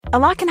A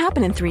lot can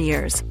happen in 3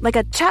 years, like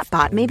a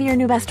chatbot may be your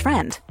new best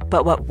friend.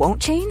 But what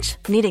won't change?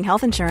 Needing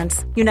health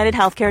insurance. United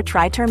Healthcare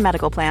Tri-Term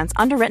Medical Plans,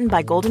 underwritten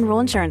by Golden Rule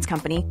Insurance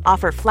Company,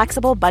 offer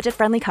flexible,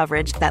 budget-friendly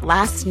coverage that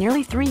lasts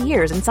nearly 3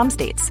 years in some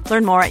states.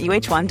 Learn more at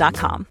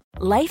uh1.com.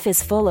 Life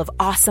is full of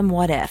awesome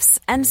what-ifs,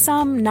 and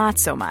some not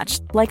so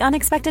much, like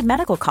unexpected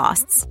medical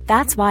costs.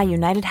 That's why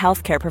United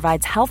Healthcare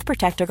provides Health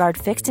Protector Guard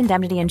fixed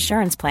indemnity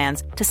insurance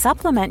plans to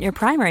supplement your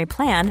primary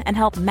plan and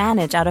help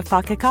manage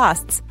out-of-pocket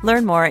costs.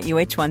 Learn more at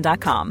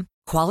uh1.com.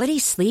 Quality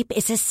sleep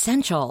is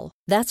essential.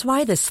 That's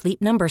why the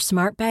Sleep Number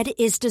Smart Bed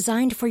is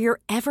designed for your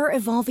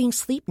ever-evolving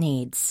sleep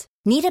needs.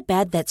 Need a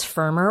bed that's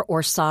firmer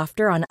or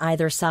softer on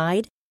either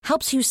side?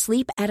 Helps you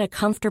sleep at a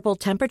comfortable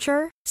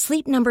temperature?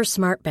 Sleep Number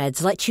Smart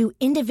Beds let you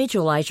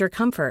individualize your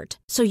comfort,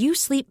 so you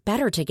sleep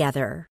better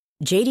together.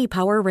 J.D.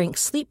 Power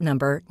ranks Sleep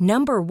Number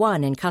number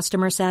 1 in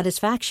customer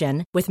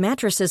satisfaction with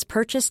mattresses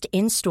purchased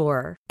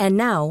in-store. And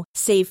now,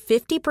 save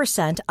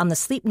 50% on the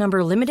Sleep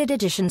Number Limited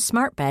Edition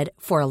Smart Bed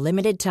for a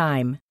limited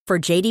time. For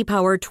J.D.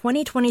 Power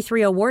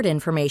 2023 award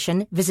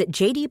information, visit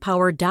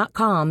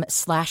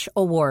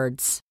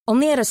jdpower.com/awards.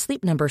 Only at a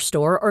Sleep Number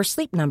store or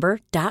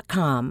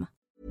sleepnumber.com.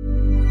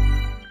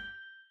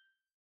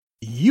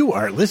 You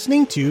are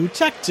listening to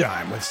Tech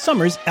Time with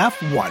Summers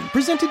F1,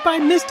 presented by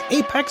Mist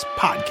Apex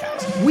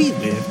Podcast. We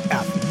live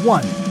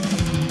F1.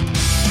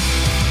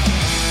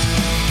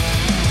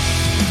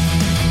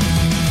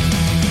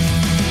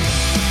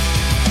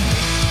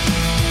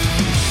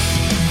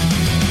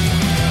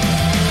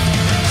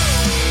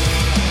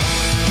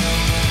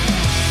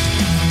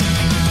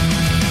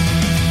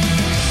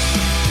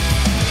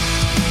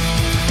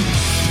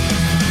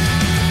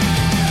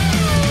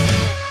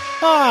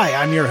 Hi,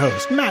 I'm your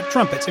host, Matt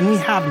Trumpets, and we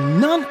have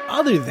none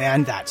other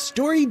than that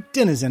storied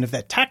denizen of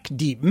the Tech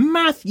Deep,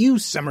 Matthew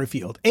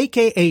Summerfield,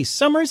 aka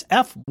Summers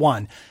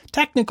F1,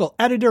 technical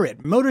editor at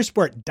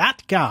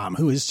motorsport.com,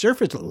 who has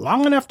surfaced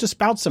long enough to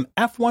spout some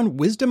F1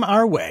 wisdom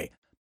our way.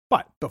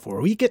 But before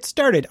we get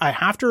started, I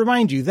have to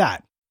remind you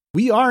that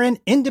we are an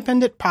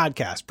independent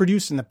podcast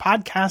produced in the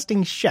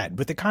podcasting shed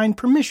with the kind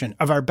permission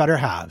of our better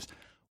halves.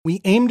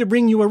 We aim to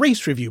bring you a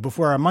race review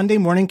before our Monday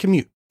morning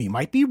commute. We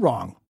might be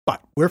wrong,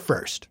 but we're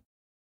first.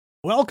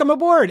 Welcome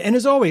aboard, and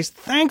as always,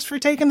 thanks for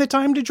taking the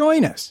time to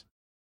join us.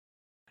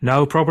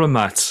 No problem,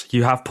 Matt.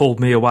 You have pulled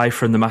me away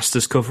from the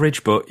Masters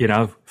coverage, but,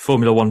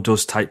 Formula One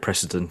does take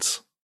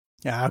precedence.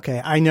 Yeah,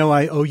 okay. I know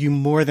I owe you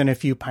more than a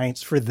few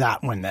pints for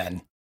that one,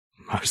 then.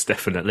 Most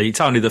definitely.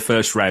 It's only the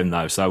first round,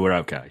 though, so we're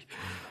okay.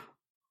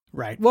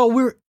 Right.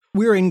 Well,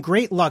 we're in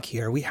great luck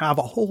here. We have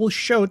a whole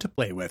show to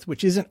play with,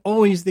 which isn't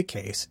always the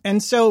case.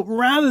 And so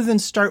rather than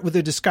start with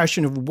a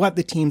discussion of what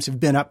the teams have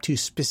been up to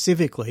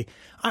specifically,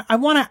 I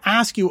want to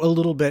ask you a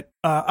little bit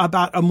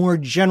about a more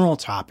general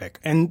topic.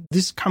 And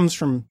this comes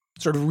from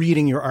sort of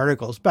reading your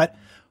articles. But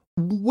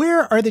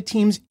where are the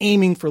teams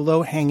aiming for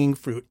low-hanging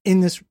fruit in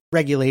this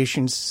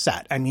regulations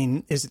set? I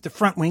mean, is it the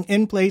front wing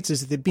end plates?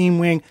 Is it the beam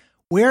wing?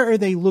 Where are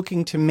they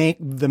looking to make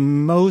the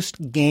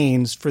most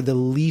gains for the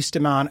least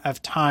amount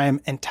of time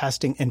and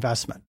testing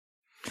investment?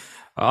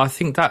 I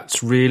think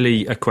that's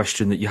really a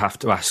question that you have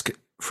to ask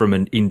from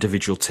an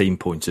individual team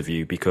point of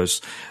view, because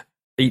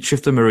each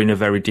of them are in a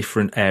very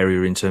different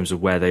area in terms of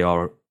where they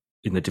are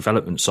in the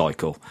development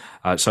cycle.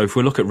 So if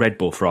we look at Red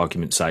Bull, for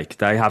argument's sake,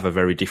 they have a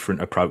very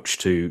different approach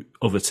to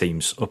other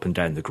teams up and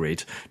down the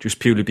grid, just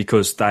purely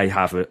because they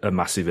have a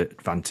massive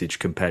advantage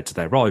compared to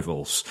their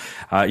rivals.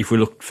 If we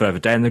look further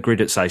down the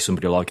grid at, say,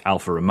 somebody like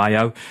Alfa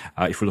Romeo,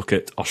 if we look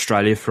at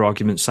Australia, for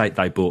argument's sake,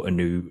 they bought a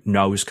new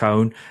nose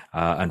cone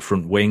and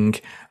front wing,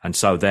 and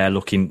so they're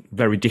looking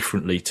very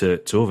differently to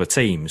other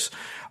teams.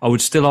 I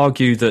would still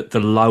argue that the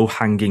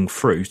low-hanging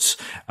fruit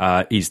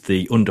is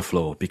the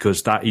underfloor,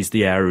 because that is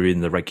the area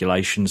in the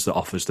regulations that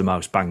offers the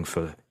most bang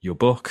for your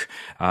buck.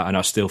 And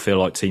I still feel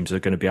like teams are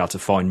going to be able to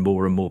find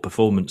more and more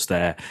performance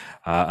there,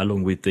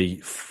 along with the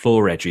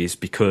floor edges,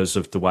 because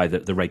of the way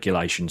that the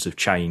regulations have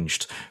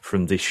changed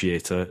from this year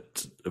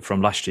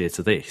from last year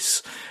to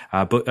this.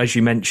 But as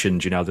you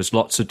mentioned, there's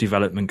lots of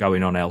development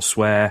going on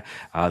elsewhere,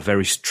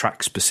 very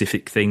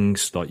track-specific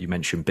things, like you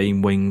mentioned,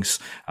 beam wings.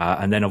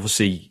 And then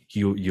obviously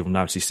you'll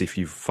notice if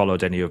you've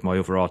followed any of my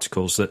other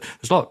articles that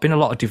there's been a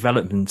lot of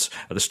development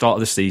at the start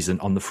of the season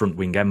on the front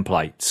wing end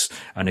plates.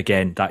 And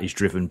again, that is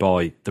driven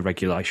by the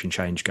regulation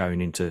change going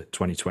into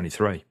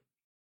 2023.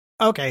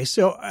 Okay,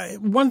 so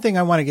one thing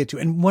I want to get to,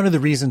 and one of the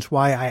reasons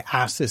why I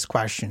asked this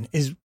question,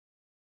 is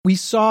we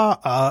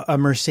saw a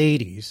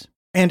Mercedes,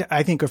 and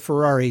I think a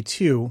Ferrari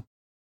too,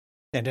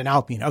 and an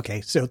Alpine.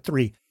 Okay, so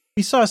 3.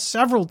 We saw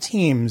several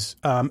teams,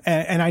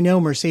 and I know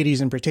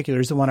Mercedes in particular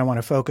is the one I want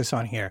to focus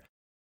on here,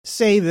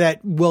 say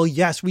that, well,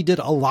 yes, we did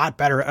a lot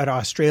better at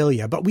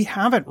Australia, but we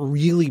haven't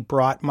really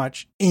brought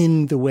much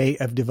in the way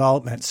of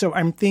development. So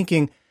I'm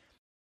thinking,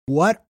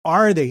 what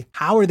are they?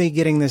 How are they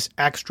getting this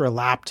extra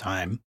lap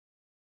time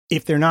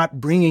if they're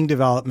not bringing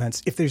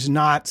developments, if there's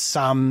not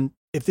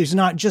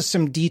just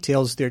some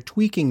details they're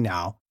tweaking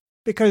now?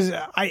 Because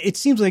it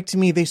seems like to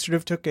me they sort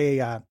of took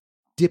a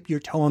dip your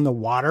toe in the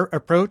water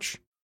approach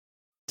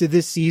to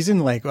this season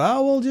like,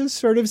 well, we'll just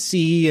sort of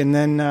see, and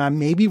then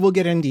maybe we'll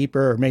get in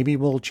deeper, or maybe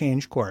we'll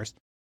change course.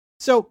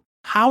 So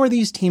how are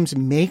these teams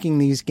making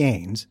these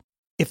gains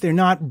if they're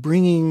not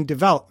bringing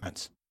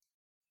developments?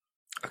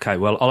 Okay,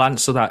 well, I'll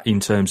answer that in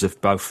terms of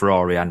both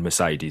Ferrari and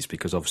Mercedes,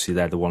 because obviously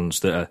they're the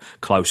ones that are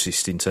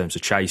closest in terms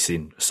of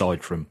chasing,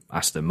 aside from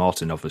Aston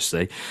Martin,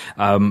 obviously.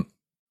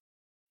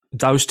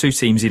 Those two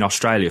teams in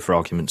Australia, for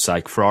argument's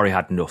sake, Ferrari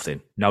had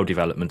nothing, no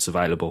developments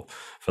available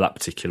for that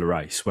particular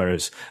race,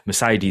 whereas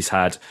Mercedes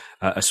had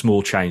a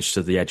small change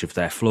to the edge of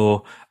their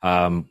floor,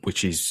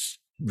 which is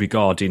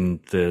regarding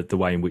the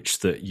way in which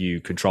that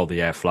you control the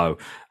airflow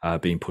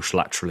being pushed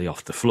laterally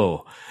off the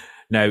floor.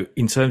 Now,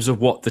 in terms of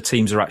what the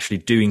teams are actually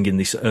doing in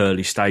this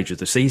early stage of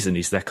the season,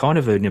 is they're kind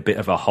of in a bit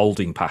of a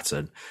holding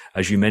pattern.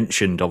 As you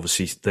mentioned,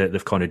 obviously,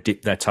 they've kind of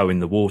dipped their toe in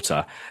the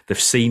water. They've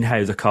seen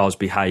how the cars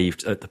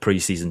behaved at the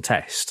pre-season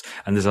test,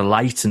 and there's a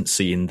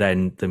latency in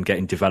then them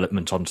getting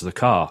development onto the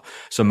car.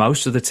 So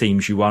most of the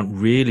teams, you won't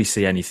really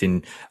see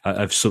anything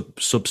of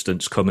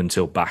substance come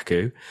until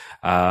Baku.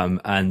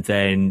 And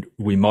then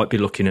we might be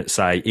looking at,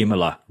 say,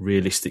 Imola,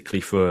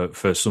 realistically,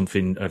 for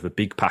something of a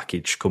big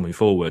package coming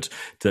forward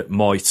that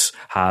might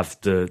have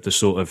the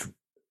sort of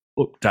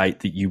update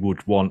that you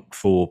would want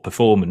for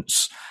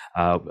performance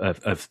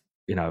of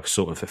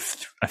sort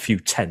of a few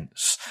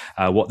tenths.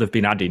 What they've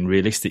been adding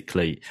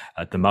realistically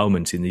at the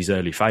moment in these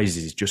early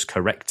phases is just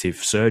corrective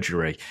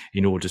surgery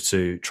in order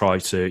to try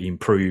to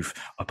improve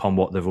upon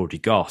what they've already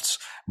got,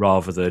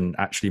 rather than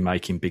actually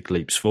making big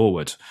leaps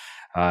forward.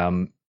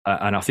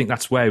 And I think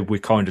that's where we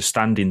kind of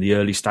stand in the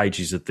early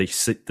stages of the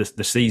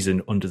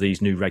season under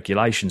these new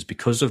regulations,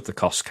 because of the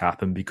cost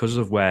cap and because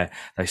of where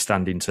they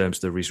stand in terms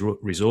of the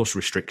resource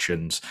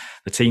restrictions.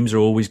 The teams are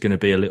always going to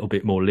be a little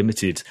bit more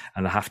limited,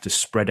 and they have to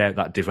spread out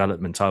that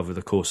development over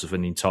the course of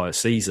an entire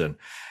season.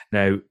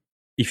 Now,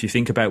 if you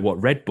think about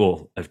what Red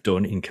Bull have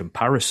done in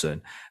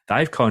comparison,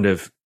 they've kind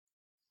of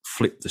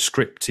flipped the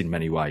script in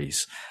many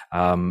ways.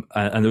 And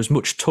there was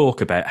much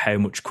talk about how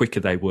much quicker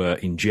they were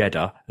in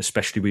Jeddah,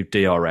 especially with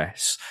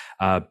DRS,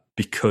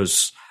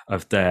 because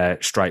of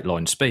their straight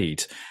line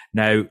speed.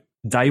 Now,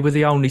 they were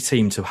the only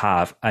team to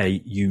have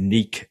a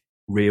unique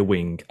rear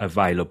wing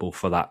available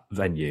for that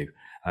venue,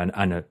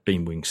 and a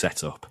beam wing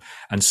setup.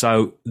 And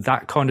so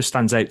that kind of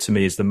stands out to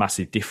me as the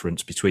massive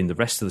difference between the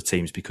rest of the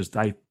teams, because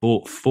they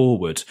brought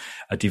forward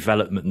a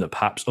development that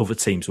perhaps other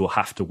teams will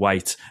have to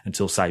wait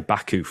until, say,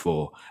 Baku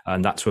for.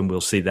 And that's when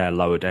we'll see their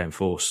lower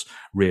downforce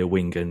rear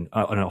wing and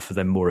offer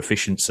them more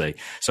efficiency.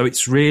 So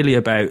it's really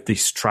about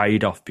this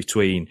trade-off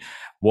between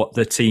what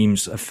the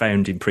teams have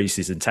found in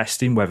pre-season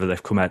testing, whether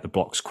they've come out the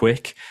blocks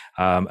quick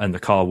and the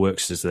car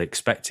works as they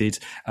expected,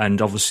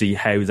 and obviously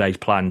how they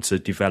plan to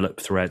develop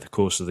throughout the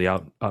course of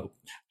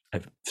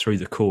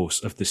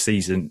the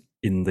season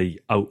in the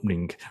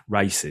opening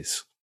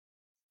races.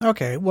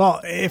 Okay,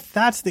 well, if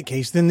that's the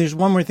case, then there's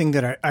one more thing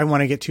that I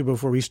want to get to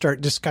before we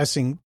start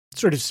discussing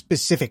sort of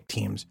specific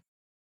teams,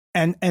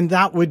 and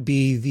that would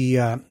be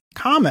the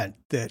comment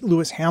that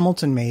Lewis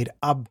Hamilton made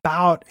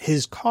about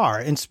his car,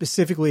 and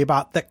specifically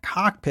about the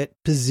cockpit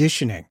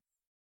positioning.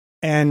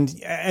 And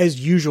as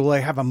usual, I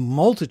have a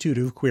multitude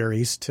of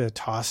queries to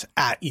toss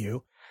at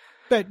you,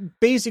 but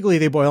basically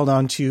they boil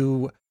down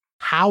to,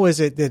 how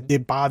is it that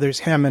it bothers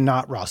him and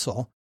not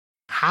Russell?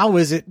 How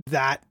is it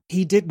that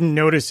he didn't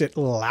notice it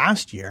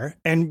last year?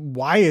 And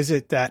why is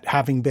it that,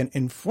 having been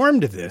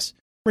informed of this,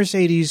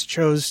 Mercedes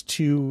chose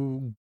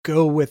to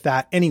go with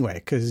that anyway?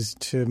 Because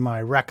to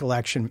my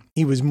recollection,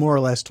 he was more or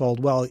less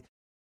told, well,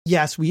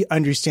 yes, we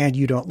understand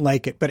you don't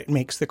like it, but it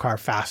makes the car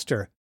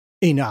faster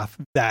enough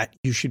that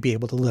you should be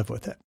able to live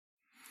with it.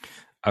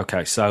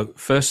 Okay, so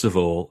first of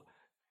all,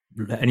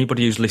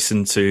 anybody who's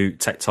listened to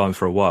Tech Time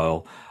for a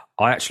while,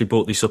 I actually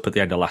brought this up at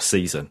the end of last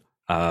season.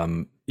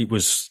 It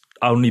was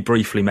only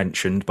briefly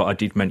mentioned, but I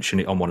did mention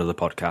it on one of the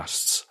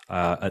podcasts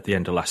at the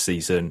end of last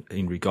season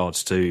in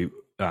regards to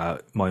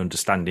my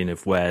understanding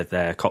of where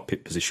their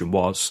cockpit position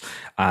was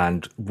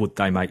and would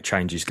they make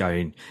changes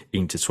going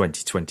into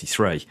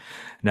 2023.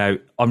 Now,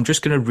 I'm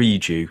just going to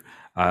read you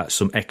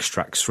some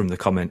extracts from the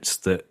comments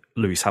that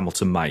Lewis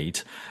Hamilton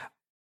made.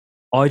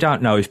 I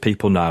don't know if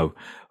people know,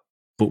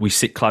 but we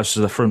sit closer to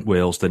the front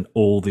wheels than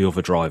all the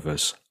other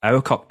drivers.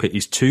 Our cockpit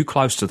is too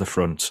close to the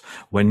front.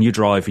 When you're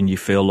driving, you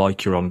feel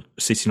like you're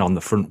sitting on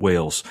the front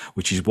wheels,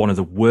 which is one of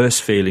the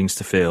worst feelings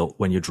to feel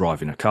when you're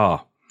driving a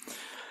car.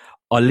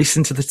 I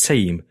listened to the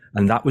team,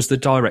 and that was the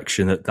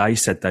direction that they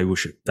said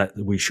that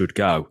we should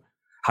go.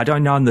 Had I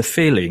known the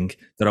feeling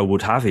that I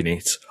would have in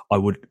it, I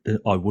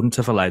wouldn't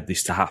have allowed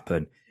this to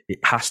happen. It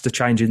has to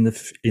change in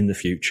the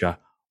future,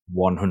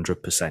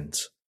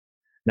 100%.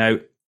 Now,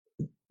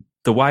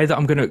 the way that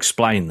I'm going to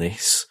explain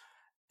this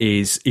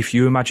is, if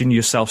you imagine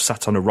yourself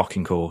sat on a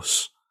rocking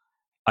horse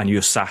and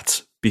you're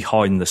sat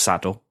behind the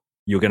saddle,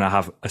 you're going to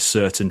have a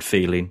certain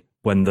feeling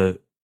when the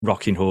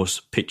rocking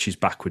horse pitches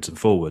backwards and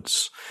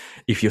forwards.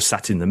 If you're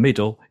sat in the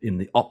middle, in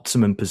the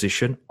optimum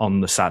position on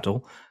the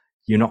saddle,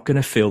 you're not going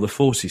to feel the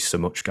forces so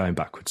much going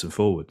backwards and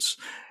forwards.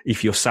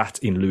 If you're sat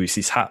in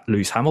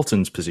Lewis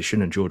Hamilton's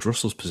position and George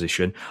Russell's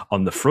position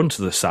on the front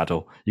of the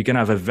saddle, you're going to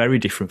have a very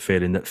different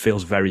feeling that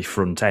feels very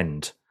front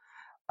end.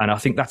 And I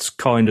think that's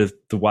kind of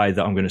the way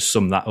that I'm going to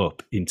sum that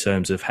up in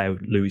terms of how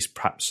Lewis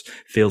perhaps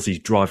feels he's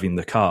driving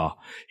the car.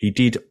 He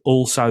did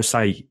also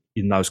say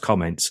in those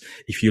comments,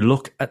 if you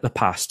look at the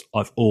past,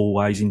 I've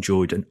always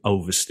enjoyed an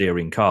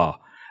oversteering car.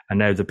 And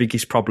now the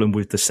biggest problem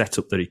with the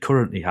setup that he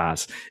currently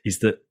has is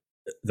that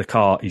the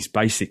car is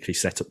basically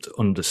set up to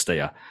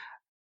understeer.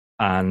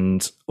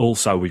 And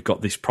also we've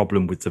got this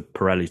problem with the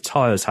Pirelli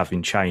tyres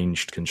having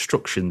changed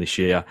construction this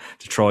year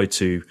to try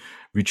to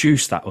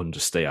reduce that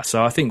understeer.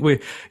 So I think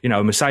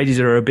Mercedes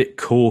are a bit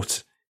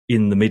caught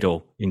in the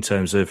middle in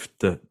terms of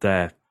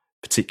their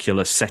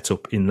particular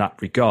setup in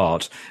that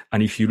regard.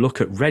 And if you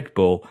look at Red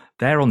Bull,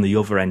 they're on the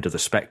other end of the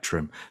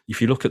spectrum.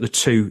 If you look at the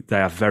two, they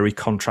have very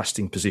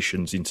contrasting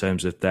positions in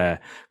terms of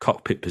their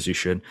cockpit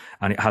position.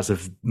 And it has a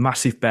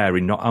massive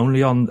bearing not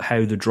only on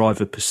how the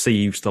driver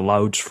perceives the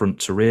loads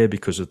front to rear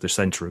because of the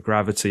centre of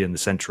gravity and the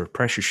centre of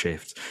pressure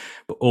shift,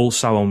 but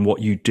also on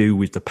what you do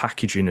with the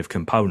packaging of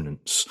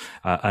components.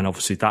 And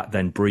obviously that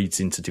then breeds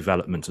into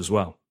development as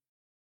well.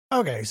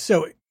 Okay,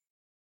 so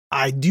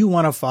I do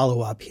want to follow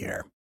up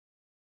here.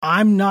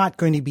 I'm not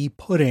going to be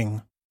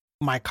putting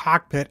my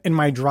cockpit and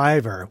my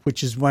driver,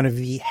 which is one of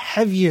the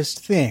heaviest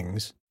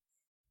things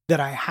that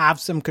I have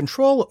some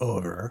control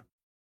over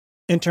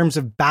in terms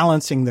of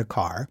balancing the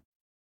car.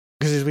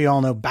 Because as we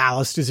all know,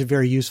 ballast is a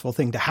very useful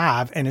thing to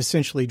have. And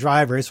essentially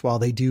drivers, while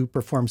they do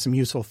perform some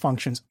useful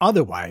functions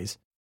otherwise,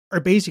 are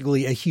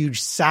basically a huge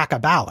sack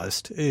of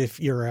ballast. If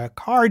you're a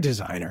car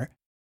designer,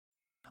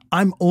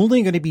 I'm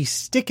only going to be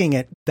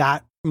sticking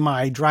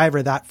my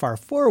driver that far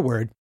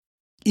forward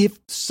if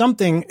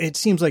something, it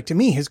seems like to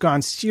me, has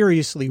gone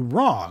seriously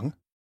wrong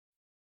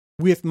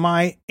with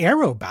my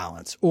aero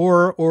balance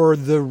or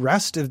the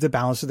rest of the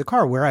balance of the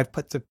car where I've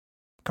put the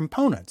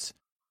components.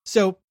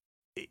 So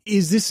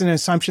is this an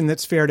assumption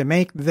that's fair to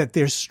make, that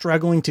they're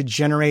struggling to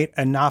generate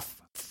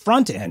enough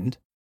front end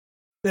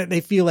that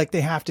they feel like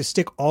they have to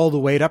stick all the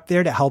weight up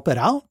there to help it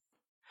out?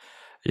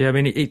 Yeah, I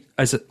mean,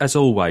 as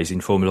always in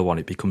Formula One,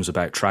 it becomes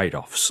about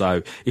trade-offs.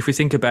 So if we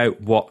think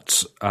about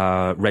what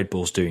Red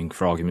Bull's doing,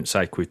 for argument's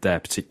sake, with their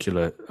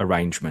particular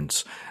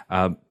arrangements,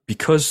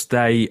 because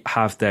they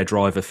have their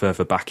driver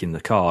further back in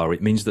the car,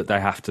 it means that they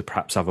have to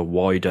perhaps have a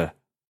wider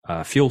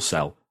fuel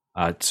cell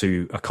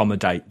to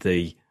accommodate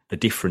the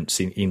difference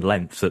in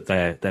length that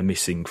they're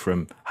missing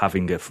from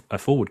having a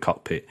forward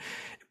cockpit.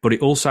 But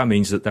it also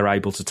means that they're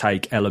able to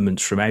take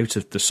elements from out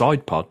of the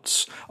side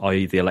pods,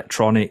 i.e. the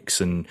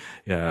electronics and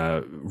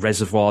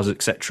reservoirs,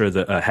 etc.,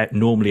 that are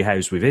normally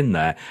housed within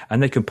there,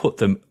 and they can put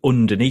them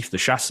underneath the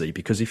chassis.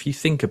 Because if you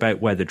think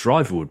about where the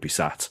driver would be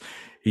sat,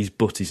 his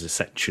butt is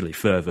essentially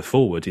further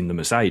forward in the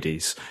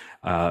Mercedes,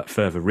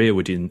 further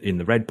rearward in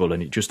the Red Bull,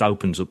 and it just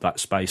opens up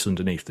that space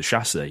underneath the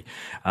chassis.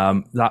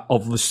 That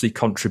obviously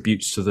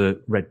contributes to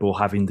the Red Bull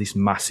having this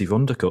massive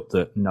undercut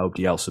that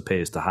nobody else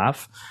appears to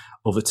have.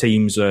 Other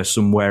teams are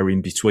somewhere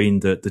in between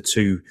the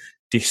two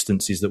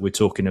distances that we're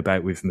talking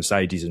about with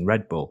Mercedes and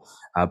Red Bull.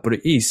 But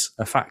it is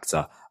a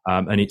factor.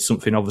 And it's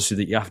something obviously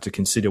that you have to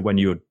consider when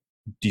you're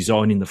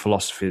designing the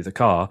philosophy of the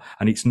car.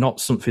 And it's not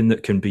something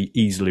that can be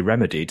easily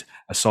remedied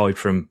aside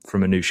from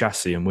a new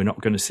chassis. And we're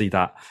not going to see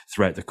that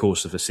throughout the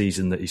course of a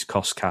season that is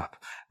cost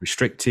cap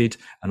restricted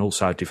and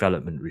also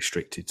development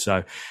restricted.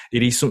 So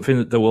it is something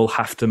that they will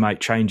have to make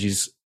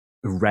changes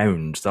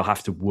around. They'll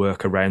have to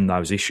work around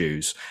those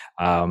issues.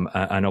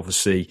 And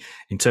obviously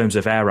in terms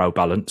of aero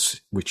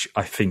balance, which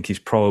I think is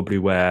probably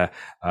where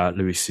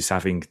Lewis is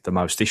having the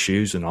most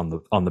issues, and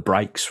on the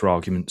brakes, for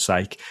argument's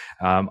sake,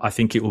 I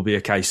think it will be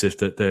a case of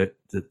that the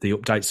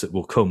updates that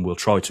will come will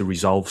try to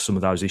resolve some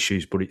of those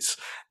issues, but it's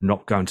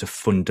not going to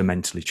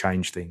fundamentally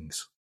change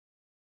things.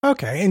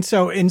 Okay. And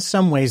so in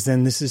some ways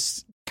then this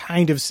is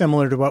kind of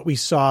similar to what we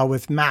saw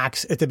with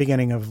Max at the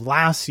beginning of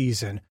last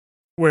season,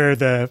 where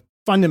the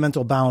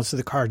fundamental balance of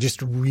the car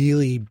just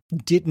really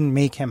didn't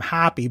make him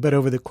happy. But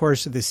over the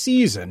course of the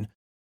season,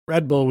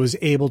 Red Bull was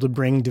able to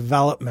bring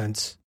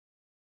developments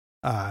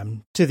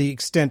to the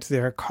extent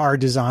their car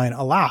design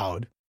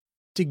allowed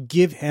to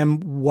give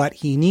him what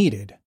he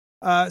needed.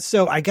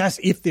 So I guess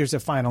if there's a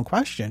final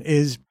question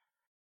is,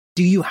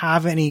 do you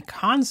have any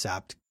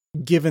concept,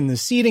 given the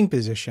seating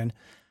position,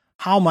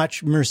 how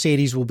much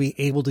Mercedes will be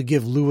able to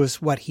give Lewis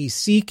what he's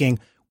seeking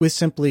with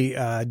simply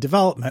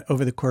development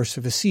over the course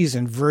of a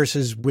season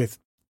versus with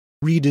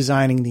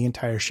redesigning the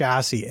entire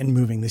chassis and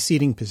moving the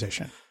seating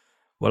position?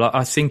 Well,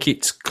 I think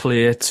it's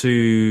clear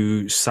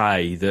to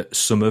say that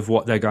some of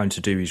what they're going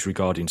to do is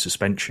regarding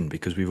suspension,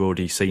 because we've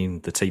already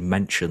seen the team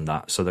mention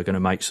that. So they're going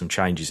to make some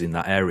changes in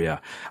that area.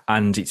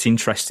 And it's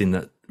interesting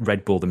that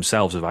Red Bull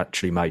themselves have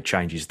actually made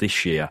changes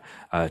this year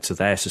to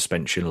their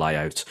suspension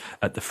layout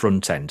at the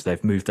front end.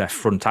 They've moved their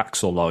front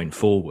axle line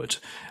forward.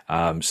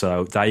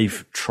 So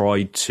they've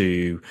tried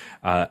to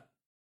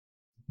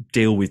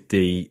deal with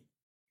the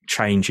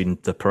change in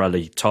the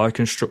Pirelli tyre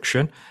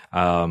construction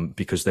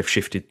because they've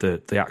shifted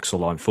the axle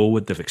line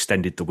forward, they've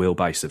extended the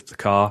wheelbase of the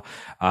car.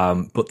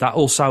 But that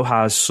also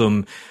has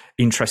some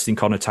interesting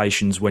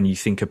connotations when you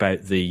think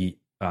about the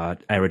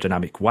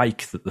aerodynamic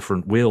wake that the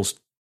front wheels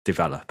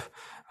develop.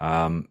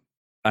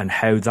 And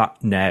how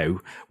that now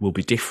will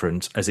be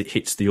different as it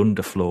hits the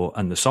underfloor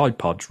and the side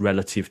pods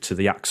relative to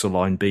the axle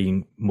line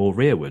being more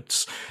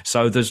rearwards.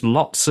 So there's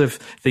lots of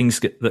things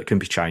that can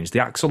be changed.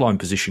 The axle line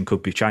position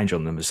could be changed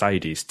on the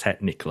Mercedes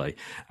technically.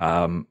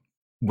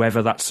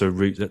 Whether that's a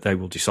route that they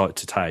will decide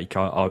to take,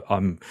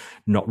 I'm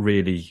not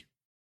really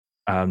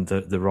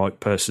the right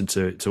person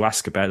to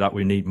ask about that.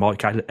 We need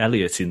Mike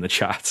Elliott in the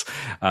chat.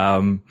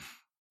 But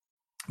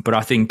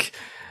I think,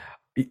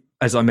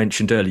 as I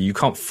mentioned earlier, you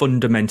can't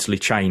fundamentally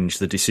change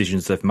the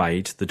decisions they've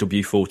made. The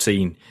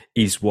W14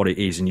 is what it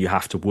is, and you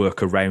have to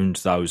work around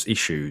those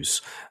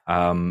issues.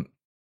 A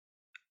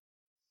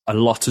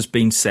lot has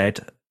been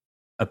said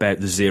about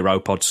the zero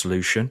pod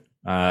solution,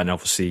 and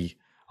obviously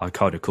I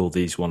kind of call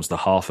these ones the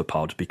half a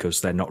pod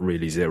because they're not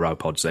really zero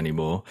pods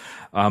anymore.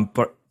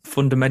 But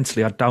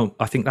fundamentally,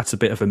 I think that's a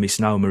bit of a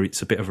misnomer.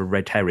 It's a bit of a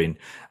red herring.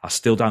 I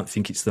still don't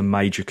think it's the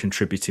major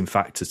contributing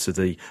factor to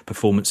the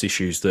performance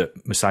issues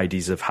that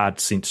Mercedes have had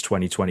since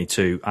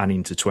 2022 and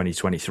into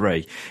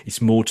 2023. It's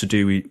more to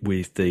do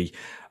with the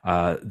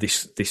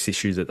this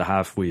issue that they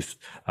have with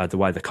the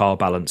way the car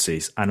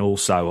balances, and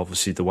also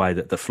obviously the way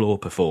that the floor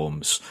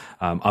performs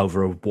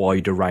over a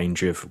wider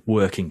range of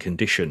working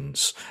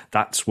conditions.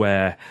 That's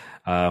where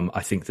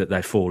I think that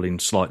they're falling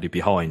slightly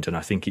behind, and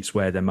I think it's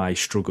where they may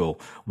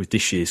struggle with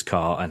this year's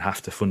car and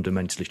have to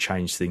fundamentally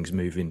change things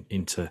moving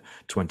into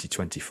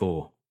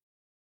 2024.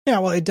 Yeah,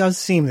 well, it does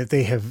seem that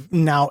they have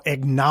now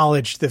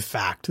acknowledged the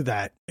fact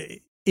that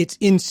it's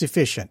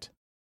insufficient,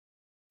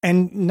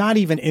 and not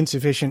even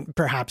insufficient,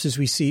 perhaps, as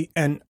we see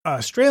in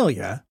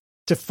Australia,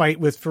 to fight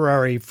with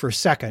Ferrari for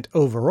second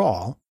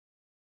overall,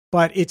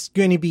 but it's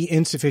going to be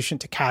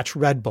insufficient to catch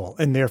Red Bull,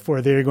 and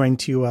therefore they're going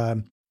to,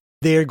 I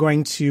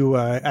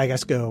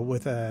guess, go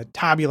with a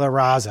tabula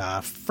rasa,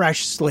 a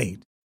fresh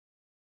slate.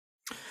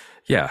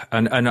 Yeah,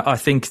 and I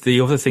think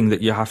the other thing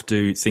that you have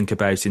to think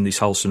about in this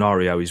whole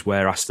scenario is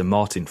where Aston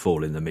Martin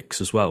fall in the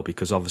mix as well,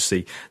 because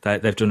obviously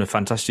they've done a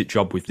fantastic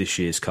job with this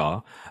year's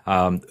car.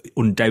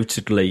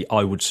 Undoubtedly,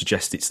 I would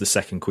suggest it's the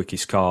second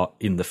quickest car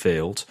in the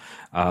field,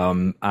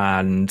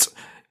 and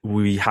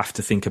we have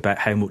to think about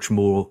how much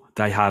more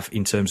they have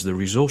in terms of the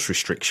resource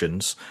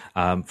restrictions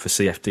for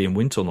CFD and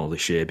wind tunnel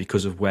this year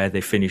because of where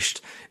they finished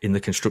in the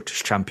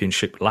Constructors'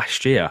 Championship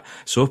last year.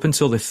 So up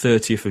until the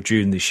 30th of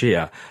June this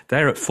year,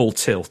 they're at full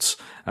tilt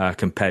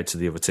compared to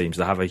the other teams.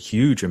 They have a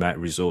huge amount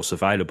of resource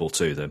available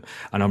to them.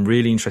 And I'm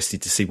really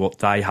interested to see what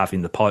they have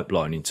in the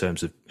pipeline in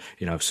terms of,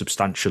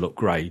 substantial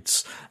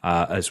upgrades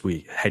as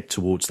we head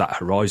towards that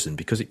horizon,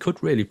 because it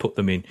could really put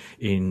them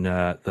in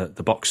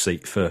the box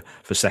seat for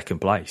second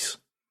place.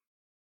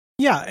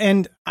 Yeah,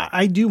 and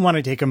I do want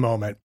to take a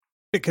moment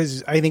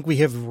because I think we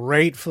have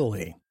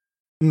rightfully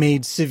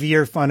made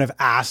severe fun of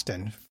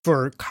Aston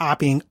for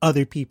copying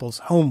other people's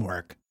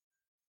homework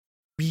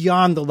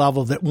beyond the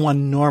level that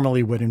one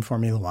normally would in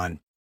Formula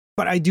One.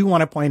 But I do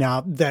want to point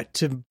out that,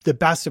 to the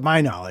best of my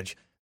knowledge,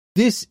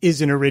 this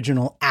is an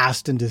original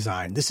Aston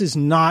design. This is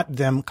not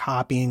them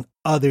copying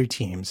other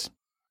teams.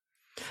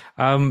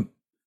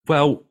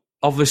 Well,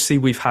 obviously,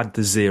 we've had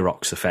the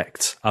Xerox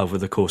effect over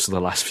the course of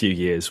the last few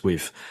years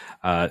with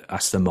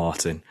Aston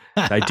Martin.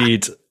 They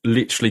did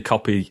literally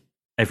copy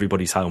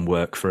everybody's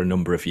homework for a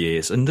number of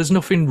years, and there's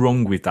nothing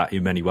wrong with that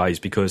in many ways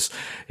because,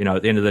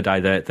 at the end of the day,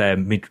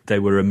 they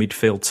were a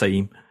midfield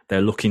team.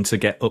 They're looking to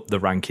get up the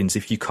rankings.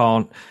 If you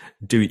can't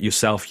do it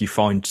yourself, you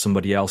find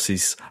somebody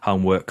else's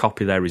homework,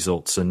 copy their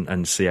results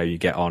and see how you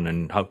get on,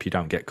 and hope you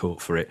don't get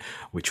caught for it,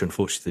 which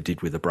unfortunately they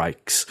did with the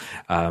brakes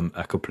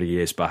a couple of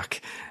years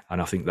back.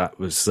 And I think that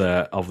was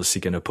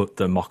obviously going to put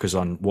the mockers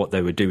on what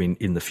they were doing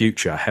in the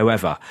future.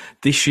 However,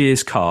 this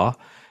year's car,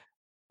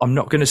 I'm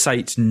not going to say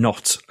it's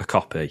not a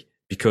copy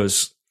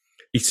because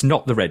it's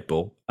not the Red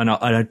Bull. And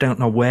I don't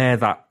know where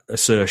that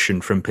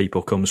assertion from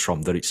people comes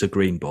from that it's a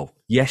Green Bull.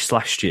 Yes,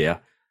 last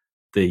year,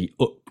 the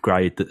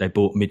upgrade that they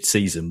bought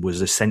mid-season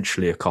was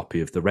essentially a copy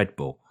of the Red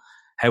Bull.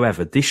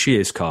 However, this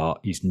year's car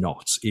is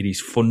not. It is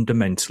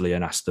fundamentally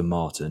an Aston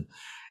Martin.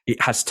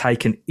 It has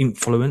taken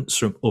influence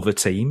from other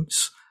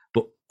teams,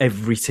 but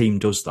every team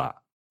does that.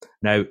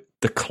 Now,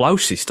 the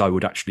closest I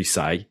would actually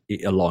say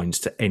it aligns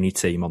to any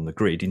team on the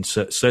grid,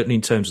 certainly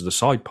in terms of the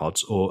side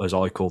pods, or as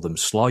I call them,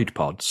 slide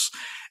pods,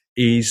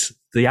 is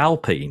the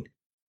Alpine,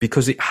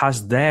 because it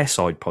has their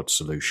side pod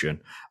solution,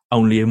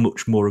 only a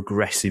much more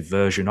aggressive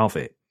version of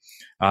it.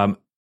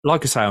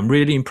 Like I say, I'm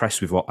really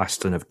impressed with what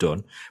Aston have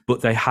done, but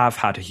they have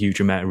had a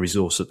huge amount of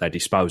resource at their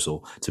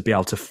disposal to be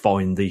able to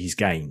find these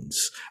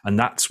gains. And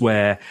that's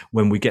where,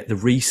 when we get the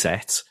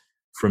reset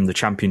from the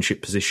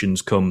championship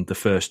positions come the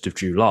 1st of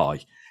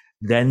July,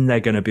 then they're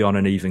going to be on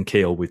an even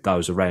keel with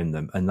those around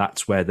them. And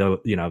that's where the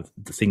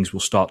things will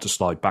start to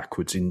slide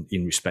backwards in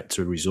respect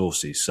to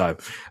resources. So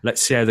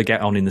let's see how they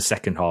get on in the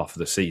second half of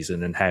the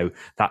season and how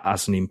that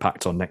has an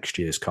impact on next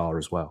year's car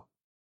as well.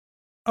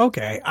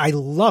 Okay, I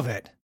love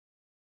it.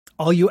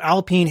 All you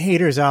Alpine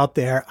haters out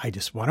there, I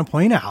just want to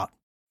point out,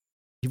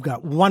 you've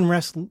got one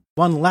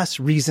less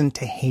reason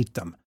to hate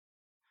them.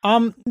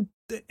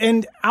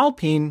 And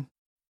Alpine,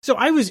 so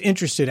I was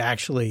interested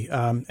actually,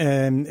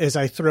 and as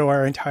I throw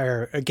our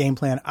entire game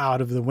plan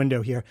out of the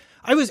window here,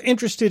 I was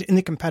interested in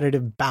the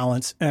competitive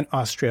balance in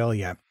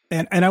Australia.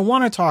 And I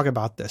want to talk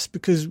about this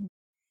because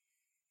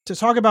to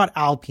talk about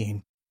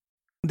Alpine,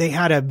 they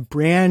had a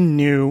brand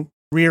new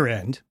rear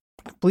end,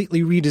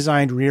 completely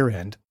redesigned rear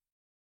end.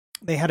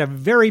 They had a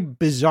very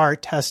bizarre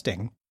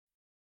testing.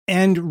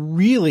 And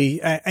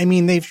really, I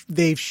mean,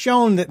 they've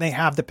shown that they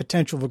have the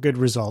potential for good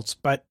results,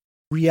 but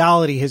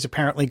reality has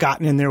apparently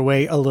gotten in their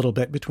way a little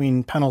bit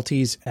between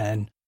penalties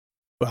and,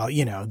 well,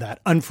 that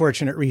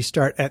unfortunate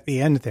restart at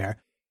the end there.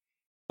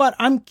 But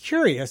I'm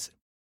curious,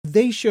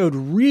 they showed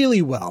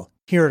really well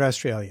here at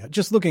Australia,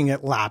 just looking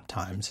at lap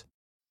times.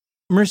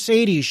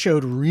 Mercedes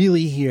showed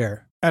really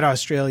here at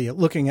Australia,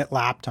 looking at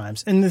lap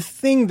times. And the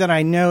thing that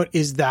I note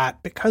is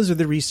that because of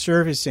the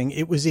resurfacing,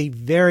 it was a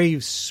very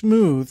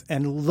smooth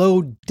and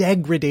low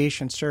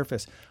degradation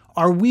surface.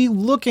 Are we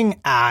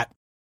looking at,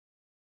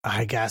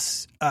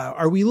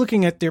 are we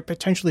looking at there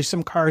potentially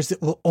some cars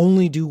that will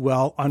only do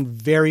well on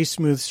very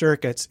smooth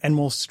circuits and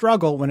will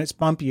struggle when it's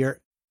bumpier,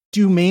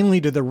 due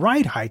mainly to the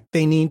ride height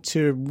they need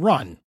to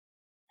run?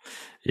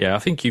 Yeah, I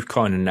think you've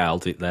kind of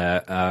nailed it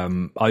there.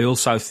 I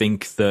also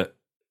think that,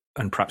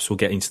 and perhaps we'll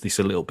get into this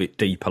a little bit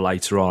deeper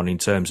later on, in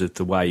terms of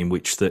the way in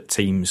which that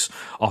teams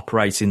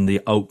operate in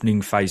the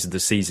opening phase of the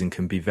season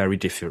can be very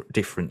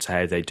different to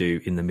how they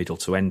do in the middle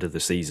to end of the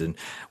season,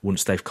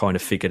 once they've kind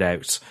of figured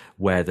out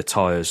where the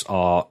tyres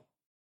are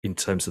in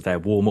terms of their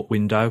warm-up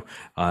window,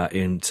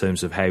 in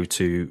terms of how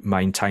to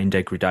maintain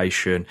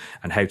degradation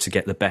and how to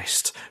get the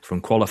best from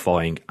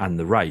qualifying and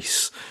the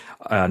race.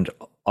 And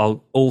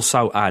I'll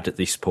also add at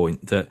this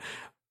point that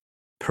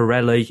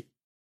Pirelli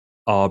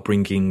are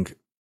bringing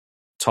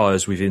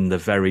tyres within the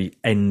very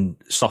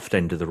soft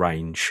end of the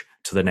range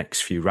to the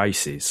next few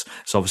races.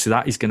 So obviously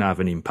that is going to have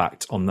an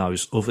impact on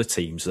those other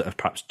teams that have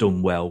perhaps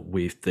done well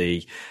with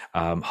the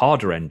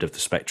harder end of the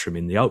spectrum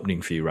in the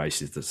opening few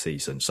races of the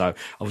season. So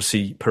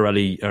obviously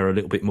Pirelli are a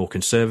little bit more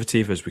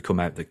conservative as we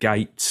come out the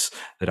gates.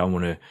 They don't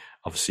want to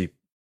obviously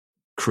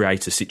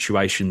create a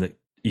situation that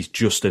is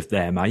just of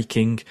their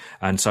making.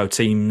 And so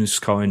teams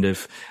kind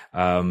of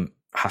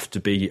have to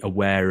be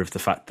aware of the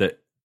fact that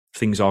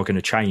things are going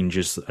to change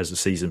as the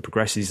season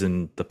progresses,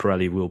 and the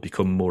Pirelli will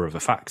become more of a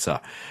factor.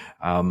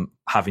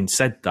 Having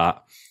said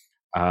that,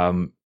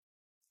 I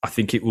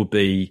think it will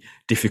be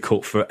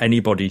difficult for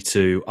anybody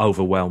to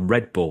overwhelm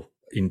Red Bull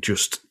in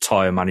just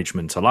tyre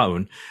management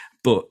alone.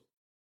 But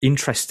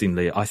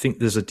interestingly, I think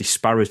there's a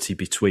disparity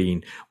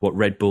between what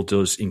Red Bull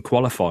does in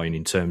qualifying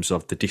in terms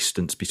of the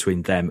distance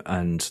between them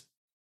and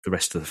the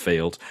rest of the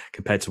field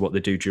compared to what they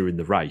do during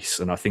the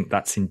race. And I think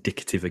that's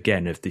indicative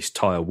again of this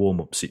tyre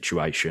warm-up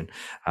situation,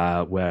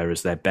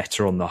 whereas they're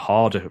better on the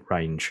harder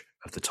range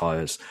of the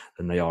tyres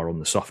than they are on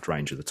the soft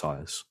range of the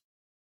tyres.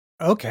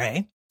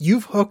 Okay,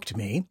 you've hooked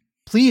me.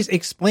 Please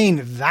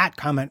explain that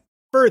comment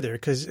further,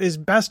 because as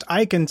best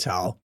I can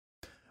tell,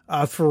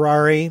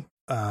 Ferrari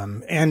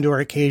and or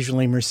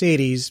occasionally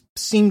Mercedes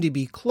seem to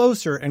be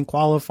closer in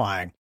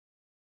qualifying,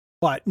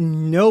 but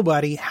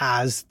nobody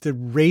has the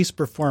race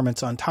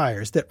performance on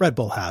tires that Red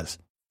Bull has.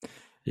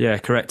 Yeah,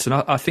 correct. And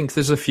I think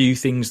there's a few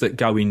things that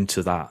go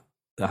into that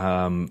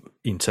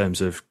in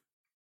terms of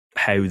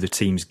how the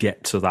teams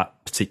get to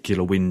that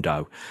particular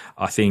window.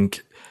 I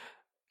think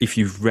if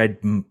you've read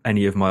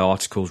any of my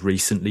articles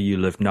recently,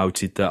 you'll have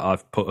noted that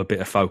I've put a bit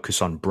of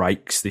focus on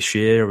brakes this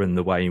year and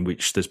the way in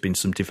which there's been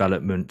some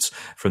development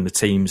from the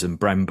teams and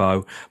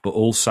Brembo, but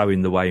also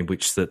in the way in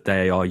which that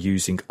they are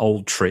using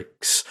old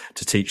tricks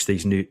to teach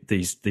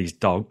these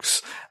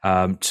dogs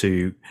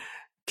to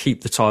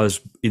keep the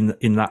tyres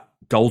in that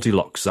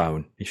Goldilocks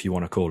zone, if you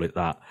want to call it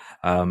that.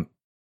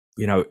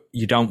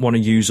 You don't want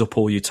to use up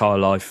all your tyre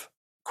life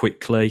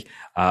quickly,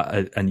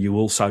 and you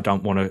also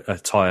don't want a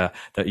tyre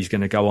that is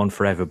going to go on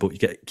forever but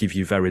give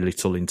you very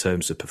little in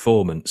terms of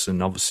performance.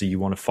 And obviously you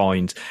want to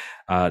find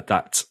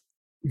that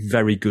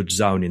very good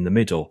zone in the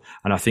middle.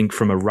 And I think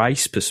from a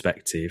race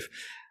perspective,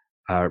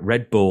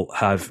 Red Bull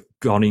have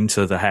gone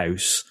into the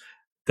house.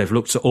 They've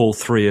looked at all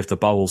three of the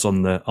bowls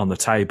on the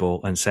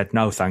table and said,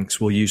 no thanks,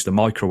 we'll use the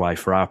microwave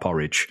for our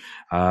porridge,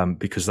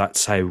 because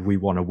that's how we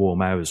want to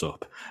warm ours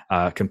up,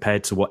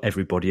 compared to what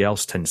everybody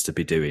else tends to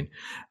be doing.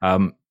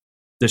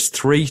 There's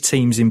three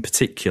teams in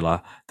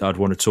particular that I'd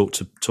want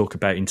to talk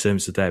about in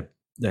terms of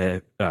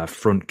their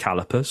front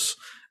calipers.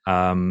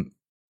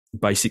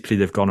 Basically,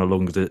 they've gone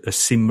along a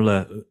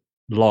similar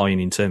line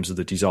in terms of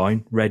the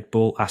design. Red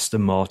Bull,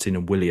 Aston Martin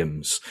and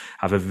Williams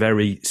have a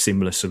very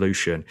similar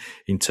solution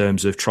in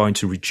terms of trying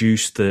to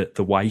reduce the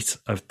weight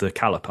of the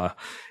caliper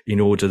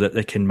in order that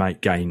they can make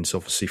gains,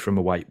 obviously, from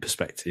a weight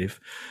perspective.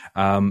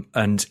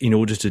 And in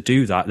order to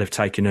do that, they've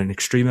taken an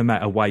extreme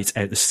amount of weight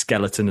out the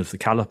skeleton of the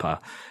caliper,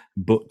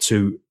 but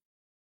to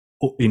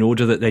in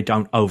order that they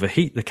don't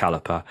overheat the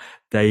caliper,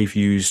 they've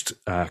used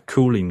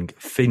cooling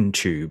fin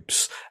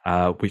tubes,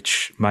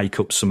 which make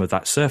up some of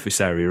that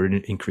surface area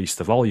and increase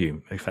the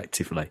volume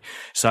effectively.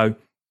 So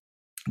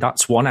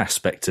that's one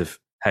aspect of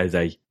how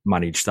they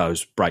manage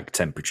those brake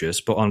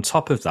temperatures. But on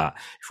top of that,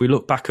 if we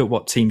look back at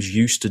what teams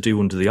used to do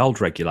under the old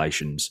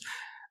regulations,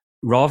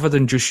 rather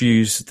than just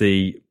use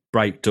the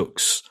brake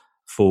ducts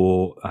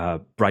for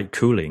brake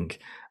cooling,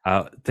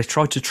 they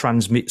tried to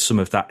transmit some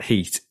of that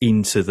heat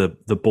into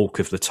the bulk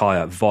of the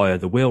tyre via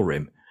the wheel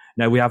rim.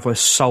 Now, we have a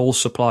sole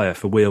supplier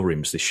for wheel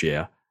rims this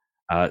year,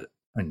 and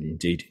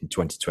indeed in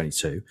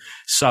 2022.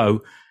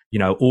 So,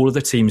 all of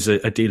the teams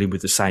are dealing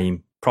with the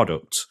same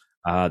product,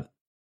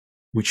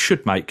 which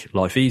should make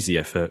life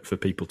easier for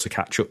people to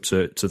catch up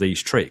to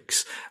these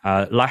tricks.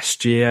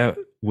 Last year,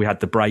 we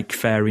had the brake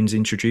fairings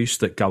introduced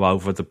that go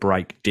over the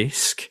brake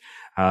disc.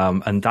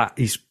 And that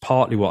is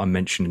partly what I'm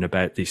mentioning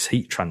about this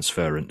heat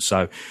transference.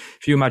 So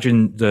if you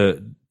imagine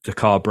the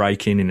car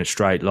braking in a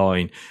straight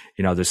line,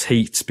 there's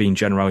heat being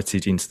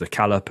generated into the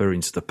caliper,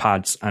 into the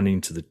pads and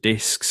into the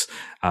discs.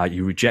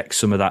 You reject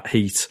some of that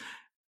heat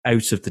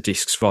out of the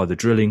discs via the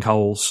drilling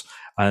holes.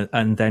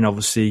 And then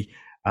obviously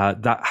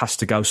that has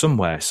to go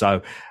somewhere.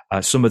 So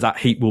some of that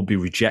heat will be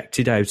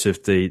rejected out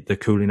of the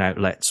cooling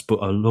outlets,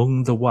 but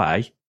along the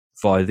way,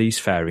 via these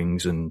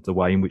fairings and the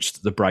way in which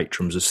the brake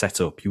drums are set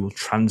up, you will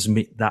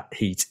transmit that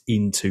heat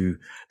into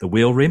the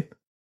wheel rim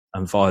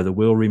and via the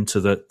wheel rim to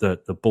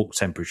the bulk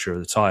temperature of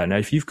the tyre. Now,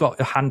 if you've got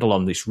a handle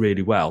on this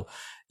really well,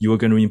 you are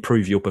going to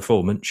improve your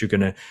performance. You're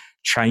going to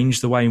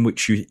change the way in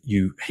which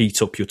you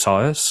heat up your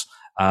tyres,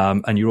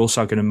 and you're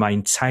also going to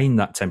maintain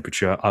that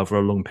temperature over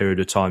a long period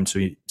of time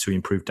to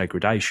improve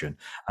degradation.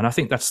 And I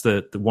think that's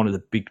the one of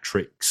the big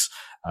tricks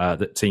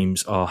that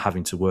teams are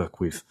having to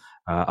work with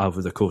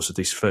over the course of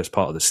this first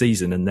part of the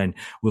season, and then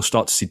we'll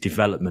start to see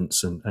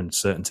developments and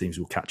certain teams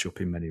will catch up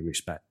in many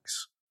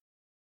respects.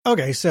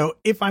 Okay, so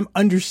if I'm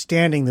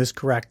understanding this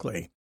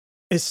correctly,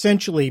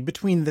 essentially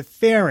between the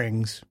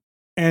fairings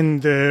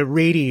and the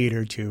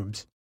radiator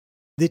tubes,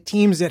 the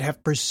teams that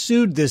have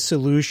pursued this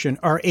solution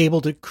are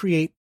able to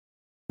create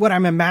what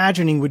I'm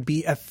imagining would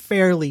be a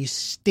fairly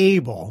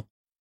stable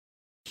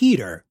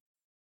heater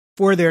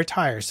for their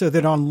tires so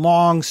that on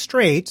long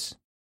straights,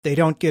 they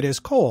don't get as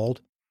cold.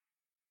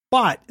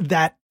 But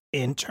that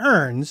in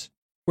turns,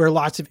 where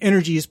lots of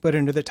energy is put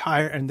into the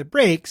tire and the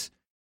brakes,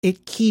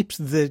 it keeps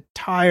the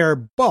tire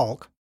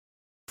bulk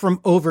from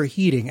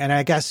overheating. And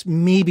I guess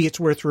maybe it's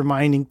worth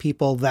reminding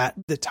people that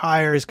the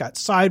tire has got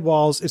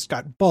sidewalls, it's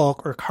got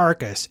bulk or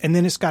carcass, and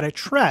then it's got a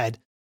tread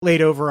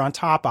laid over on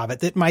top of it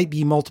that might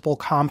be multiple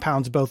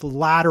compounds both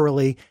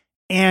laterally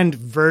and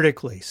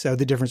vertically. So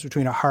the difference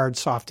between a hard,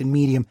 soft, and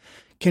medium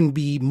can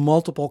be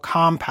multiple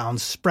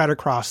compounds spread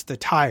across the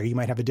tire. You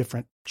might have a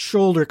different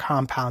shoulder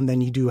compound than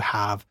you do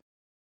have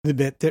the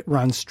bit that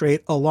runs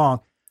straight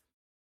along.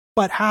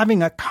 But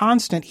having a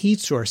constant heat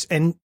source,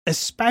 and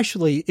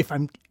especially if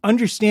I'm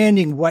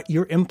understanding what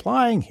you're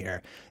implying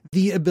here,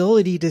 the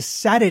ability to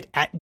set it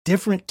at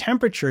different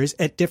temperatures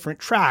at different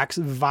tracks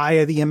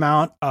via the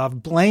amount of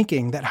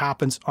blanking that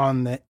happens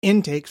on the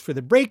intakes for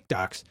the brake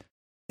ducts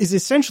is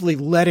essentially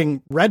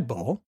letting Red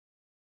Bull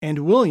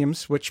and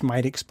Williams, which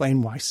might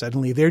explain why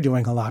suddenly they're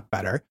doing a lot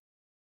better,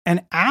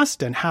 and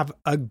Aston have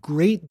a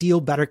great deal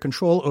better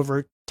control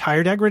over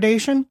tire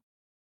degradation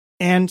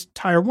and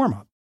tire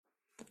warm-up.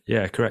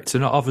 Yeah, correct.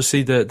 And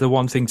obviously the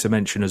one thing to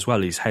mention as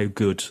well is how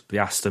good the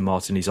Aston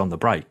Martin is on the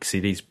brakes.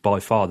 It is by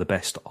far the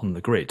best on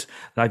the grid.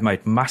 They've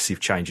made massive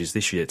changes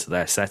this year to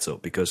their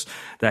setup because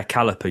their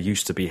caliper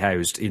used to be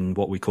housed in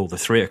what we call the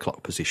 3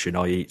 o'clock position,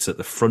 i.e. it's at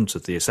the front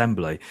of the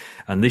assembly.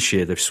 And this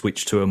year they've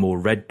switched to a more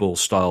Red Bull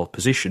style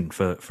position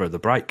for the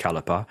brake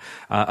caliper.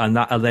 And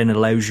that then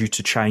allows you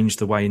to change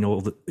the way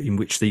in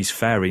which these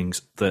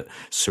fairings that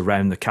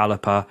surround the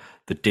caliper,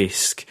 the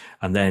disc,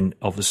 and then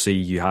obviously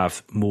you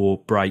have more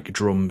brake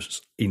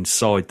drums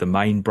inside the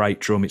main brake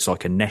drum. It's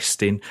like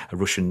a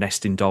Russian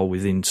nesting doll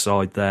with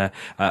inside there.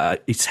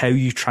 It's how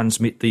you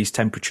transmit these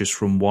temperatures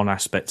from one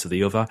aspect to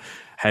the other,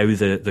 how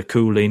the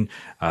cooling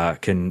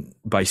can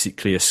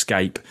basically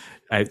escape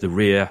out the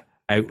rear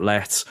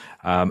outlet.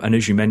 And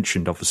as you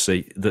mentioned,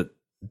 obviously, that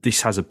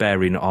this has a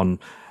bearing on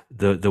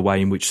the way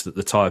in which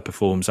the tyre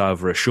performs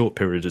over a short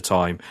period of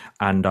time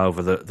and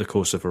over the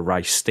course of a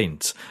race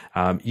stint.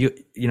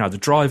 The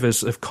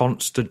drivers have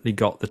constantly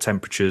got the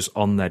temperatures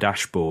on their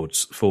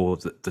dashboards for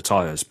the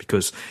tyres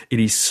because it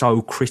is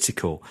so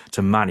critical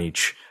to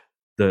manage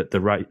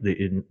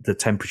the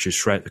temperatures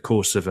throughout the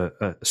course of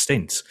a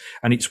stint.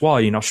 And it's why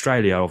in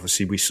Australia,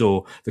 obviously, we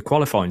saw the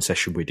qualifying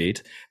session we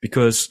did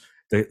because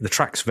the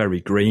track's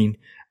very green.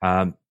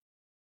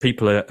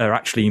 People are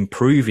actually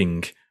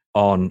improving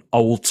on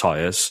old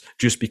tyres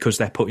just because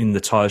they're putting the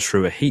tyres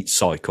through a heat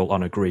cycle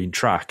on a green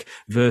track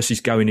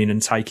versus going in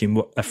and taking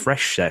a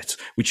fresh set,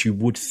 which you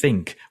would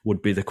think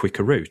would be the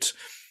quicker route.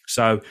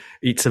 So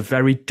it's a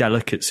very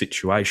delicate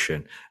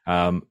situation.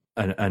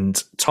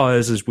 And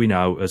tyres, as we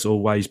know, has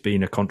always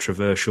been a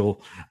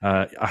controversial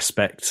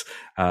aspect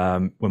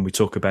when we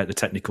talk about the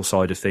technical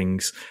side of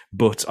things.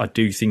 But I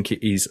do think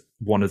it is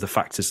one of the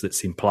factors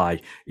that's in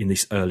play in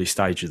this early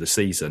stage of the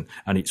season.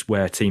 And it's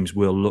where teams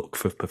will look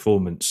for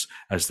performance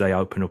as they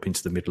open up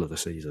into the middle of the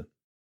season.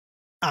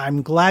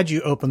 I'm glad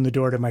you opened the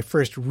door to my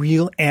first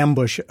real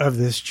ambush of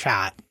this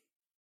chat.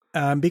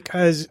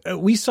 Because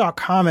we saw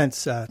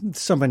comments,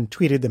 someone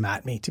tweeted them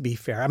at me, to be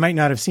fair. I might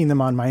not have seen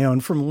them on my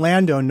own, from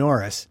Lando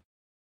Norris,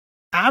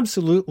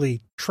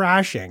 absolutely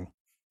trashing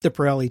the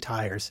Pirelli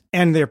tires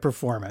and their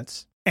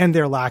performance and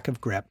their lack of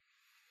grip.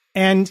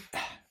 And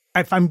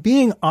if I'm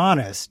being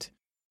honest,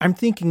 I'm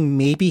thinking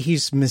maybe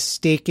he's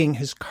mistaking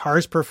his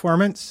car's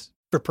performance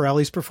for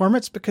Pirelli's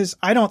performance, because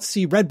I don't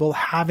see Red Bull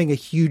having a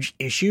huge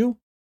issue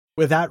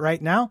with that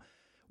right now.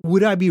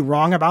 Would I be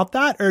wrong about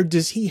that, or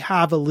does he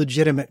have a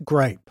legitimate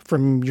gripe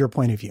from your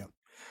point of view?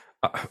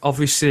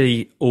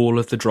 Obviously, all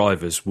of the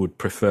drivers would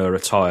prefer a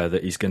tyre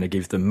that is going to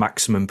give them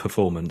maximum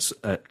performance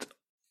at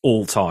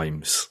all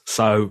times.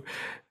 So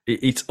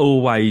it's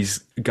always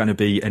going to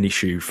be an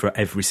issue for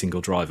every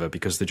single driver,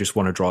 because they just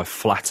want to drive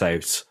flat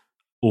out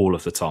all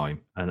of the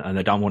time, and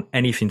they don't want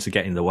anything to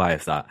get in the way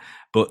of that.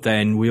 But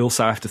then we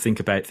also have to think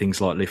about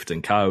things like lift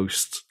and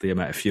coast, the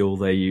amount of fuel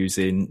they're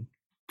using.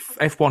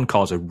 F1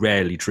 cars are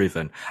rarely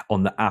driven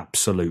on the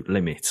absolute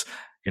limit.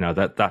 You know,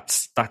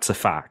 that's a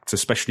fact,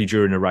 especially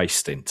during a race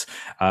stint.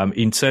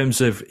 In terms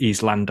of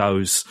is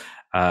Lando's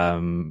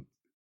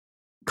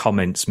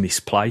comments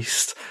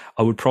misplaced,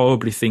 I would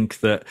probably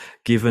think that,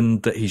 given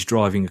that he's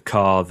driving a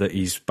car that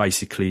is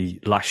basically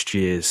last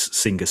year's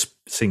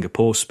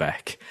Singapore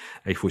spec,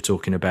 if we're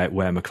talking about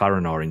where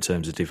McLaren are in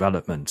terms of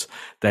development,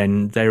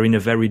 then they're in a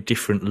very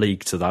different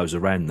league to those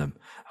around them.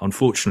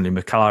 Unfortunately,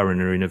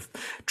 McLaren are in a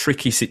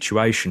tricky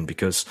situation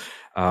because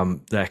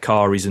their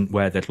car isn't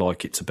where they'd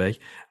like it to be.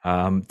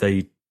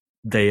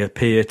 They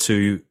appear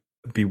to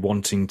be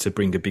wanting to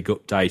bring a big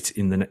update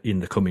in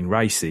the coming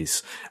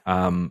races,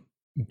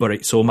 but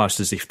it's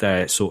almost as if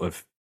they're sort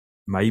of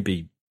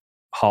maybe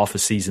half a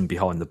season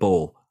behind the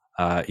ball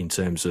in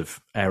terms of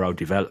aero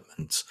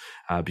development.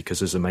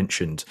 Because, as I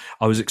mentioned,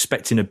 I was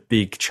expecting a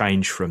big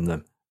change from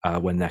them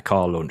when their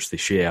car launched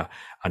this year,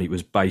 and it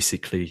was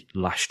basically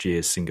last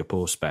year's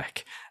Singapore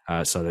spec.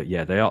 So that,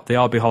 yeah, they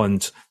are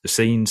behind the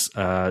scenes.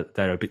 They're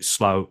a bit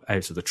slow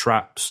out of the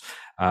traps.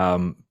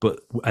 But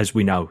as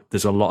we know,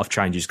 there's a lot of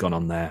changes gone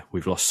on there.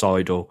 We've lost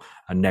Seidel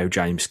and now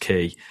James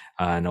Key,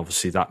 and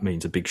obviously that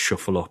means a big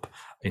shuffle up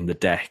in the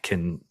deck,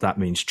 and that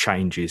means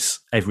changes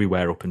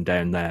everywhere up and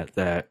down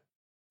their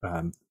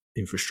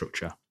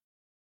infrastructure.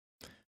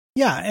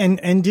 Yeah,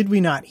 and did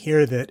we not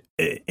hear that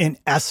in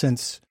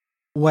essence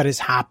what has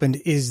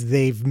happened is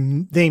they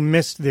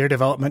missed their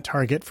development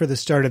target for the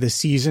start of the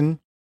season?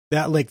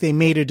 That, like, they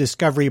made a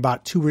discovery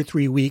about 2 or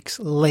 3 weeks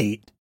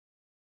late,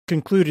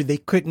 concluded they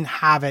couldn't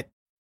have it,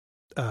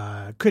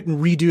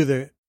 couldn't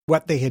redo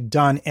what they had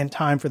done in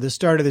time for the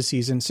start of the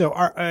season. So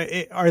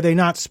are they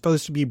not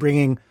supposed to be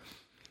bringing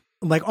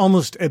like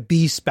almost a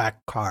B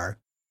spec car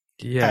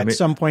at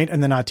some point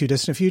in the not too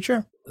distant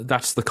future?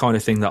 That's the kind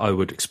of thing that I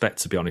would expect,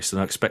 to be honest,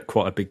 and I expect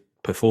quite a big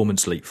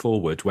performance leap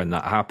forward when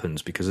that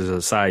happens, because, as I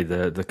say,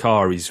 the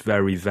car is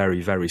very,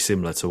 very, very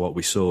similar to what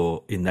we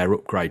saw in their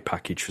upgrade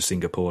package for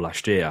Singapore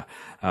last year.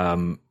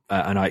 And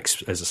I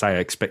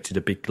expected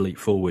a big leap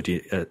forward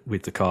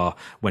with the car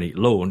when it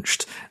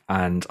launched,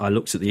 and I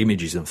looked at the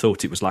images and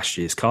thought it was last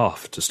year's car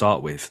to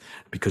start with,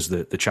 because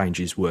the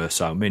changes were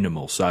so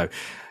minimal. So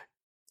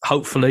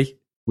hopefully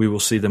we will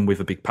see them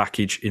with a big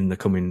package in the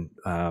coming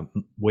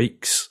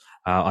weeks.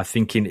 I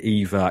think in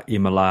either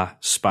Imola,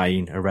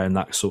 Spain, around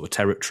that sort of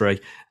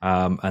territory,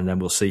 and then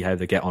we'll see how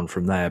they get on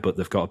from there. But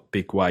they've got a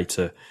big way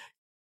to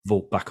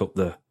vault back up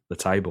the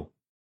table.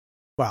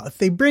 Well, if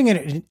they bring it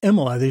in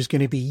Imola, there's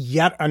going to be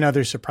yet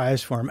another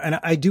surprise for them. And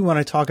I do want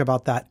to talk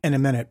about that in a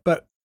minute.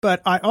 But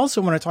I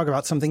also want to talk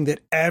about something that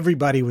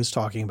everybody was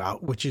talking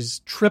about, which is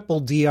triple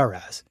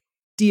DRS.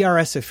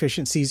 DRS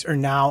efficiencies are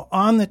now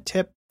on the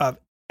tip of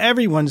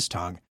everyone's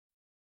tongue.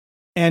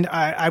 And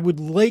I would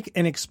like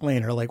an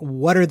explainer, like,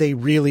 what are they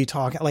really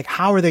talking? Like,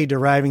 how are they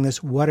deriving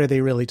this? What are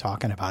they really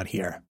talking about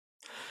here?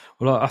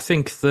 Well, I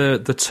think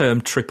the term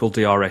triple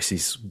DRS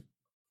is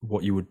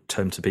what you would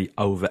term to be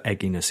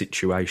over-egging a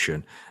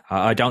situation.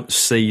 I don't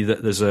see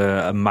that there's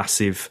a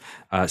massive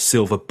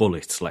silver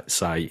bullet, let's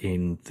say,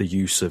 in the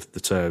use of the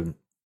term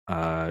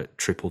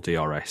triple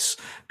DRS,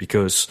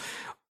 because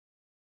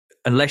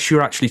unless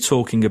you're actually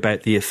talking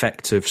about the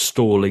effect of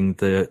stalling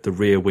the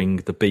rear wing,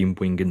 the beam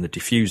wing, and the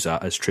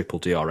diffuser as triple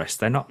DRS,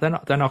 then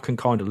I can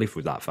kind of live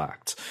with that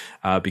fact,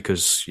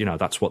 because, you know,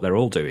 that's what they're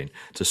all doing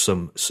to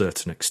some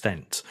certain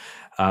extent.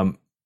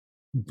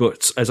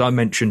 But as I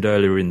mentioned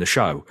earlier in the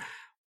show,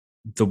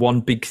 the one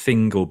big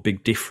thing or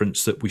big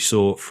difference that we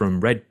saw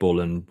from Red Bull,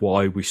 and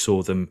why we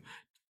saw them,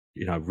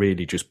 you know,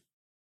 really just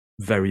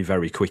very,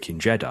 very quick in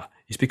Jeddah,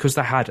 is because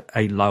they had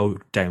a low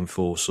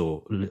downforce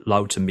or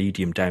low to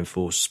medium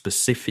downforce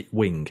specific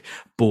wing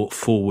brought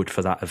forward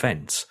for that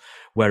event.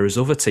 Whereas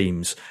other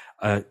teams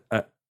are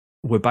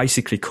were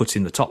basically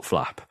cutting the top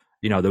flap.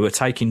 You know, they were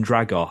taking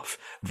drag off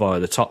via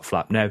the top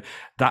flap. Now,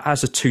 that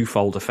has a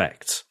twofold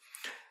effect.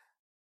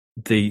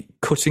 The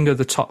cutting of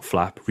the top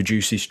flap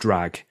reduces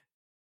drag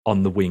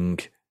on the wing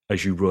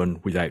as you run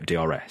without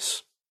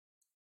DRS.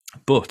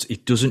 But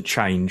it doesn't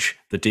change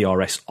the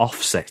DRS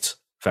offset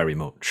very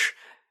much.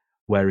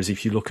 Whereas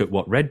if you look at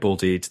what Red Bull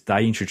did,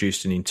 they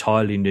introduced an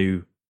entirely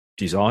new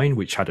design,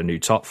 which had a new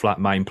top flap,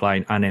 main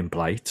plane and end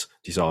plate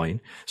design.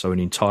 So an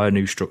entire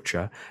new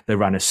structure. They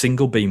ran a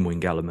single beam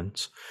wing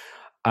element,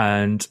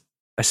 and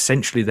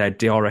essentially their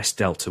DRS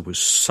delta was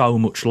so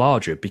much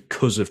larger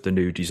because of the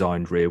new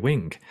designed rear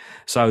wing.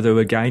 So they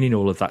were gaining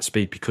all of that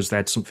speed because they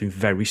had something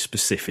very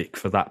specific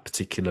for that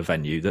particular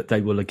venue that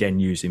they will again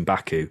use in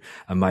Baku,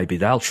 and maybe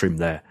they'll trim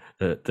their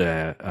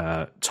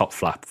top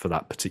flap for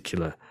that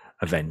particular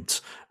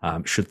event,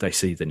 should they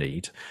see the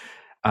need.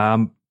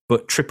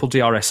 But triple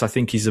DRS, I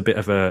think, is a bit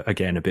of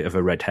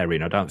a red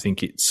herring. I don't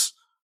think it's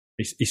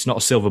not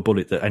a silver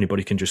bullet that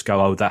anybody can just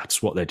go, oh,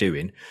 that's what they're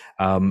doing.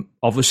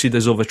 Obviously,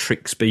 there's other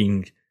tricks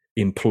being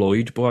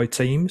employed by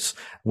teams.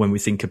 When we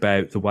think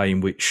about the way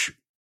in which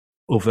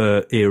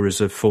other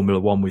eras of Formula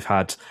One we've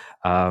had,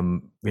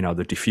 the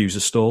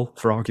diffuser stall,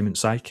 for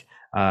argument's sake,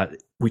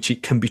 which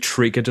it can be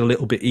triggered a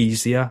little bit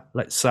easier,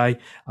 let's say,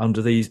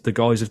 under the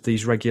guise of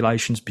these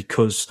regulations,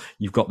 because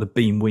you've got the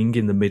beam wing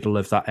in the middle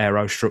of that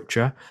aero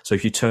structure. So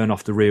if you turn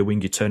off the rear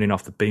wing, you're turning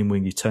off the beam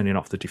wing, you're turning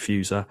off the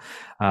diffuser,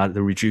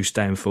 the reduced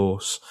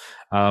downforce,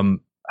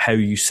 how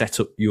you set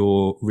up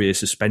your rear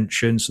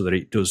suspension so that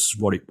it does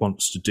what it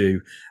wants to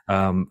do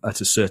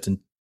at a certain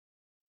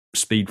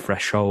speed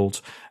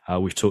threshold.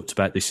 We've talked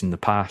about this in the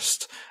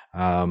past,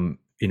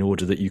 in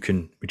order that you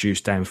can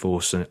reduce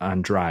downforce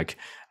and drag.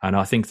 And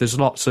I think there's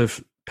lots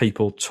of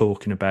people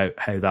talking about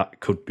how that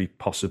could be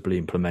possibly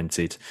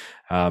implemented.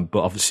 But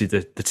obviously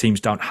the teams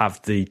don't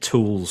have the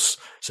tools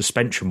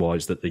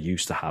suspension-wise that they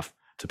used to have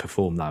to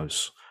perform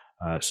those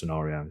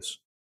scenarios.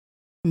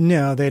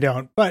 No, they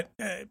don't. But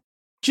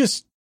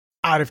just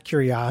out of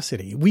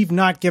curiosity, we've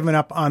not given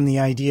up on the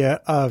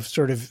idea of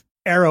sort of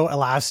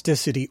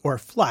aeroelasticity or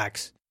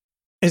flex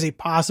as a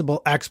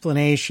possible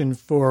explanation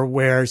for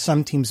where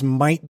some teams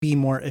might be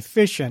more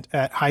efficient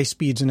at high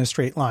speeds in a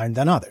straight line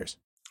than others.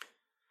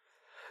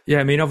 Yeah,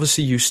 I mean,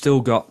 obviously you still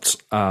got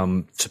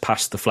to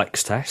pass the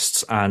flex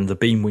tests, and the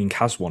beam wing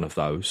has one of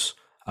those.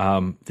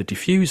 The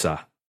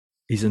diffuser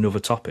is another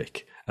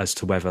topic as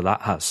to whether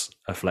that has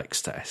a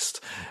flex test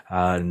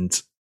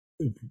and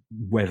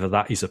whether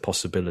that is a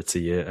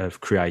possibility of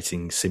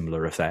creating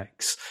similar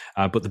effects.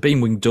 But the beam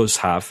wing does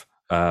have,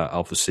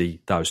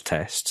 obviously, those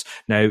tests.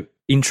 Now,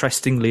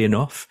 interestingly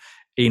enough,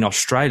 in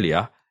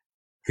Australia,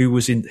 who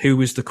was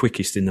the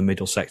quickest in the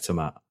middle sector,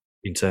 Matt,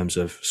 in terms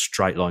of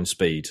straight line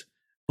speed,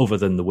 other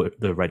than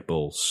the Red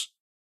Bulls?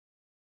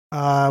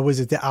 Was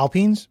it the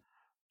Alpines?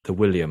 The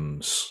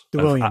Williams. The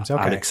Williams,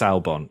 okay. Alex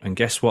Albon. And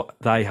guess what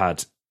they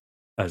had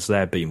as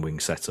their beam wing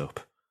setup?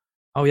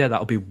 Oh yeah,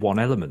 that'll be one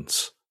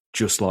element,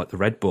 just like the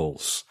Red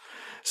Bulls.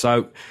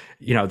 So,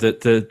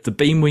 the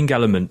beam wing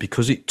element,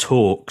 because it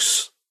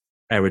talks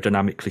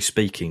aerodynamically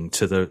speaking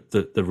to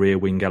the rear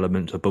wing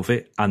element above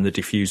it and the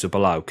diffuser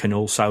below, can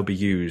also be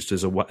used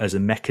as a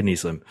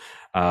mechanism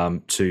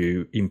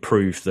to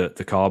improve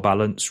the car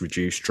balance,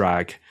 reduce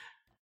drag,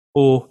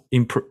 or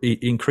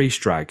increase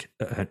drag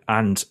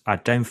and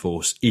add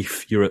downforce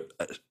if you're at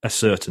a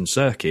certain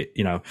circuit.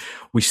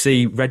 We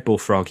see Red Bull,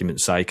 for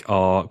argument's sake,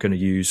 are going to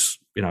use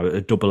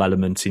a double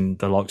element in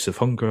the likes of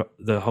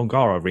the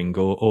Hungaroring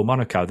or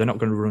Monaco. They're not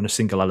going to run a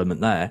single element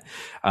there,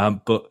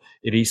 but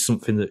it is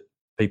something that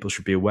people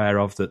should be aware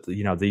of, that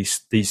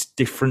these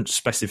different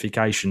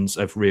specifications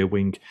of rear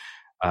wing,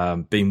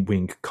 beam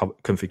wing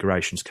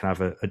configurations can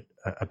have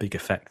a big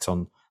effect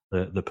on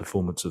the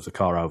performance of the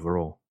car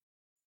overall.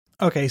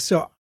 Okay,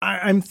 so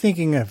I'm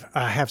thinking of,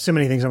 I have so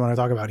many things I want to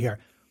talk about here,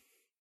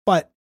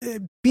 but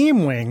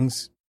beam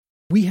wings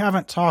we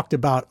haven't talked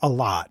about a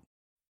lot.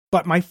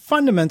 But my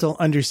fundamental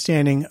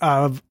understanding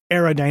of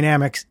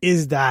aerodynamics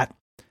is that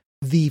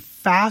the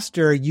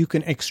faster you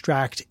can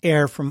extract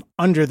air from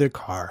under the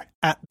car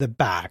at the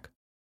back,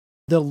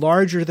 the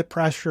larger the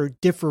pressure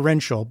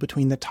differential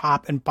between the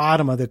top and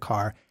bottom of the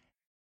car.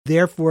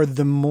 Therefore,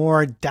 the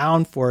more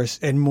downforce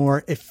and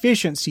more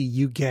efficiency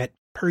you get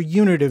per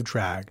unit of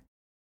drag.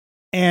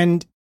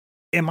 And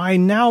am I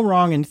now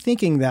wrong in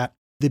thinking that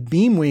the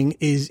beam wing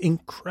is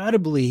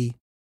incredibly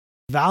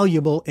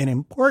valuable and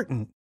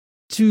important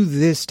to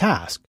this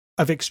task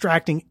of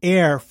extracting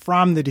air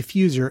from the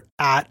diffuser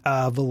at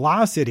a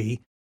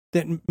velocity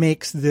that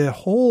makes the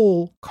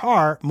whole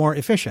car more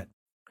efficient?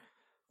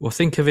 Well,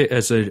 think of it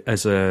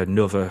as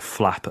another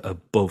flap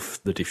above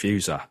the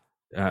diffuser.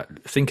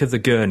 Think of the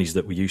gurneys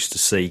that we used to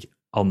see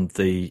on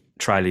the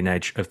trailing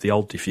edge of the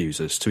old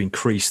diffusers to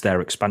increase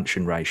their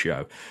expansion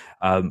ratio.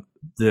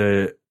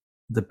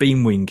 The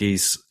beam wing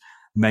is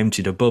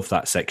mounted above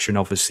that section,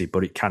 obviously,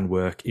 but it can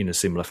work in a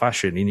similar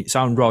fashion. In its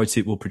own right,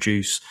 it will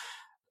produce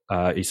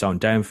its own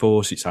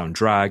downforce, its own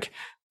drag.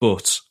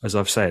 But as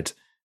I've said,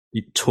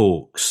 it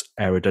talks,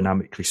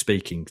 aerodynamically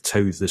speaking,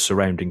 to the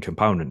surrounding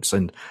components.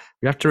 And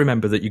you have to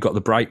remember that you've got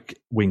the brake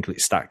winglet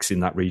stacks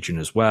in that region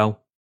as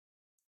well.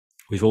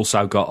 We've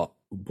also got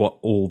what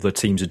all the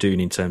teams are doing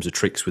in terms of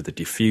tricks with the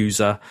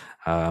diffuser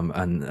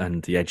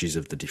and the edges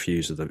of the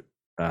diffuser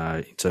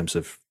in terms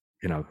of,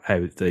 you know,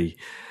 how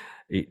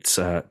it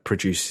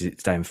produces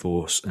its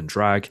downforce and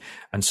drag.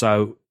 And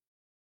so,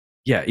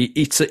 yeah,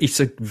 it's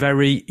a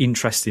very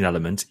interesting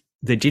element.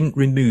 They didn't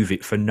remove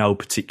it for no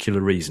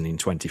particular reason in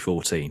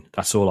 2014.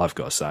 That's all I've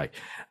got to say.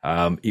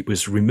 It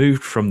was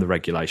removed from the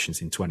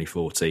regulations in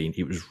 2014.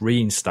 It was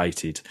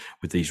reinstated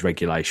with these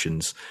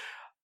regulations.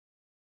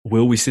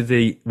 Will we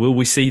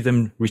see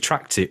them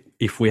retract it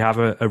if we have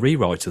a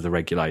rewrite of the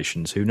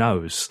regulations? Who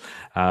knows?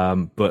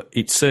 But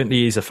it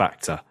certainly is a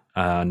factor,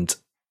 and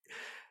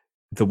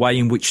the way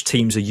in which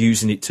teams are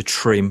using it to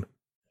trim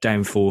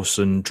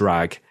downforce and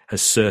drag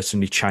has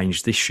certainly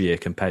changed this year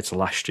compared to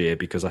last year,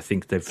 because I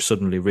think they've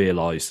suddenly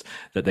realised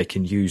that they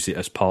can use it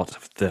as part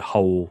of the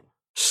whole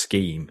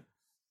scheme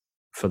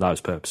for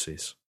those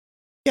purposes.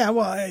 Yeah,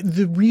 well,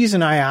 the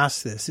reason I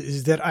asked this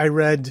is that I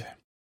read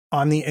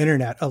on the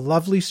internet a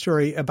lovely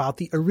story about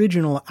the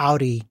original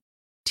Audi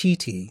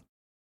TT,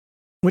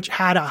 which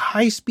had a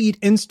high-speed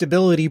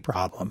instability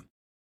problem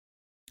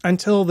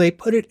until they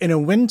put it in a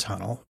wind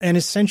tunnel, and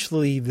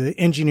essentially the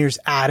engineers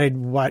added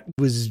what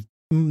was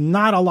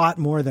not a lot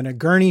more than a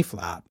gurney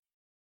flap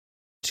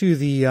to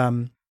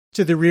the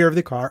rear of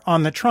the car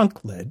on the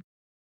trunk lid,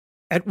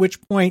 at which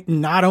point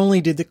not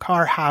only did the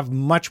car have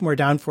much more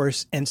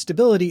downforce and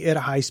stability at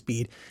a high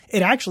speed,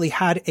 it actually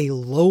had a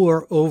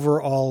lower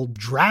overall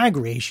drag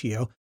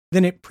ratio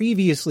than it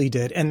previously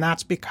did. And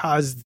that's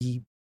because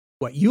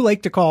what you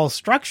like to call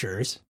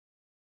structures,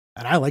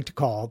 and I like to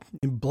call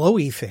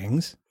blowy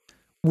things,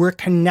 were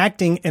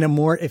connecting in a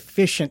more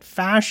efficient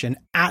fashion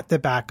at the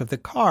back of the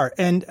car.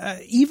 And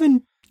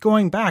even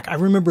going back, I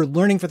remember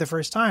learning for the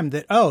first time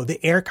that, the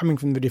air coming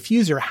from the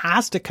diffuser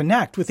has to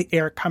connect with the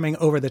air coming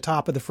over the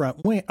top of the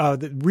front wing,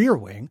 the rear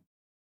wing,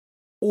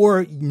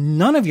 or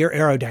none of your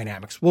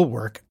aerodynamics will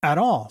work at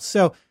all.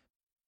 So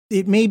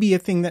it may be a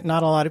thing that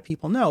not a lot of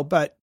people know,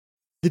 but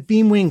the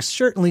beam wing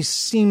certainly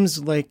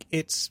seems like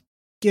it's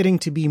getting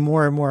to be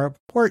more and more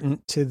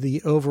important to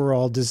the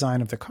overall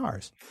design of the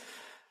cars.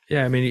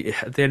 Yeah, I mean,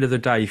 at the end of the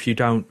day, if you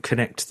don't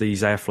connect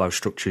these airflow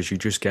structures, you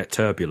just get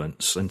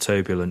turbulence, and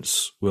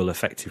turbulence will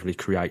effectively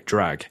create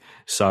drag.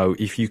 So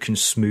if you can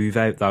smooth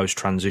out those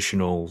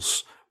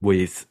transitionals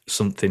with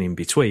something in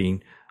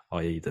between,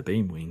 i.e. the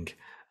beam wing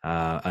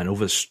and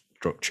other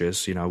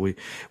structures, you know,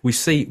 we've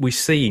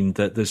seen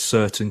that there's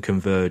certain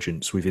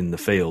convergence within the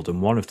field,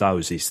 and one of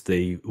those is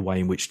the way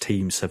in which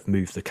teams have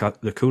moved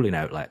the cooling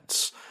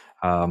outlets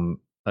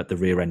at the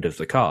rear end of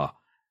the car.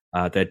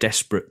 They're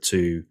desperate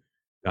to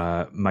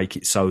make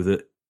it so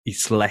that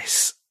it's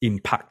less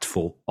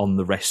impactful on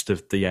the rest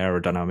of the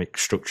aerodynamic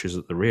structures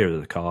at the rear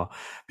of the car,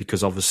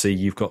 because obviously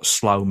you've got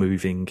slow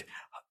moving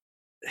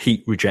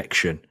heat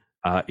rejection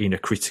in a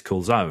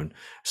critical zone.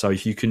 So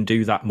if you can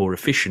do that more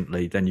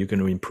efficiently, then you're going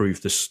to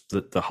improve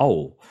the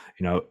whole.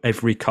 You know,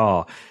 every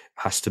car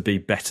has to be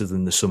better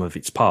than the sum of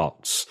its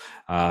parts,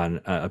 and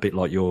a bit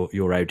like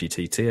your Audi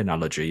TT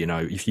analogy. You know,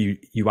 if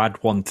you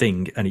add one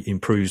thing and it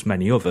improves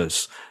many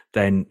others,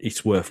 then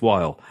it's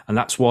worthwhile. And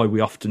that's why we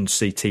often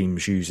see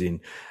teams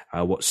using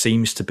what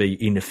seems to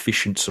be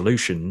inefficient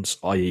solutions,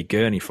 i.e.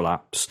 gurney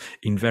flaps,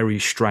 in very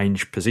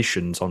strange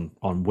positions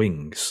on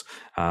wings.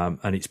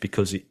 And it's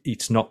because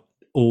it's not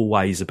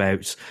always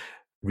about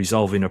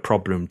resolving a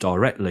problem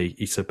directly,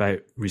 it's about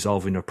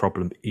resolving a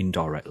problem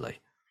indirectly.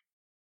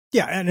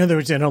 Yeah, in other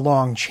words, in a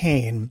long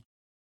chain,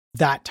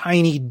 that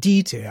tiny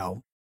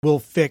detail will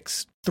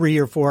fix 3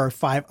 or 4 or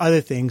 5 other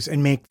things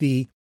and make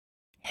the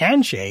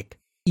handshake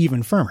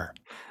even firmer.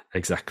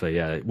 Exactly,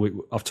 yeah.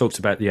 I've talked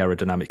about the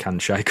aerodynamic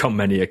handshake on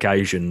many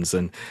occasions,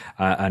 and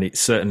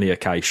it's certainly a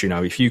case, you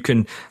know, if you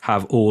can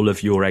have all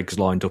of your eggs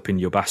lined up in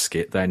your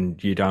basket, then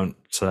you don't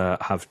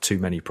have too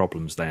many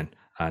problems then.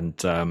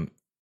 And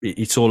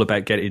it's all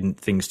about getting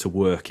things to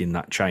work in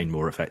that chain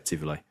more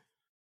effectively.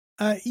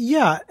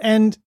 Yeah,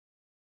 and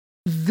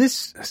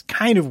this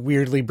kind of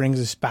weirdly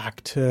brings us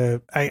back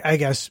to, I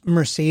guess,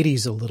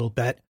 Mercedes a little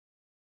bit.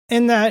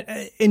 And that,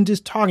 in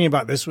just talking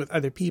about this with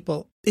other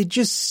people, it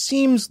just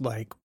seems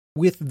like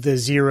with the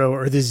 0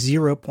 or the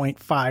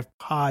 0.5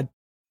 pod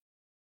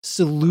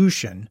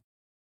solution,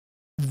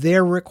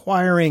 they're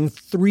requiring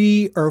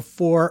 3 or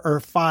 4 or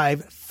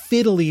 5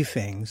 fiddly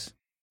things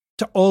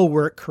to all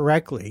work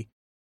correctly.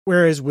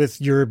 Whereas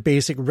with your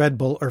basic Red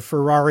Bull or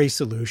Ferrari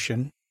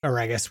solution, or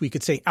I guess we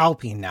could say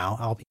Alpine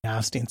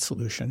Aston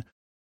solution,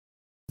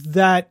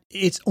 that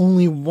it's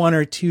only 1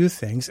 or 2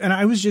 things. And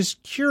I was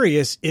just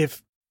curious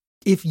if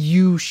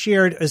you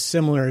shared a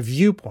similar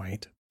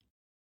viewpoint.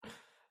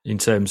 In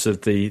terms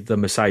of the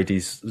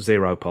Mercedes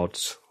 0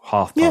 pods,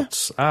 half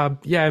pods.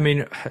 Yeah, I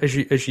mean, as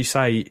you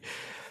say,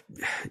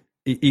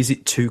 is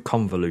it too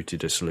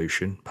convoluted a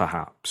solution?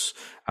 Perhaps.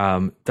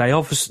 They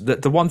obviously,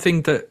 the one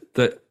thing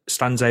that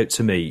stands out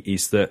to me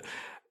is that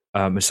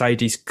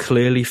Mercedes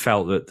clearly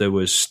felt that there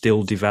was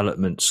still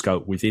development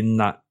scope within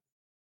that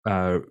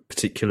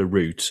particular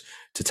route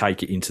to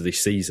take it into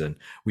this season,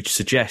 which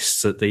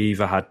suggests that they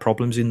either had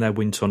problems in their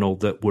wind tunnel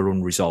that were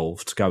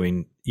unresolved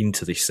going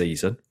into this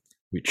season,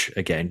 which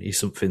again is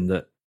something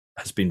that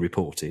has been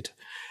reported.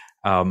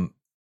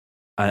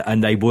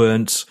 And they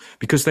weren't,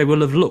 because they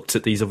will have looked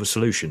at these other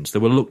solutions. They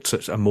will looked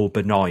at a more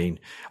benign.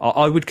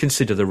 I would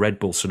consider the Red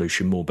Bull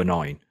solution more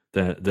benign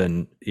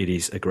than it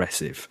is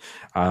aggressive.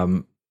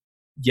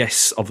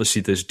 Yes,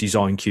 obviously there's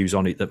design cues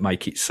on it that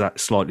make it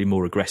slightly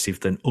more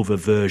aggressive than other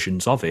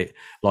versions of it,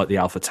 like the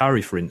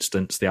AlphaTauri, for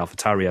instance. The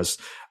AlphaTauri has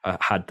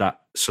had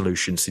that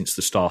solution since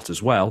the start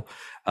as well.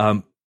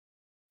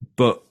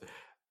 But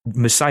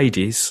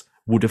Mercedes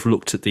would have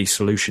looked at these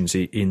solutions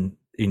in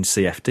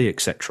CFD,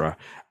 etc.,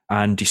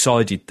 and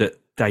decided that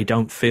they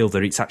don't feel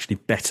that it's actually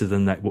better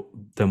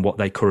than what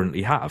they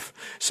currently have.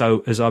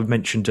 So, as I've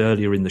mentioned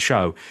earlier in the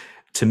show,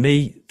 to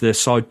me, the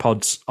side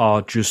pods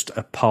are just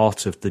a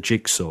part of the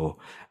jigsaw.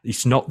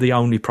 It's not the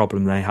only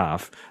problem they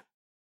have.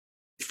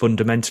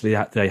 Fundamentally,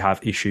 they have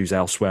issues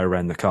elsewhere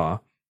around the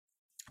car.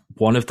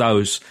 One of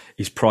those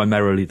is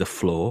primarily the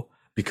floor,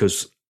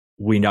 because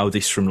we know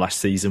this from last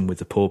season with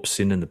the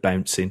porpoising and the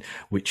bouncing,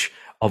 which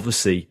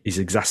obviously is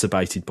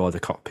exacerbated by the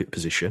cockpit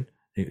position,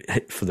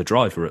 for the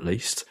driver at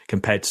least,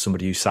 compared to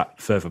somebody who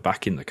sat further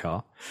back in the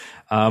car.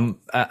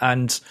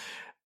 And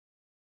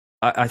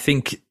I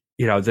think,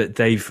 that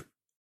they've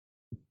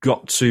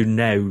got to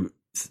now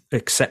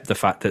accept the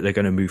fact that they're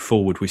going to move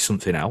forward with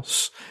something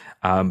else.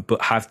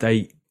 But have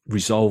they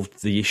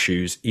resolved the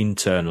issues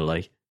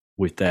internally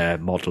with their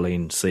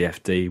modelling,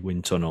 CFD,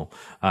 wind tunnel,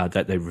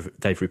 that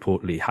they've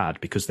reportedly had?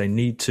 Because they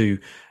need to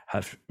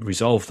have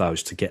resolved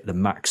those to get the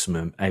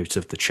maximum out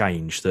of the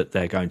change that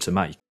they're going to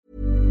make.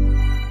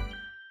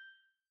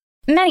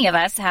 Many of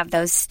us have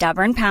those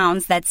stubborn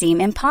pounds that seem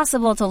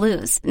impossible to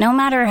lose, no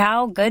matter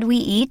how good we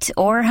eat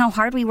or how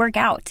hard we work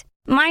out.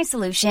 My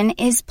solution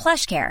is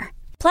PlushCare.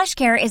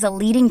 PlushCare is a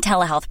leading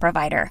telehealth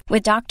provider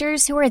with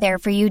doctors who are there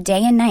for you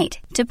day and night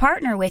to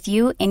partner with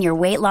you in your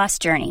weight loss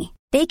journey.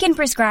 They can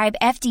prescribe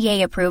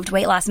FDA-approved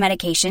weight loss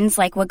medications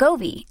like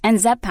Wegovy and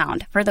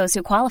Zepbound for those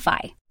who qualify.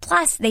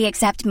 Plus, they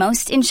accept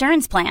most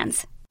insurance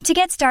plans. To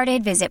get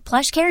started, visit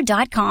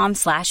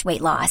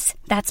plushcare.com/weightloss.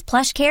 That's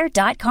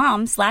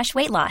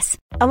plushcare.com/weightloss.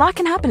 A lot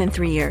can happen in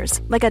 3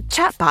 years, like a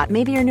chatbot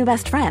may be your new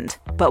best friend.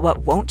 But what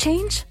won't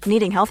change?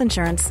 Needing health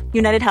insurance.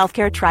 United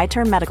Healthcare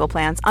Tri-Term Medical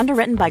Plans,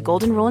 underwritten by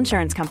Golden Rule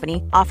Insurance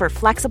Company, offer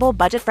flexible,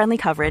 budget-friendly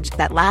coverage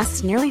that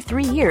lasts nearly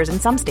 3 years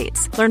in some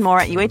states. Learn more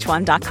at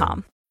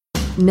uh1.com.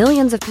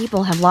 Millions of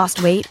people have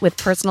lost weight with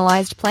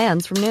personalized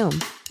plans from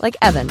Noom. Like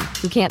Evan,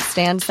 who can't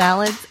stand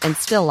salads and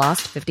still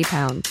lost 50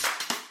 pounds.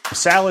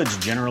 Salads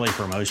generally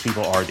for most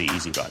people are the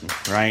easy button,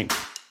 right?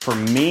 For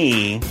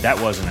me, that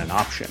wasn't an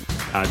option.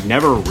 I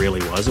never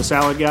really was a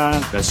salad guy.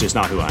 That's just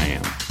not who I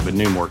am. But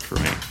Noom worked for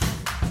me.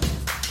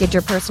 Get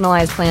your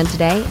personalized plan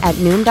today at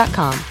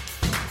Noom.com.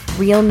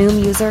 Real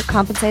Noom user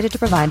compensated to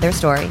provide their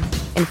story.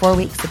 In 4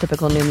 weeks, the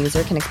typical Noom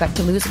user can expect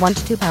to lose 1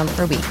 to 2 pounds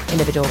per week.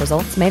 Individual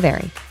results may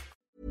vary.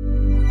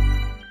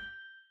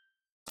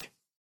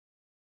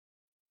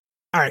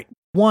 All right.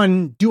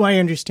 One, do I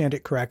understand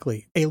it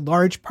correctly? A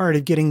large part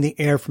of getting the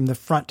air from the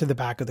front to the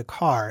back of the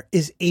car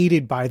is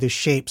aided by the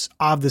shapes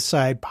of the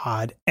side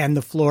pod and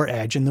the floor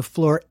edge and the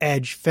floor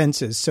edge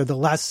fences. So the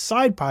less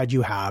side pod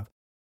you have,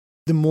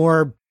 the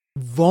more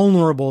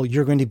vulnerable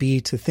you're going to be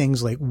to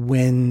things like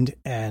wind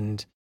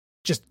and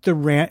just the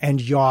rant and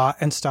yaw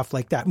and stuff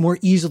like that. More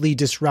easily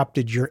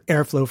disrupted your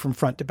airflow from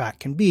front to back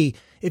can be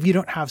if you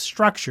don't have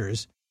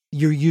structures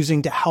you're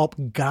using to help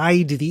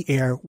guide the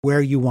air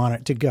where you want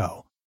it to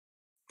go.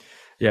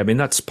 Yeah, I mean,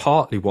 that's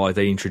partly why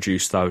they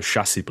introduced those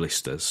chassis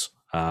blisters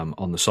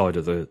on the side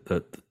of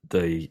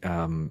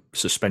the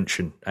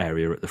suspension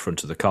area at the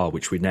front of the car,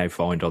 which we now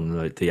find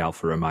on the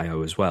Alfa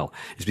Romeo as well,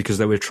 is because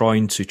they were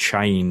trying to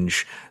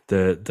change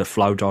the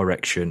flow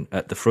direction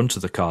at the front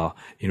of the car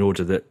in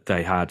order that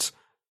they had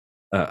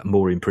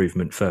more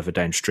improvement further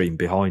downstream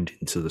behind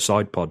into the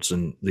side pods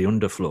and the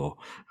underfloor,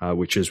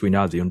 which, as we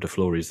know, the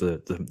underfloor is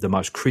the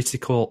most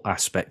critical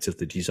aspect of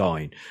the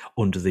design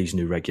under these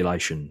new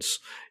regulations.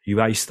 You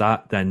ace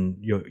that, then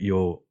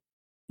you're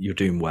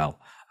doing well,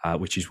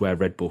 which is where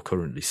Red Bull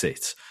currently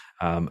sits.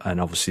 And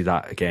obviously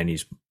that, again,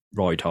 is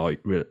ride height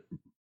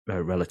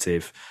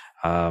relative.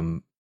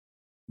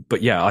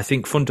 But yeah, I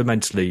think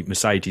fundamentally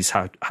Mercedes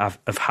have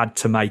had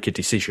to make a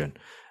decision.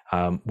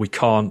 We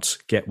can't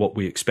get what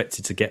we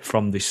expected to get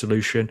from this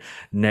solution.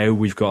 Now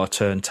we've got to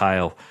turn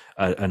tail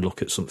and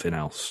look at something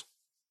else.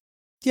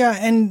 Yeah,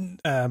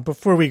 and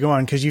before we go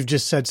on, because you've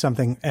just said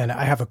something, and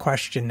I have a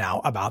question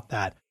now about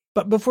that.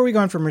 But before we go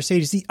on for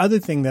Mercedes, the other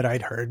thing that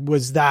I'd heard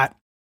was that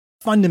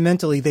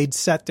fundamentally they'd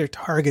set their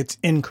targets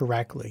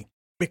incorrectly,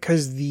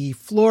 because the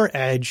floor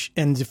edge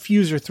and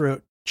diffuser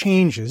throat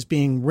changes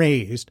being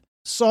raised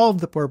solved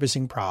the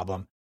porpoising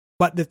problem,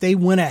 but that they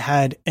went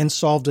ahead and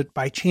solved it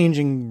by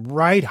changing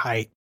ride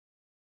height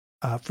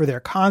for their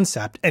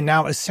concept. And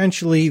now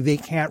essentially they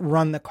can't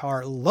run the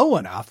car low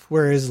enough,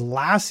 whereas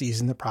last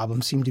season the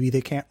problem seemed to be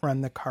they can't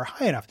run the car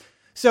high enough.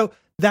 So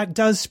that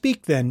does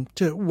speak then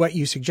to what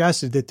you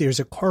suggested, that there's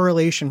a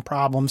correlation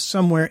problem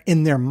somewhere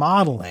in their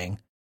modeling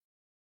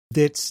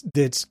that's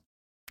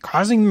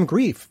causing them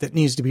grief that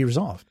needs to be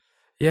resolved.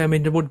 Yeah, I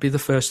mean, they would be the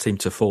first team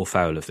to fall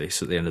foul of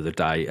this at the end of the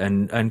day.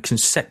 And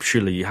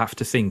conceptually, you have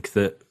to think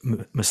that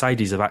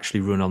Mercedes have actually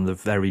run on the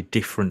very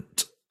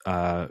different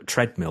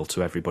treadmill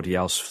to everybody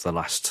else for the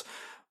last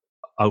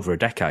over a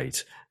decade,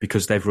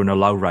 because they've run a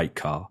low rate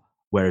car,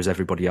 whereas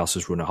everybody else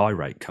has run a high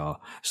rate car.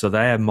 So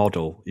their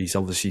model is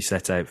obviously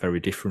set out very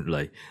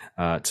differently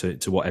to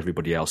what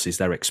everybody else is.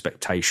 Their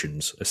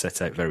expectations are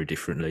set out very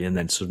differently. And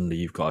then suddenly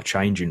you've got a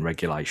change in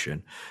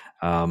regulation.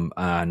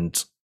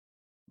 And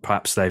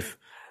perhaps they've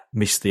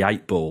missed the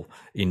 8 ball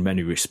in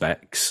many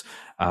respects.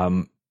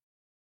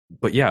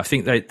 But yeah, I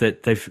think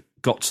that they've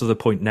got to the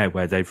point now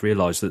where they've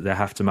realised that they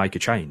have to make a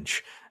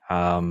change.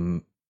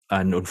 And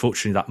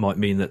unfortunately, that might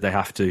mean that they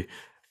have to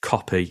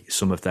copy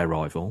some of their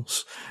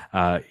rivals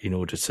in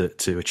order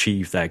to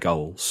achieve their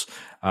goals.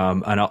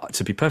 And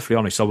to be perfectly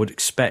honest, I would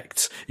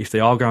expect if they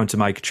are going to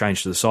make a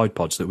change to the side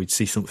pods that we'd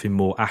see something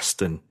more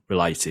Aston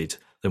related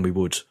than we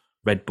would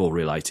Red Bull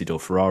related or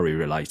Ferrari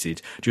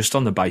related, just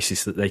on the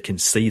basis that they can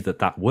see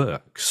that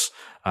works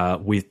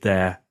with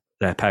their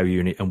power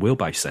unit and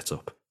wheelbase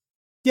setup.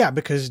 Yeah,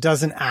 because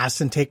doesn't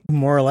Aston take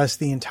more or less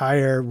the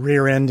entire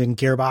rear end and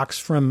gearbox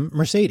from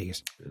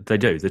Mercedes? They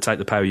do. They take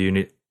the power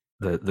unit,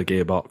 the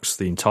gearbox,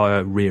 the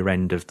entire rear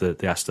end of the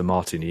Aston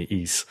Martin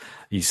is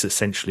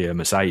essentially a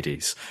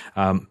Mercedes.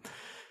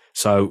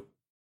 So,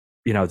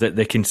 you know,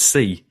 they can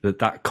see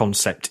that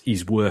concept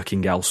is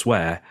working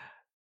elsewhere.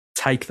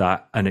 Take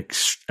that and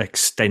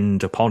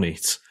extend upon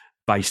it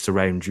based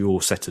around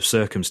your set of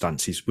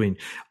circumstances. I mean,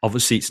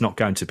 obviously, it's not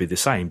going to be the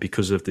same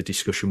because of the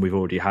discussion we've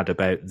already had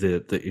about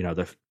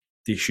the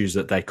issues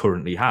that they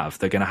currently have.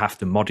 They're going to have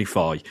to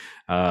modify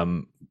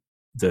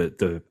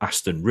the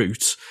Aston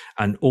route,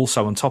 and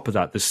also on top of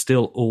that, there's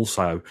still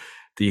also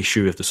the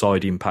issue of the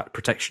side impact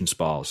protection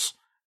spars.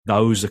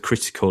 Those are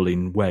critical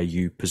in where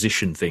you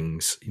position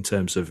things in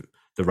terms of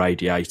the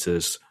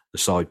radiators, the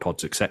side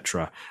pods,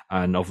 etc.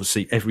 And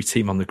obviously every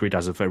team on the grid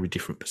has a very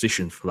different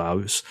position for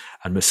those.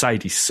 And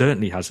Mercedes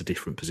certainly has a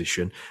different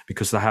position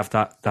because they have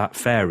that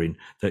fairing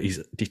that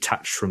is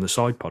detached from the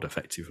side pod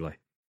effectively.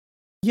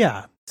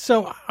 Yeah.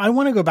 So I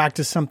want to go back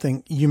to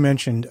something you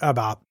mentioned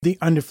about the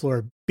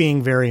underfloor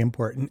being very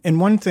important. And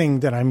one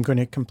thing that I'm going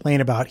to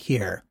complain about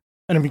here,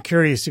 and I'm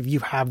curious if you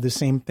have the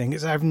same thing,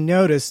 is I've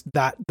noticed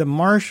that the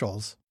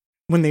marshals,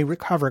 when they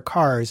recover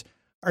cars,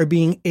 are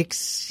being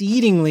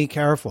exceedingly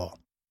careful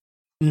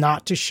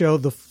not to show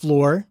the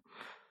floor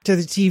to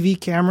the TV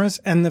cameras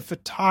and the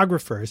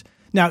photographers.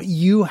 Now,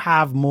 you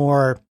have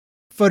more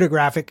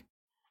photographic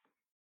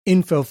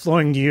info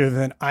flowing to you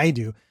than I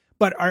do,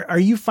 but are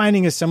you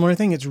finding a similar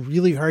thing? It's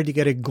really hard to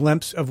get a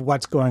glimpse of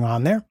what's going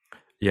on there?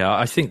 Yeah,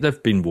 I think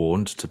they've been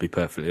warned, to be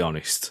perfectly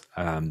honest,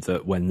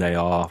 that when they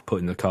are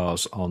putting the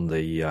cars on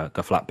the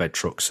flatbed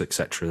trucks,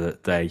 etc.,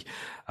 that they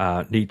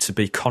need to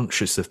be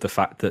conscious of the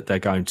fact that they're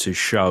going to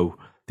show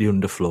the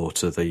underfloor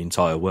to the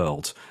entire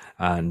world.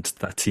 And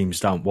that teams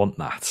don't want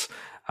that.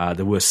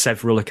 There were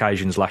several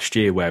occasions last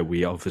year where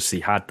we obviously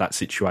had that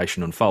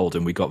situation unfold,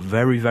 and we got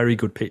very, very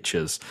good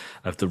pictures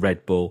of the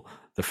Red Bull,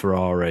 the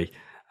Ferrari,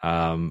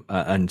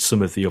 and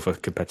some of the other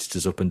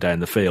competitors up and down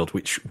the field,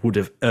 which would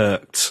have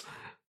irked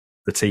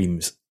the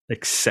teams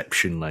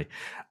exceptionally.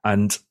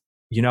 And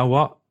you know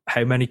what?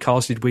 How many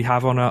cars did we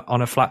have on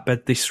a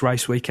flatbed this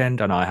race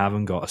weekend? And I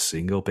haven't got a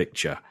single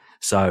picture.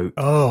 So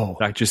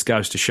that just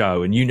goes to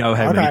show. And you know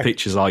how many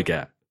pictures I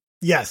get.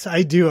 Yes,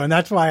 I do. And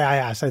that's why I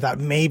asked. I thought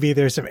maybe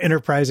there's some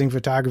enterprising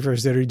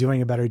photographers that are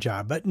doing a better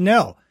job. But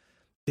no,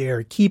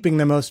 they're keeping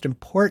the most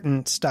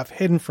important stuff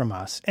hidden from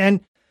us.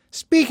 And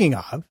speaking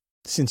of,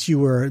 since you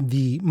were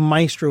the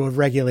maestro of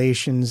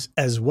regulations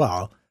as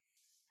well,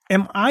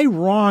 am I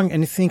wrong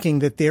in thinking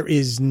that there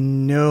is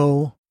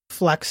no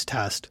flex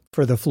test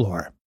for the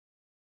floor?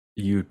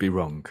 You'd be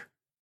wrong.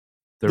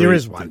 There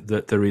is one.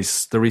 There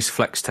is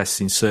flex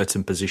tests in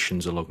certain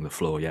positions along the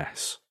floor,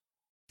 yes.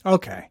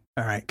 Okay.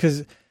 All right.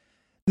 Because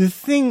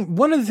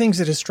one of the things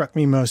that has struck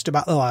me most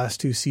about the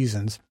last two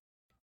seasons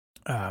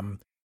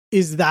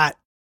is that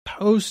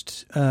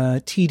post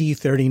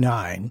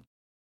TD39,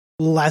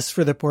 less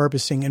for the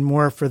porpoising and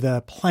more for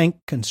the plank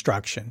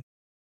construction,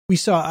 we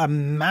saw a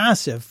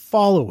massive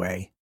fall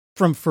away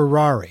from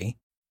Ferrari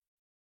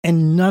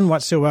and none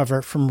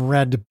whatsoever from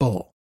Red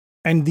Bull.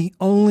 And the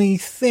only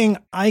thing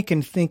I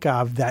can think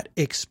of that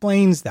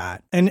explains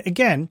that, and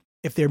again,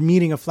 if they're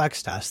meeting a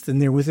flex test, then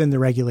they're within the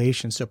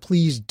regulations. So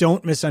please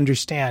don't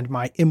misunderstand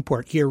my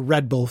import here,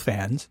 Red Bull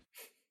fans,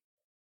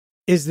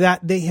 is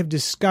that they have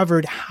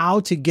discovered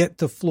how to get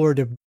the floor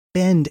to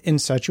bend in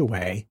such a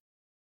way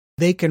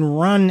they can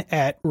run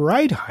at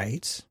ride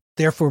heights,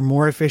 therefore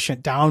more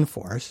efficient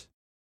downforce,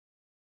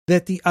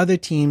 that the other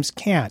teams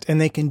can't. And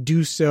they can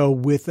do so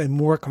with a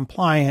more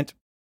compliant,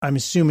 I'm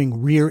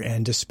assuming rear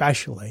end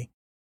especially,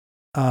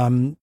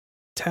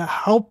 to to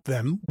help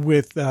them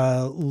with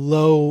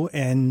low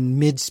and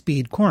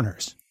mid-speed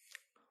corners.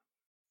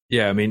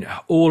 Yeah, I mean,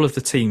 all of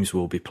the teams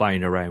will be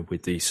playing around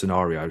with these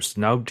scenarios.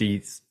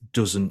 Nobody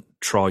doesn't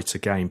try to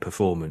gain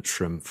performance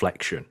from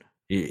flexion.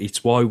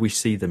 It's why we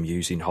see them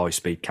using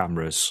high-speed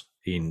cameras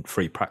in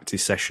free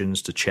practice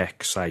sessions to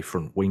check, say,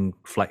 front wing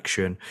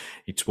flexion.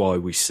 It's why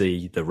we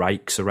see the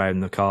rakes around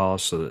the car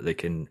so that they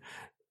can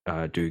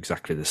do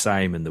exactly the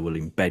same, and they will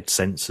embed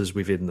sensors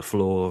within the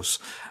floors.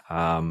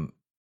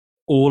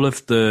 All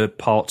of the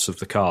parts of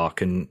the car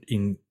can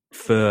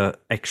infer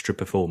extra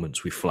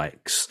performance with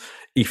flex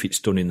if it's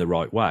done in the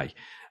right way.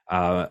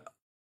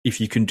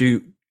 If you can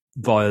do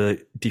via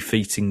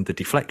defeating the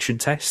deflection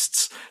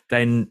tests,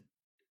 then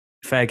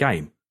fair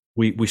game.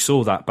 We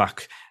saw that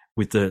back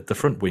with the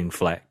front wing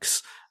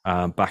flex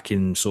back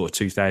in sort of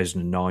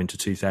 2009 to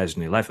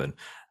 2011,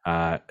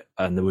 and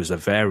there was a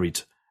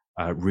varied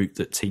route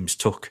that teams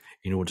took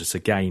in order to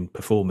gain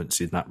performance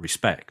in that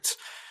respect.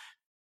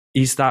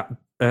 Is that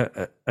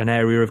an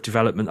area of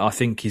development I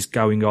think is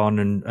going on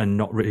and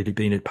not really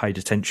being paid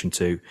attention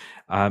to?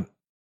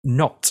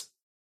 Not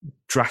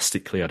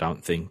drastically, I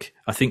don't think.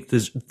 I think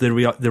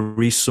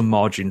there is some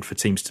margin for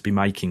teams to be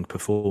making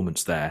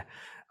performance there,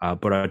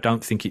 but I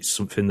don't think it's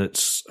something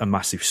that's a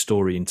massive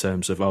story in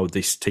terms of, oh,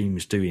 this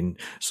team's doing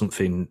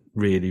something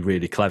really,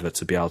 really clever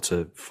to be able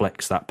to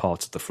flex that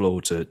part of the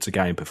floor to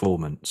gain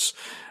performance.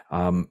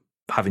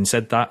 Having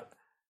said that,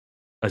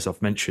 as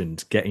I've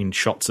mentioned, getting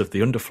shots of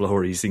the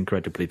underfloor is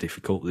incredibly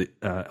difficult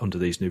under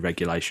these new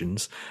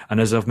regulations. And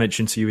as I've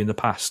mentioned to you in the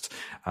past,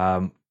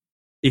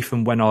 if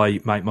and when I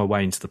make my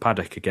way into the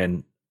paddock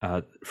again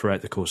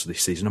throughout the course of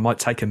this season, I might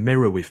take a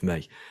mirror with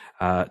me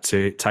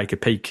to take a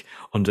peek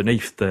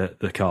underneath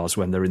the cars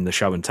when they're in the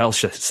show and tell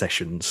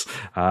sessions.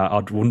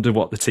 I'd wonder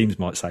what the teams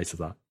might say to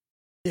that.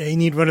 Yeah, you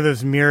need one of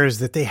those mirrors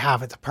that they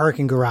have at the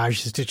parking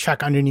garages to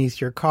check underneath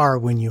your car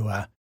when you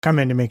come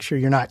in to make sure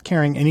you're not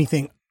carrying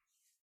anything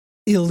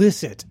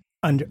illicit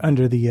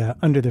under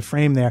the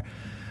frame there.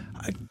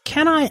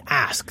 Can I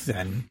ask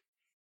then,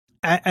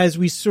 as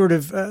we sort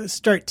of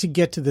start to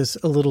get to this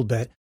a little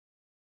bit,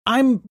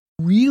 I'm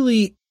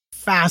really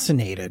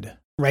fascinated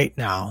right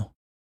now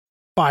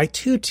by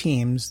two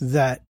teams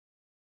that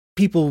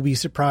people will be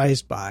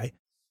surprised by,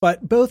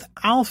 but both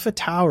Alpha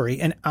Tauri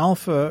and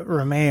Alfa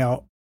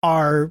Romeo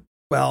are,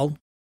 well,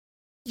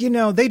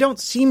 they don't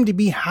seem to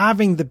be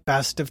having the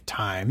best of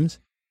times.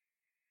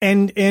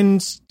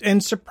 And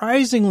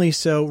surprisingly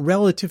so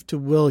relative to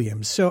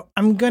Williams. So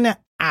I'm going to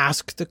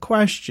ask the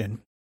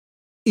question,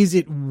 is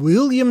it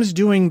Williams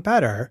doing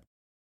better,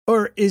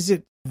 or is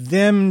it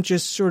them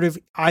just sort of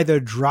either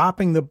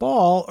dropping the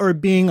ball or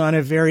being on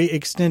a very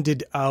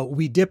extended,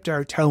 we dipped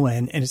our toe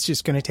in and it's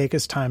just going to take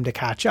us time to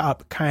catch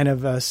up kind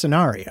of a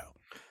scenario?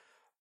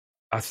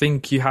 I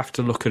think you have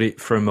to look at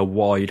it from a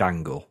wide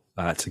angle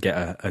to get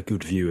a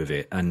good view of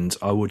it. And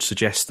I would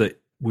suggest that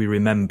we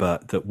remember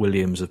that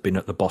Williams have been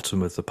at the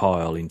bottom of the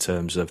pile in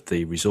terms of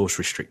the resource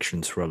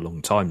restrictions for a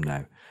long time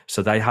now.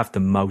 So they have the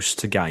most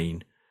to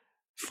gain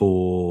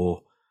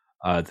for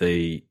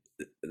the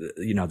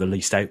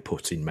least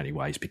output in many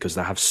ways, because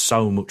they have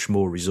so much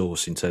more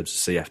resource in terms of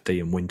CFD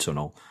and wind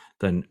tunnel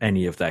than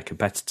any of their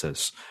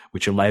competitors,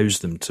 which allows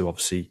them to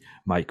obviously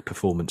make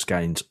performance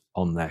gains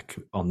on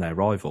their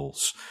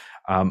rivals.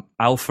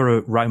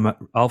 Alfa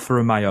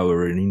Romeo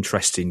are an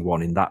interesting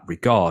one in that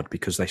regard,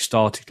 because they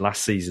started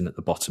last season at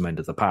the bottom end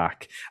of the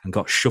pack and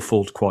got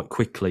shuffled quite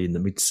quickly in the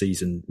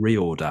mid-season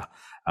reorder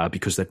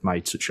because they'd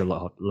made such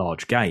a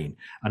large gain.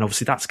 And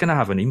obviously that's going to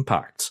have an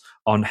impact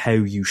on how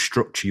you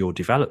structure your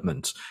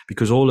development,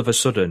 because all of a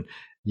sudden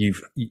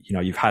you've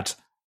had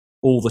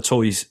all the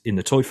toys in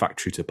the toy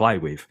factory to play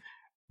with,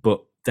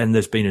 but then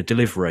there's been a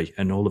delivery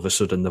and all of a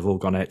sudden they've all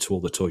gone out to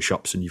all the toy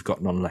shops and you've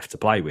got none left to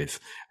play with.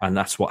 And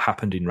that's what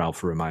happened in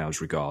Alfa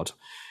Romeo's regard.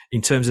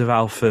 In terms of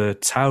Alpha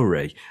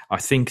Tauri, I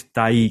think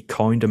they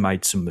kind of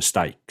made some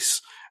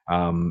mistakes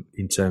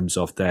in terms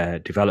of their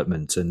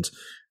development. And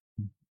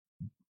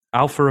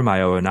Alfa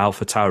Romeo and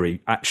Alpha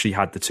Tauri actually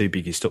had the two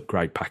biggest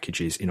upgrade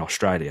packages in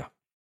Australia.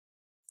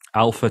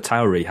 Alpha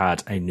Tauri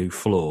had a new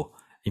floor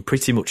in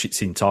pretty much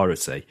its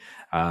entirety,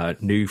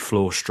 new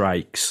floor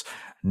strakes,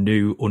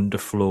 new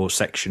underfloor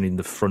section in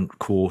the front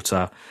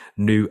quarter,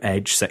 new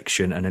edge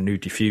section, and a new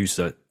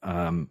diffuser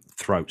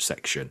throat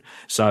section.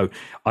 So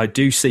I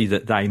do see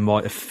that they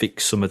might have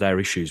fixed some of their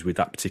issues with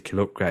that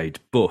particular upgrade,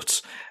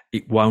 but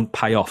it won't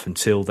pay off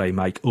until they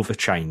make other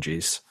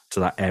changes to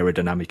that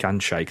aerodynamic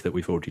handshake that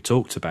we've already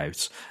talked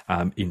about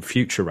in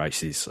future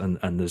races.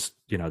 And there's,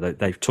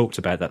 they've talked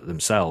about that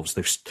themselves.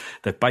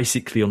 They've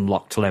basically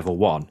unlocked level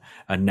 1,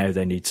 and now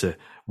they need to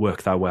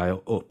work their way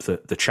up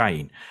the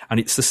chain.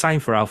 And it's the same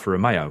for Alfa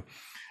Romeo.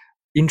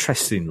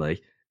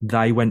 Interestingly,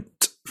 they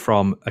went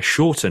from a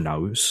shorter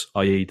nose,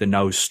 i.e. the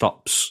nose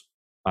stops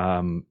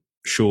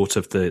short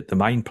of the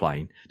main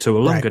plane, to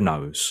a longer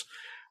nose.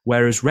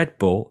 Whereas Red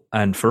Bull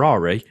and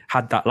Ferrari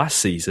had that last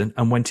season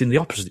and went in the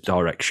opposite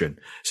direction.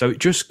 So it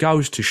just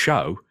goes to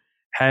show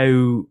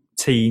how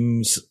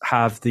teams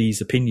have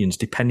these opinions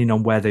depending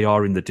on where they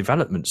are in the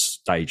development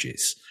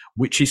stages.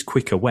 which is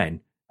quicker when,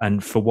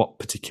 and for what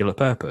particular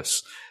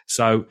purpose.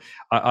 So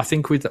I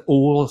think with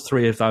all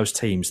three of those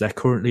teams, they're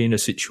currently in a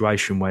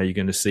situation where you're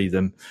going to see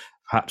them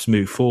perhaps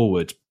move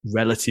forward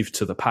relative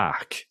to the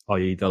pack,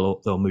 i.e.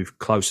 they'll move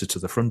closer to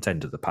the front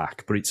end of the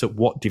pack, but it's at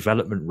what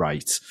development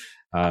rate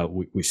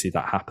we see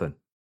that happen.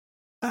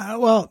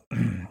 Well,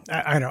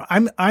 I don't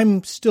know.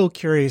 I'm still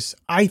curious.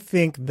 I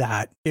think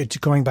that it's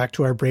going back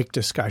to our brake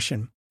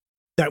discussion,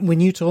 that when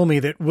you told me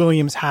that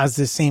Williams has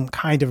the same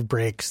kind of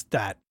brakes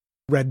that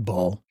Red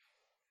Bull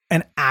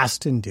and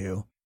Aston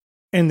do,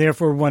 and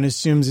therefore one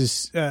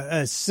assumes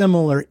a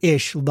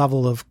similar-ish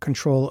level of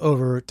control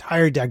over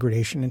tire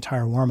degradation and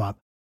tire warm-up,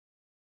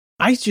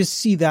 I just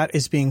see that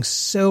as being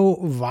so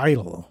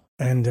vital.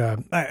 And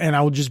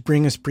I will just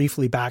bring us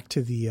briefly back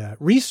to the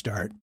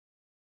restart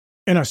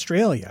in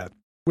Australia,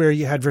 where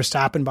you had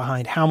Verstappen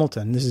behind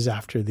Hamilton. This is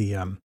after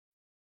the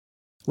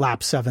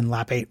lap 7,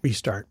 lap 8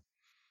 restart.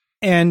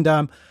 And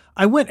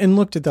I went and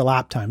looked at the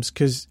lap times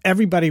because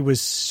everybody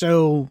was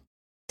so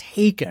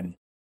taken.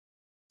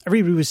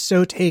 Everybody was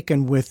so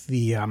taken with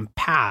the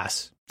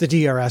pass, the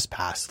DRS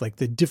pass, like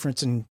the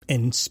difference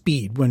in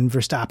speed when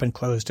Verstappen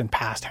closed and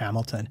passed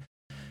Hamilton.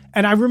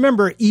 And I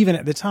remember even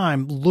at the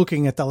time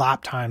looking at the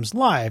lap times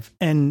live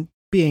and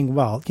being,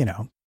 well, you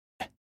know,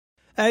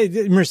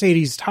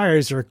 Mercedes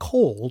tires are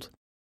cold.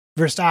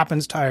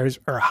 Verstappen's tires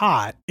are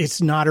hot.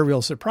 It's not a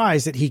real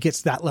surprise that he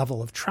gets that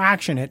level of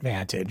traction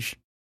advantage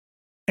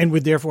and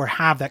would therefore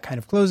have that kind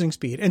of closing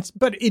speed.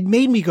 But it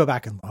made me go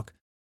back and look.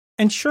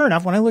 And sure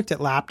enough, when I looked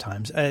at lap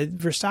times,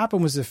 Verstappen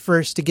was the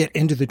first to get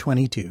into the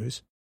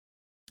 22s.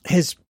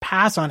 His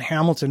pass on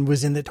Hamilton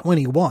was in the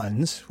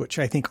 21s, which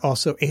I think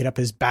also ate up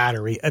his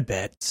battery a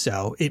bit.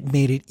 So it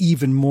made it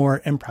even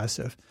more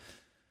impressive.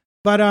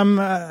 But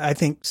I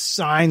think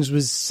Sainz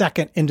was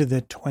second into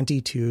the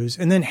 22s,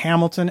 and then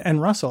Hamilton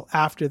and Russell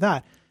after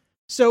that.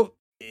 So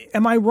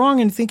am I wrong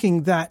in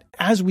thinking that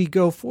as we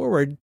go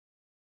forward,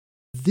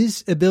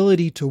 this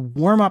ability to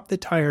warm up the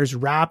tires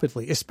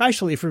rapidly,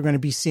 especially if we're going to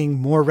be seeing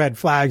more red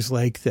flags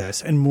like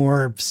this and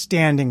more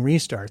standing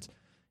restarts,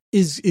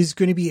 is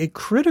going to be a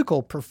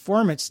critical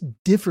performance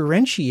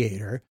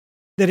differentiator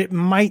that it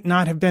might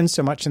not have been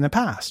so much in the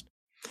past?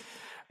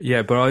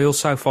 Yeah, but I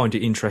also find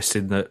it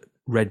interesting that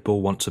Red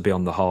Bull want to be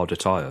on the harder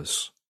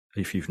tyres,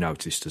 if you've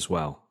noticed as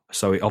well.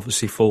 So it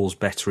obviously falls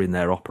better in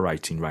their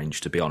operating range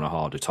to be on a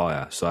harder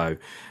tyre. So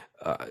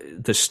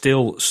there's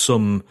still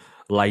some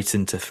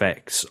latent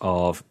effects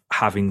of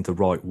having the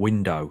right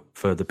window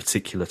for the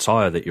particular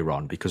tyre that you're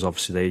on, because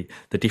obviously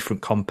the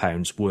different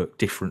compounds work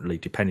differently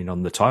depending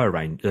on the tyre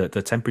range, the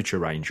temperature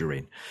range you're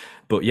in.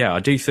 But yeah, I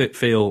do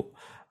feel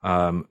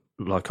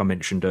like I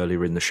mentioned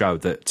earlier in the show,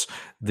 that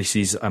this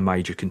is a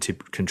major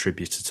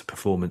contributor to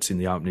performance in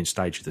the opening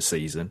stage of the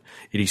season.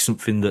 It is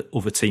something that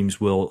other teams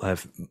will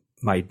have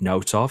made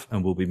note of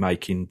and will be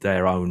making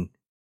their own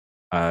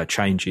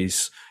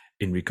changes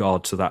in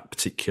regard to that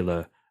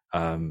particular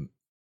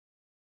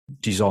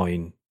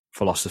design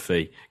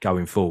philosophy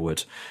going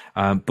forward.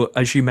 But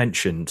as you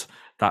mentioned,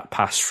 that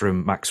pass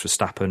from Max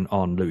Verstappen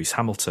on Lewis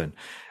Hamilton,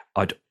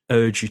 I'd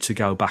urge you to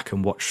go back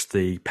and watch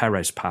the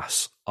Perez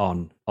pass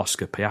on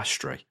Oscar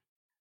Piastri.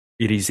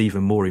 It is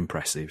even more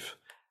impressive,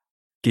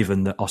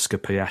 given that Oscar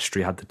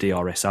Piastri had the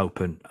DRS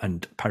open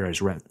and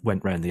Perez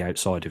went round the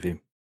outside of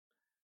him,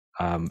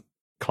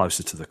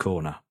 closer to the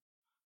corner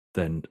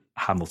than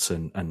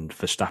Hamilton and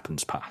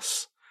Verstappen's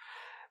pass,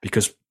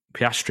 because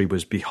Piastri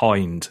was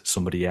behind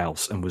somebody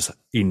else and was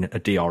in a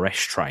DRS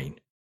train,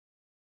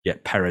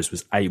 yet Perez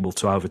was able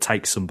to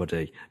overtake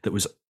somebody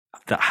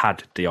that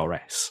had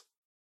DRS.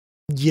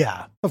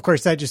 Yeah, of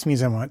course, that just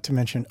means I want to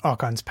mention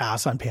Ocon's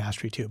pass on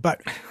Piastri too,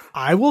 but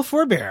I will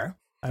forbear.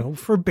 I will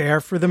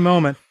forbear for the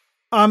moment.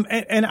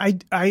 And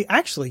I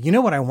actually, you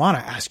know what I want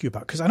to ask you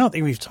about, because I don't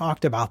think we've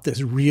talked about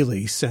this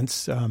really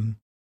since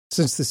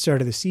the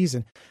start of the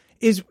season,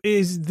 is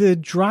the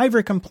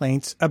driver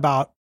complaints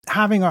about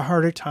having a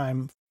harder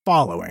time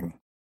following.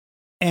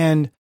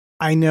 And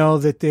I know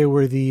that there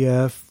were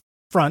the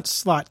front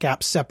slot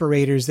gap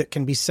separators that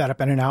can be set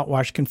up in an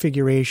outwash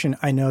configuration.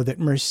 I know that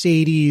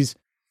Mercedes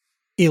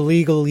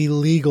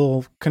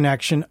illegal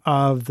connection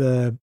of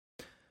the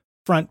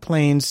front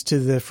planes to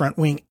the front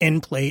wing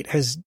end plate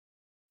has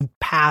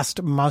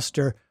passed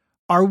muster.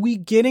 Are we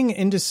getting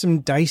into some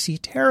dicey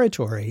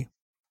territory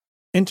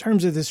in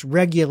terms of this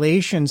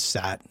regulation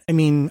set? I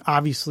mean,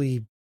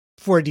 obviously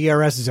 4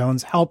 DRS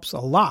zones helps a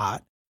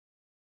lot,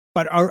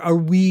 but are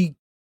we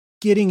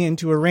getting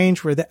into a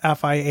range where the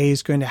FIA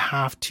is going to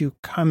have to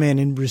come in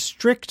and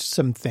restrict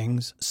some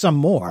things, some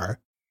more,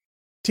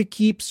 to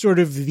keep sort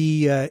of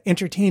the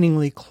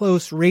entertainingly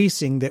close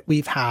racing that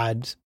we've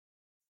had,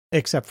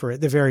 except for at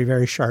the very,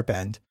 very sharp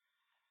end,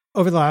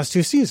 over the last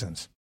 2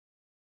 seasons?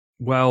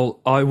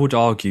 Well, I would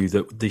argue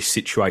that this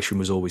situation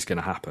was always going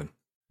to happen,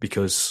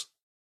 because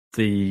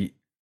the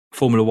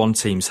Formula One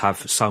teams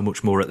have so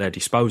much more at their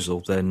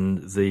disposal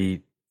than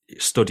the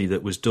study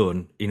that was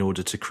done in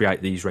order to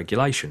create these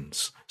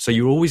regulations. So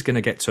you're always going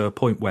to get to a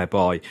point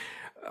whereby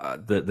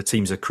the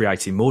teams are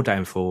creating more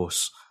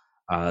downforce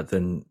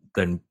than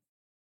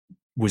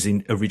was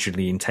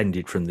originally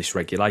intended from this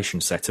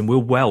regulation set, and we're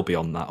well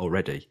beyond that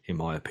already, in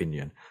my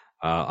opinion.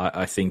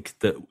 I think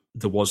that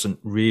there wasn't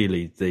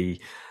really the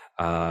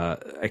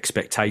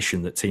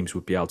expectation that teams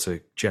would be able to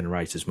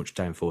generate as much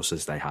downforce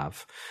as they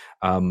have.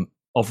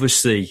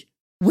 Obviously,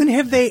 when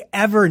have they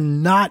ever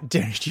not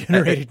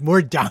generated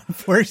more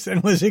downforce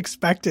than was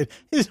expected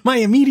is my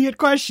immediate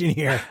question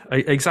here.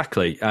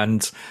 Exactly.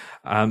 And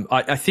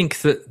I think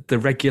that the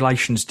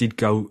regulations did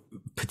go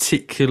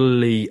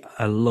particularly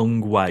a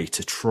long way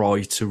to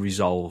try to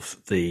resolve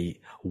the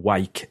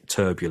wake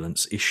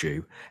turbulence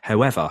issue.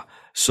 However,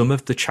 some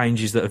of the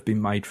changes that have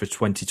been made for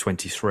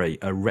 2023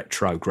 are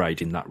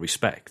retrograde in that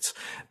respect,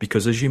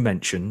 because as you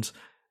mentioned,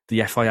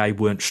 the FIA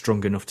weren't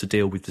strong enough to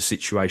deal with the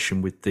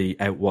situation with the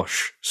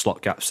outwash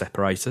slot gap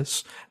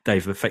separators.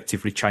 They've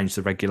effectively changed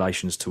the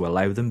regulations to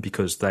allow them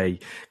because they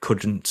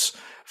couldn't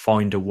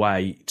find a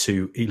way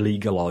to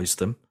illegalise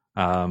them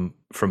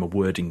from a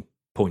wording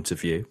point of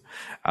view.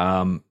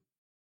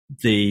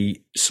 The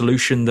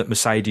solution that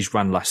Mercedes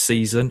ran last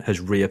season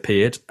has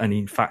reappeared, and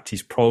in fact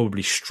is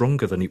probably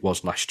stronger than it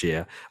was last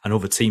year, and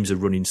other teams are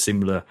running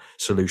similar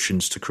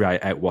solutions to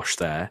create outwash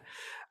there.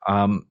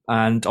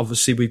 And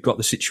obviously we've got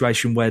the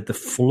situation where the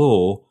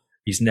floor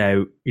is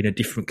now in a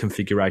different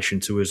configuration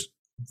to as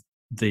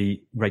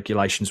the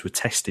regulations were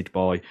tested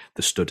by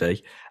the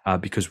study,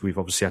 because we've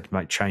obviously had to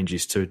make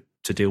changes to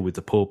deal with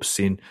the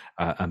porpoising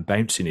and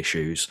bouncing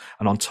issues.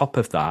 And on top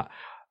of that,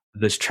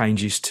 there's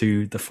changes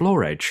to the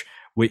floor edge,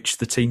 which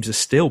the teams are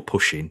still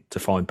pushing to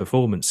find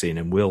performance in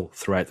and will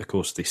throughout the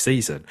course of this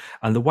season.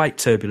 And the wake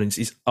turbulence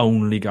is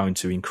only going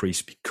to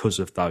increase because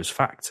of those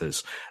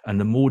factors. And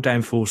the more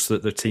downforce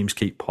that the teams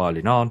keep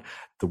piling on,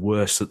 the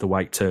worse that the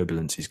wake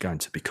turbulence is going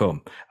to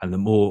become, and the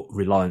more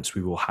reliance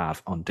we will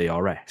have on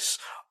DRS,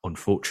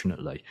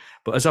 unfortunately.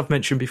 But as I've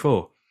mentioned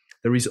before,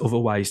 there is other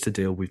ways to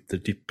deal with the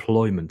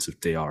deployment of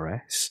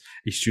DRS.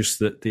 It's just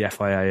that the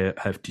FIA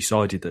have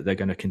decided that they're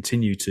going to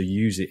continue to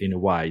use it in a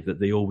way that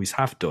they always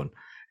have done.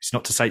 It's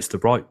not to say it's the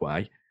right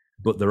way,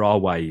 but there are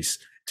ways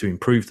to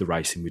improve the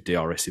racing with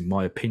DRS, in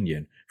my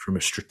opinion, from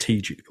a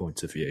strategic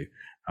point of view,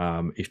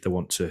 if they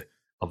want to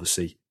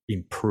obviously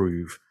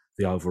improve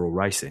the overall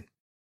racing.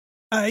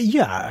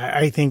 Yeah,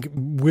 I think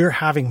we're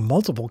having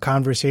multiple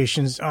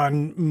conversations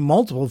on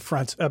multiple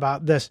fronts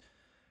about this.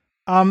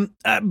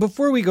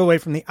 Before we go away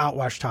from the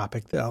outwash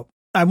topic, though,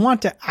 I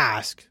want to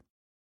ask,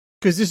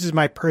 because this is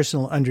my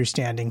personal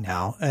understanding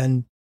now,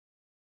 and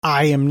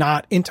I am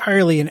not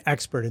entirely an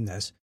expert in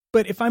this,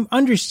 but if I'm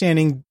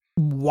understanding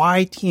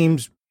why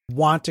teams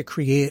want to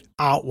create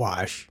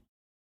outwash,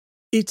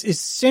 it's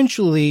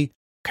essentially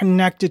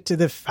connected to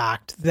the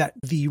fact that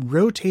the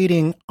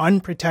rotating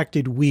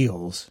unprotected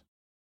wheels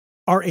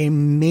are a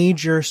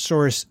major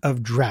source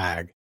of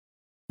drag.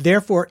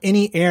 Therefore,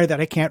 any air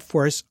that I can't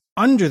force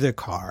under the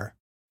car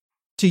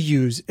to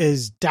use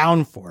as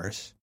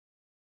downforce,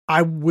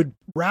 I would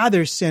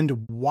rather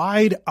send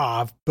wide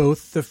off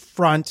both the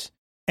front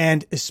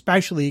and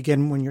especially,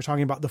 again, when you're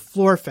talking about the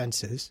floor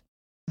fences,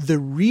 the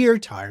rear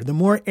tire. The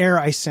more air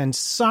I send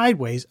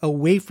sideways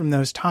away from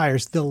those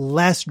tires, the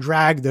less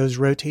drag those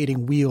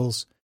rotating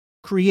wheels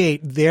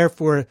create.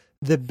 Therefore,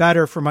 the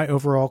better for my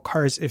overall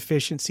car's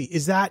efficiency.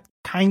 Is that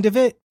kind of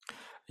it?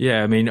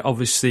 Yeah, I mean,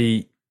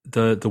 obviously,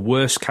 the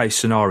worst case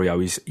scenario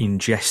is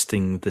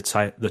ingesting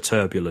the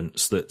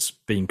turbulence that's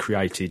being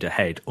created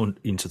ahead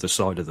into the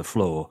side of the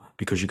floor,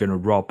 because you're going to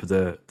rob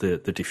the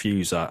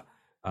diffuser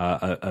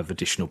of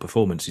additional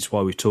performance. It's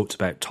why we've talked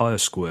about tyre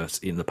squirts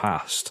in the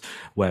past,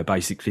 where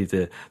basically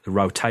the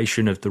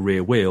rotation of the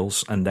rear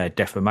wheels and their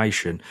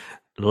deformation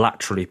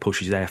laterally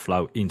pushes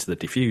airflow into the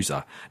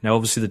diffuser. Now,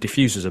 obviously, the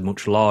diffusers are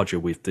much larger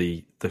with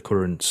the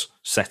current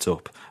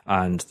setup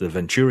and the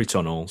Venturi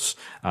tunnels,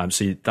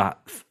 so that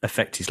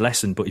effect is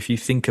lessened. But if you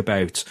think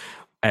about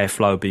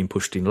airflow being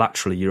pushed in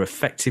laterally, you're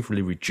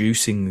effectively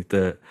reducing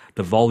the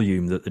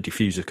volume that the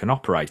diffuser can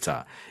operate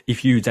at.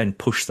 If you then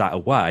push that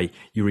away,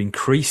 you're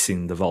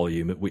increasing the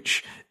volume at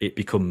which it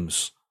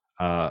becomes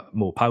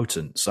more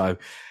potent. So,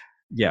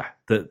 yeah,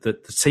 the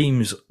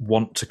teams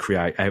want to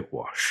create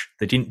outwash.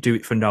 They didn't do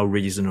it for no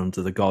reason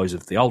under the guise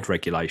of the old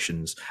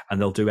regulations,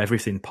 and they'll do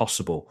everything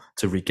possible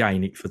to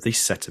regain it for this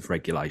set of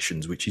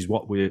regulations, which is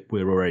what we're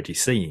already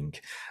seeing.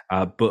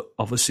 But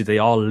obviously, they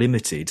are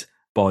limited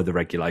by the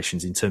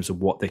regulations in terms of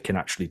what they can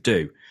actually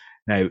do.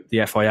 Now,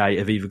 the FIA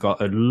have either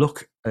got a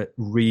look at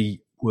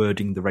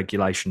rewording the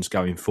regulations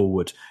going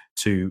forward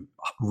to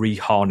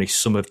reharness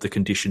some of the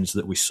conditions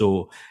that we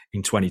saw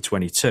in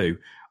 2022,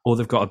 or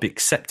they've got to be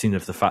accepting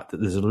of the fact that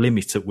there's a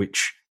limit at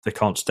which they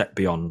can't step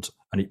beyond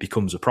and it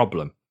becomes a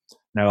problem.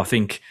 Now, I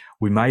think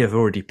we may have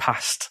already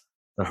passed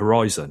the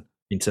horizon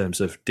in terms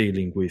of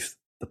dealing with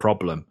the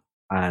problem,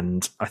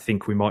 and I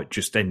think we might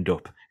just end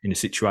up in a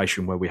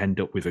situation where we end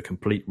up with a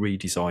complete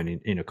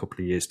redesign in a couple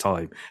of years'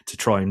 time to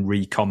try and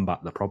re-combat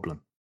the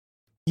problem.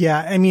 Yeah,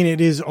 I mean,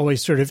 it is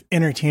always sort of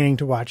entertaining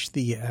to watch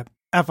the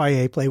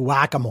FIA play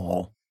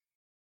whack-a-mole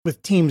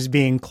with teams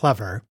being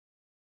clever,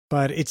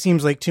 but it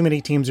seems like too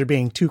many teams are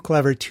being too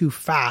clever too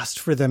fast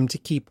for them to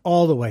keep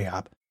all the way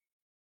up.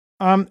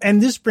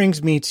 And this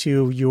brings me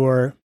to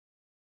your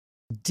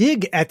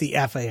dig at the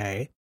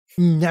FIA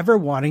never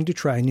wanting to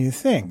try new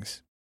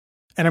things.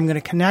 And I'm going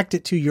to connect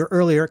it to your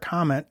earlier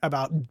comment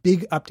about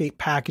big update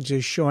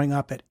packages showing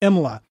up at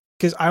Imola.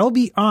 Because I'll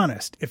be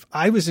honest, if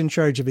I was in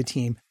charge of a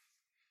team,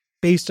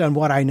 based on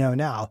what I know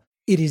now,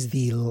 it is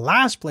the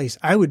last place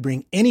I would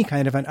bring any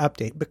kind of an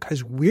update,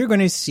 because we're going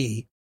to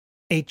see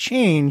a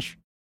change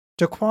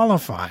to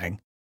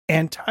qualifying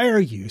and tire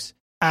use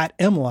at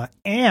Imola.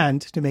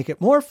 And to make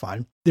it more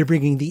fun, they're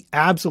bringing the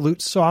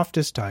absolute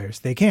softest tires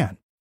they can.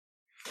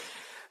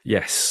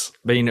 Yes.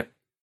 I mean,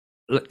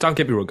 don't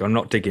get me wrong, I'm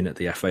not digging at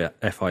the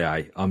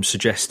FIA. I'm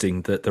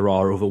suggesting that there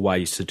are other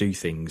ways to do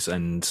things.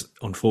 And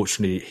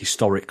unfortunately,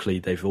 historically,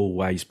 they've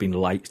always been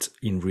late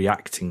in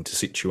reacting to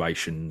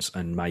situations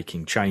and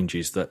making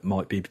changes that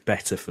might be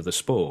better for the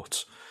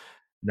sport.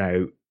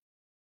 Now,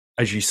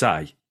 as you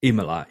say,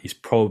 Imola is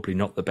probably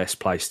not the best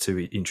place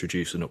to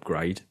introduce an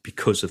upgrade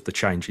because of the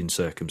change in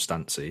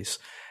circumstances.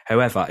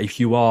 However, if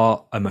you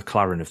are a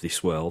McLaren of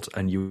this world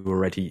and you're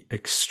already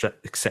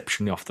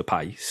exceptionally off the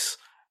pace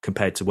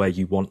compared to where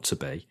you want to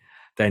be,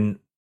 then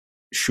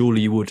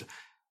surely you would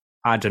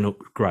add an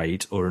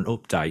upgrade or an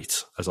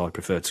update, as I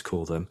prefer to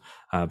call them,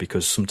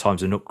 because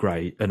sometimes an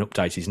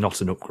update is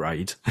not an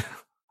upgrade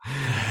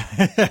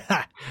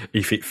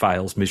if it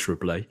fails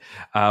miserably.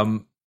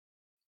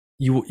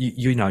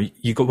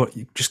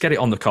 Just get it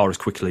on the car as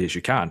quickly as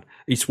you can.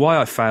 It's why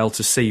I fail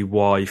to see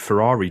why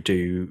Ferrari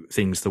do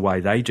things the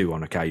way they do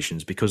on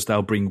occasions, because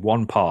they'll bring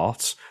one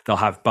part, they'll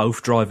have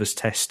both drivers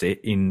test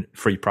it in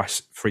free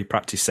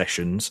practice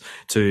sessions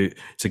to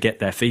get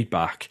their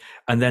feedback,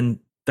 and then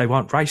they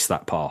won't race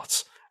that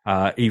part.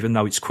 Even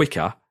though it's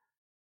quicker,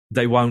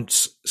 they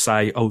won't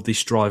say, oh,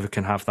 this driver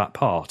can have that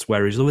part,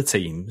 whereas other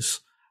teams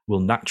will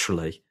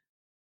naturally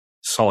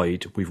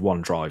side with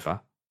one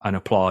driver and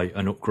apply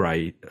an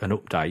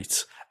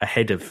update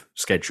ahead of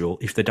schedule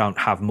if they don't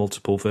have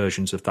multiple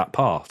versions of that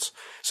part.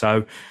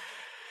 So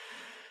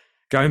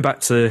going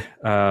back to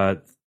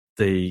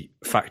the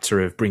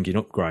factor of bringing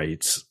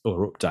upgrades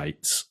or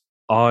updates,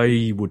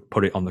 I would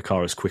put it on the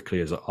car as quickly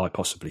as I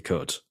possibly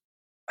could.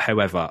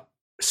 However,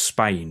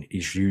 Spain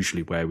is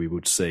usually where we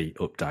would see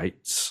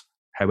updates.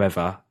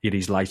 However, it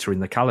is later in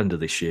the calendar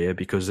this year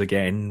because,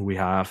 again, we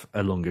have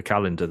a longer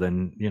calendar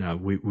than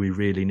we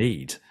really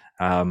need.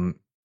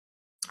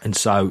 And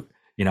so,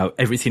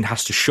 everything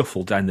has to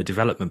shuffle down the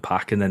development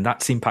pack, and then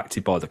that's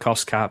impacted by the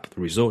cost cap,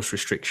 the resource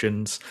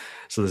restrictions.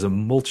 So there's a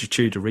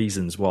multitude of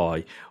reasons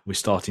why we're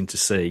starting to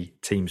see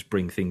teams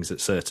bring things at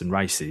certain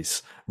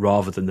races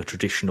rather than the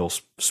traditional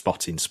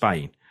spot in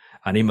Spain.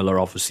 And Imola,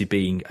 obviously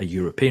being a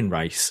European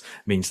race,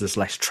 means there's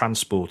less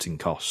transporting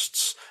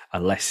costs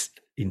and less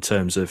in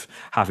terms of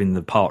having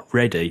the part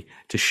ready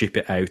to ship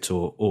it out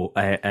or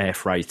air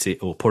freight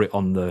it or put it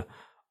on the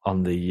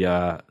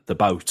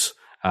boat.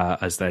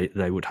 As they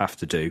would have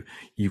to do.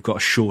 You've got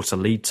a shorter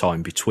lead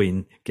time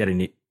between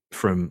getting it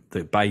from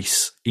the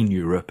base in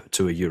Europe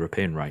to a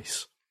European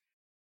race.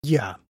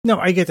 Yeah, no,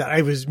 I get that.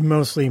 I was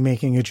mostly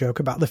making a joke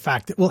about the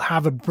fact that we'll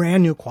have a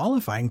brand new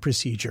qualifying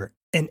procedure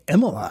in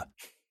Imola.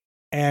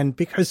 And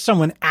because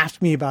someone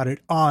asked me about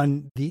it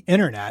on the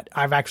internet,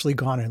 I've actually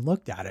gone and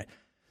looked at it.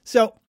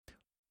 So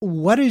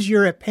what is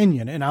your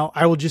opinion? And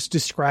I will just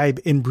describe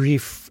in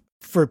brief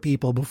for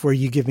people before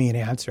you give me an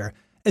answer.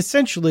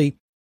 Essentially,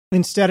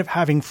 instead of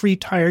having free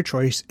tire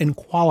choice in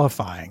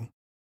qualifying,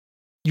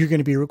 you're going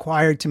to be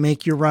required to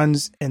make your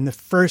runs in the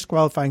first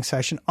qualifying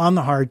session on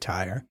the hard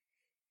tire.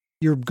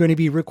 You're going to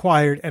be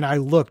required, and I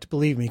looked,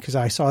 believe me, because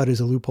I saw it as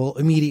a loophole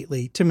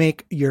immediately, to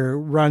make your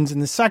runs in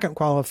the second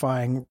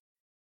qualifying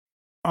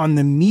on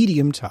the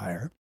medium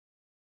tire.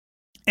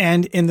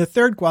 And in the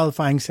third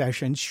qualifying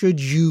session,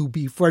 should you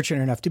be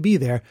fortunate enough to be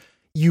there,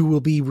 you will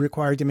be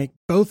required to make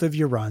both of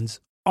your runs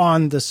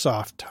on the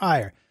soft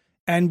tire.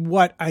 And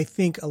what I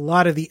think a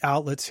lot of the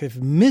outlets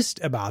have missed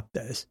about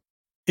this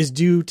is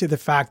due to the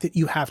fact that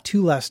you have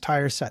two less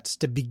tire sets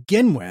to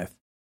begin with.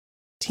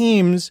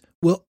 Teams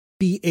will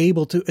be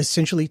able to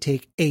essentially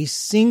take a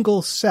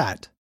single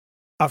set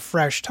of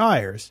fresh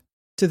tires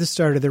to the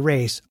start of the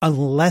race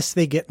unless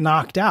they get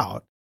knocked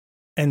out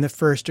in the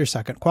first or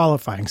second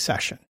qualifying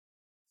session.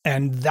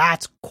 And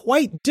that's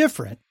quite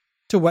different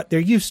to what they're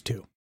used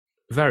to.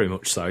 Very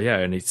much so, yeah.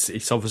 And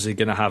it's obviously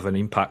going to have an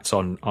impact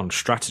on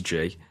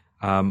strategy.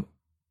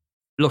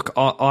 Look,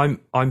 I'm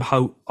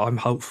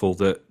hopeful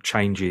that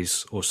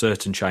changes or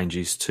certain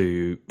changes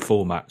to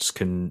formats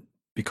can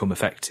become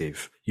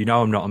effective.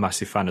 I'm not a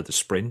massive fan of the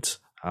sprint.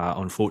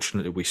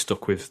 Unfortunately, we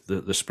stuck with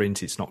the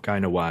sprint. It's not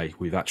going away.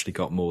 We've actually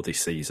got more this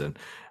season.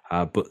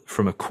 But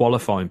from a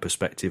qualifying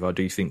perspective, I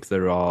do think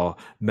there are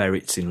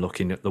merits in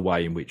looking at the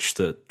way in which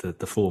the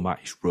format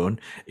is run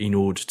in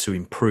order to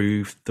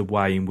improve the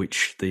way in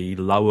which the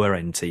lower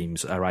end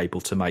teams are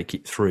able to make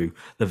it through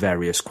the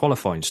various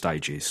qualifying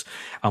stages.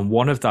 And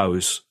one of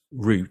those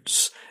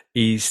routes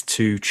is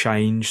to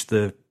change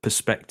the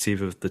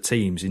perspective of the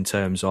teams in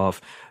terms of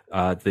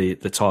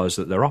the tyres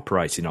that they're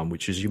operating on,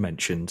 which, as you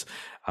mentioned,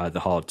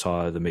 the hard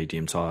tyre, the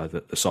medium tyre,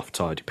 the soft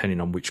tyre,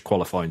 depending on which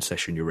qualifying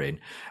session you're in.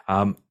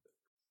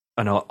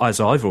 And as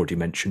I've already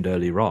mentioned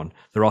earlier on,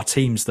 there are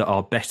teams that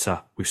are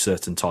better with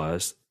certain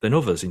tyres than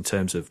others in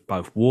terms of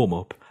both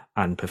warm-up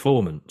and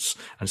performance.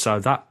 And so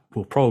that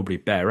will probably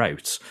bear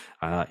out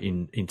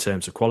in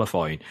terms of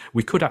qualifying.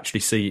 We could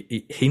actually see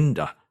it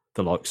hinder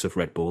the likes of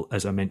Red Bull.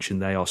 As I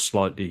mentioned, they are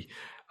slightly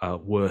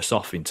worse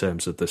off in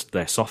terms of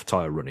their soft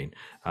tyre running,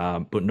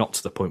 but not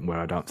to the point where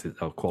I don't think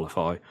they'll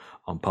qualify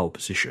on pole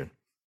position.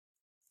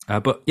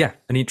 But yeah,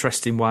 an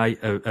interesting way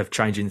of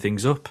changing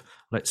things up.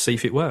 Let's see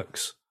if it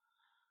works.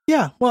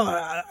 Yeah,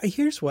 well,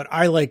 here's what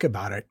I like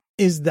about it,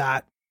 is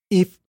that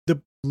if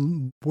the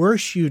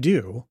worse you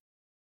do,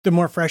 the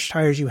more fresh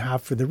tires you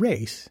have for the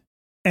race.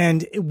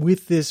 And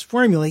with this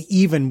formula,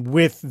 even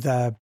with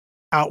the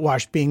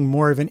outwash being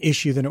more of an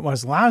issue than it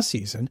was last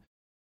season,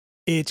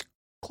 it's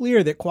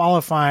clear that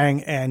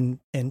qualifying and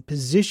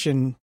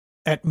position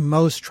at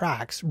most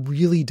tracks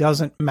really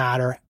doesn't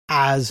matter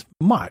as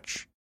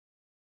much.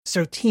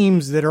 So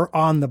teams that are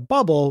on the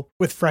bubble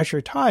with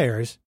fresher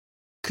tires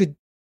could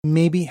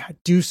maybe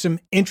do some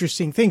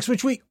interesting things,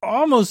 which we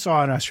almost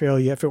saw in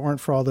Australia if it weren't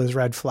for all those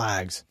red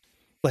flags.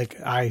 Like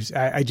I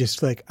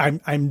just like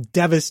I'm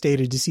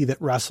devastated to see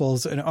that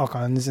Russell's and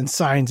Ocon's and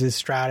Sainz's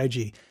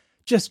strategy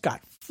just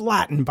got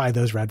flattened by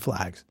those red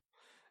flags.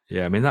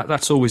 Yeah, I mean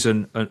that's always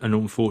an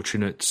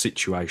unfortunate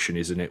situation,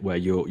 isn't it? Where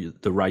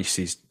the race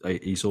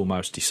is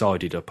almost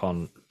decided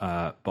upon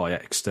by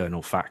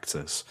external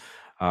factors.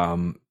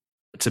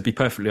 To be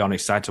perfectly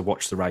honest, I had to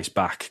watch the race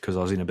back because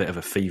I was in a bit of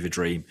a fever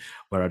dream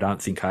where I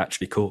don't think I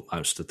actually caught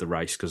most of the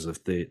race because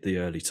of the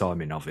early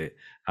timing of it,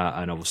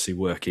 and obviously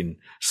working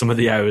some of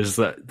the hours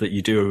that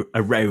you do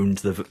around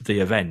the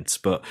event.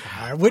 But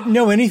I wouldn't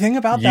know anything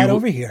about that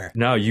over here.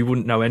 No, you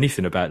wouldn't know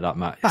anything about that,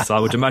 Matt. So I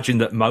would imagine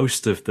that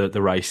most of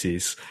the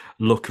races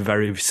look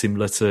very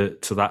similar to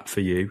that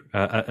for you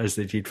as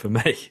they did for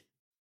me.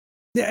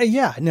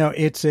 Yeah, no,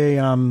 it's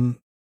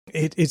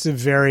it's a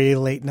very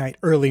late night,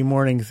 early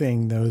morning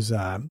thing, those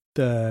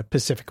the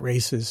Pacific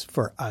races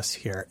for us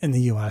here in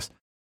the US.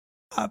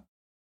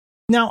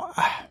 Now,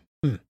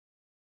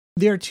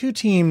 there are two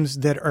teams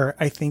that are,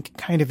 I think,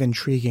 kind of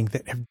intriguing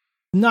that have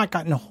not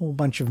gotten a whole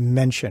bunch of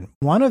mention.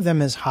 One of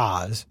them is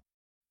Haas,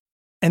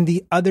 and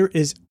the other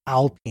is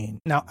Alpine.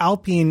 Now,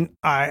 Alpine,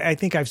 I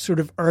think I've sort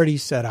of already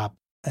set up,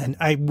 and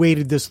I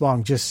waited this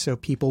long just so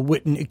people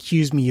wouldn't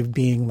accuse me of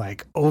being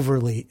like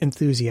overly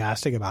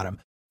enthusiastic about them.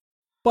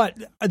 But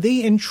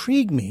they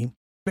intrigue me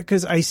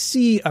because I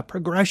see a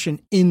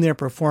progression in their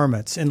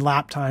performance in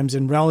lap times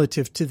and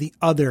relative to the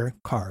other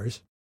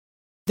cars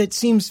that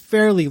seems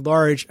fairly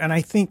large, and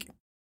I think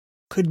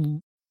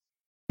could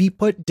be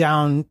put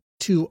down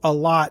to a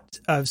lot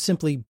of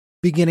simply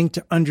beginning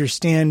to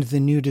understand the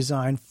new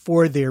design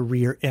for their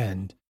rear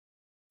end.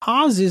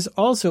 Haas is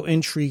also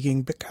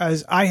intriguing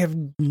because I have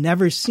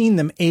never seen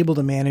them able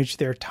to manage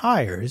their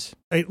tires,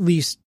 at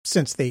least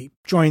since they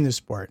joined the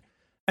sport,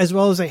 as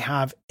well as they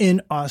have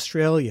in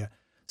Australia.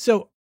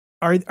 So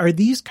are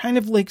these kind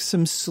of like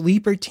some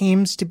sleeper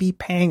teams to be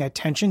paying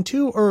attention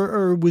to,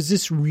 or was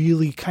this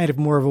really kind of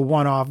more of a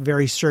one-off,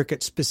 very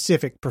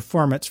circuit-specific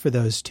performance for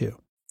those two?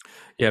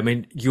 Yeah, I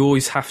mean, you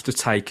always have to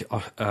take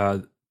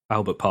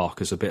Albert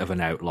Park as a bit of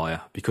an outlier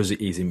because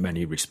it is in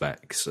many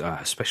respects,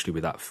 especially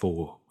with that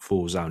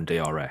four-zone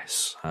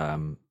DRS.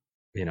 That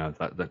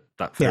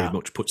very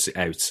much puts it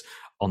out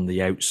on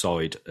the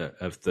outside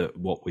of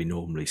what we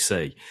normally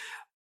see.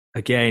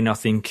 Again, I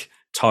think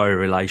tyre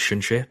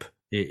relationship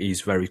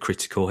is very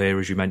critical here.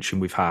 As you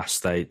mentioned with Haas,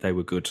 they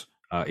were good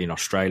in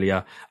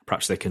Australia.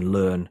 Perhaps they can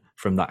learn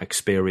from that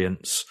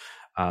experience.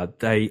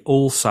 They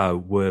also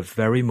were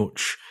very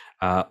much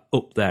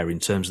up there in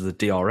terms of the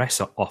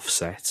DRS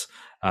offset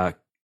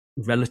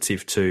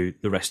relative to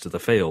the rest of the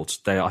field.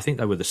 I think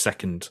they were the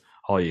second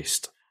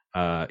highest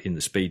in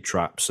the speed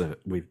traps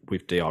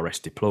with DRS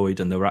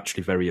deployed, and they were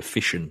actually very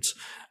efficient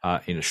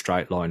in a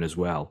straight line as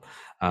well.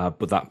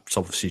 But that's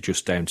obviously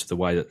just down to the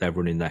way that they're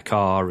running their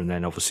car, and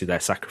then obviously they're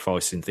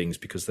sacrificing things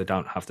because they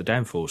don't have the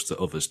downforce that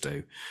others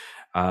do.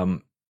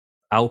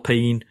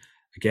 Alpine,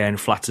 again,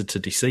 flattered to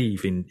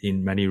deceive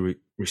in many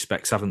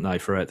respects, haven't they,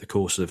 throughout the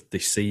course of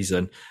this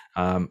season?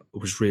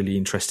 Was really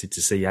interested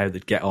to see how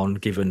they'd get on,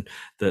 given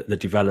the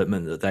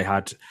development that they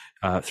had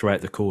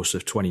throughout the course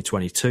of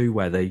 2022,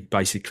 where they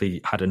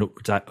basically had an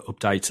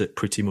update at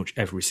pretty much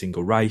every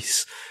single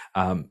race.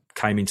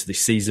 Came into this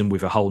season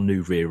with a whole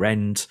new rear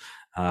end.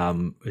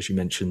 As you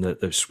mentioned,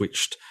 that they've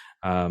switched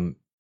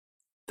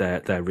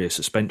their rear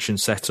suspension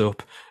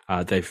setup.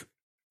 They've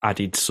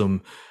added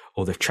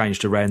they've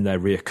changed around their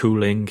rear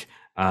cooling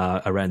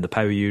around the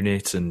power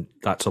unit, and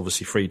that's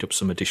obviously freed up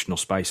some additional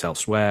space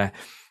elsewhere.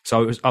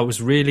 So I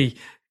was really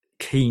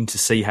keen to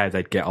see how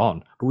they'd get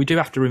on. But we do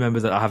have to remember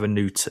that I have a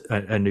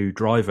new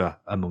driver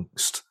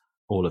amongst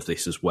all of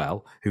this as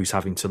well, who's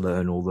having to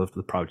learn all of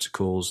the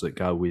protocols that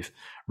go with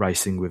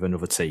racing with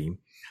another team.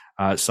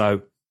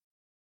 So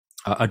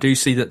I do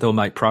see that they'll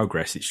make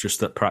progress. It's just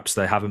that perhaps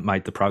they haven't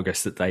made the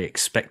progress that they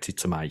expected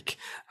to make.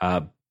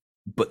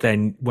 But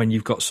then when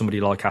you've got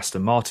somebody like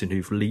Aston Martin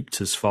who've leaped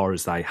as far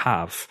as they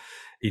have,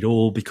 it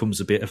all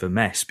becomes a bit of a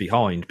mess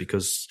behind,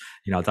 because,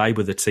 they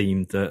were the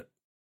team that,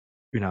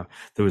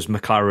 there was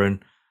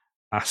McLaren,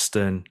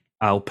 Aston,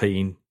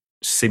 Alpine,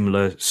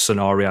 similar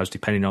scenarios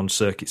depending on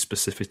circuit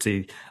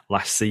specificity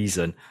last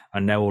season,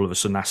 and now all of a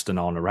sudden Aston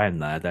aren't around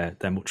there.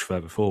 They're much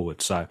further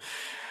forward. So,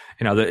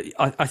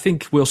 I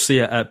think we'll see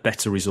a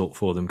better result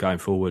for them going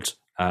forward.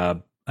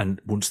 And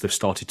once they've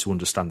started to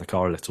understand the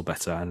car a little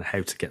better and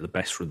how to get the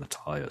best from the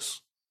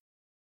tyres.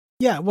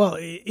 Yeah, well,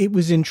 it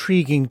was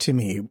intriguing to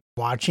me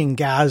watching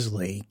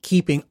Gasly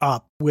keeping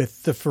up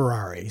with the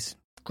Ferraris,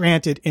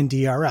 granted in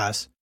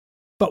DRS.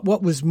 But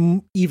what was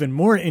even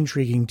more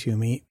intriguing to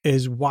me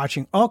is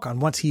watching Ocon,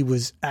 once he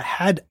was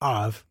ahead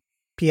of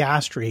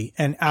Piastri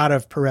and out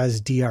of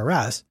Perez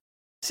DRS,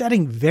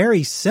 setting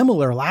very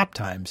similar lap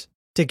times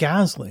to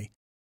Gasly.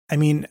 I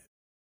mean,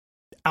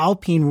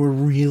 Alpine were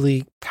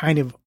really kind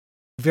of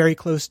very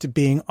close to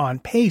being on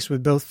pace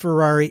with both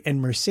Ferrari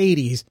and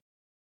Mercedes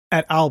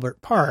at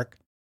Albert Park.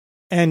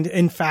 And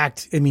in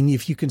fact, I mean,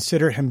 if you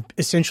consider him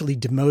essentially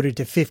demoted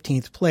to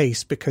 15th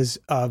place because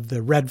of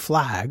the red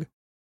flag,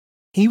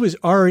 he was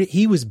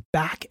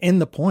back in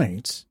the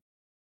points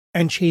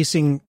and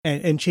chasing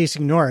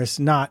Norris,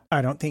 not,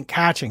 I don't think,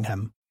 catching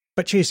him,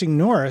 but chasing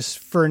Norris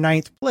for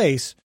 9th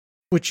place,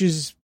 which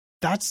is,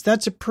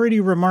 that's a pretty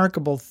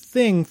remarkable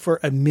thing for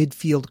a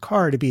midfield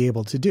car to be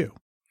able to do.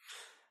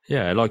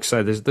 Yeah, like I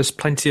say, there's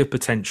plenty of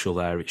potential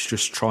there. It's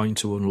just trying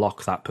to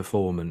unlock that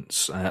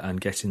performance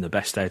and getting the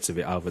best out of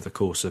it over the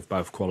course of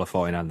both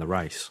qualifying and the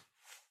race.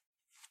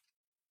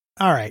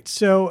 All right,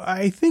 so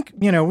I think,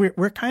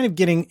 we're kind of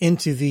getting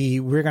into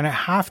we're going to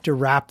have to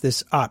wrap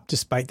this up,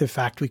 despite the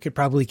fact we could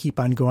probably keep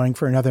on going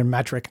for another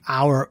metric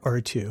hour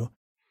or two.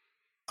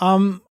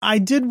 I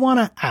did want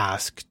to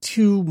ask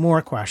two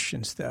more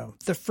questions, though.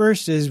 The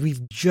first is,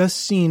 we've just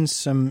seen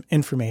some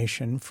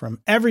information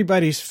from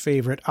everybody's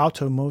favorite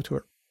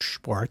Automotor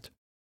Sport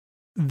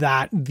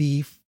that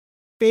the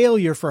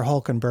failure for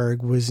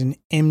Hülkenberg was an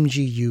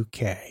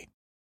MGU-K.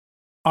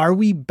 Are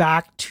we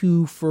back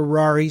to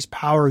Ferrari's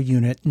power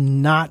unit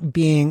not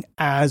being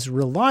as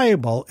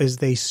reliable as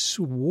they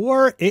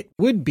swore it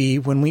would be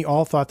when we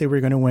all thought they were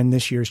going to win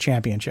this year's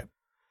championship?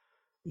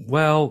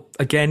 Well,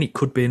 again, it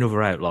could be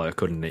another outlier,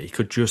 couldn't it? It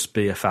could just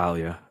be a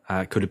failure.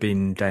 It could have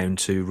been down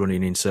to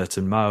running in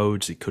certain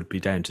modes. It could be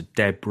down to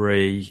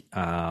debris.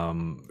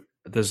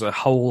 There's a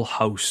whole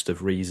host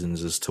of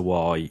reasons as to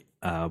why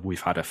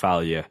we've had a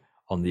failure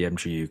on the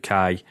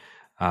MGU-K.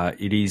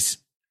 It is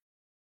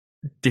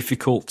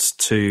difficult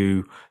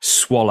to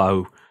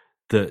swallow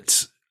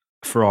that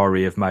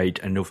Ferrari have made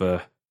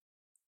another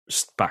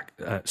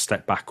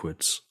step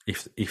backwards,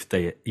 if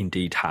they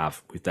indeed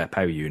have, with their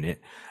power unit,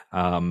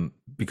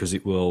 because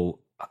it will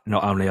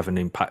not only have an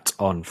impact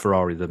on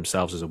Ferrari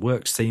themselves as a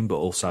works team, but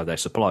also their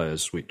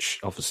suppliers, which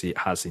obviously it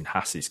has in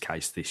Haas's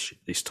case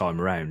this time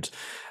around.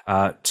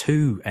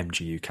 2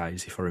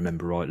 MGU-Ks, if I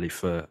remember rightly,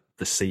 for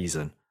the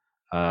season.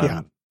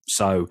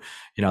 So,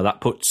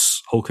 that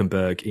puts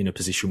Hülkenberg in a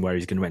position where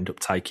he's going to end up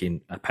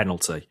taking a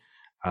penalty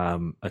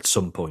at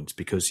some point,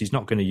 because he's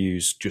not going to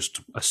use just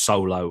a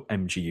solo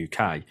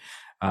MGU-K.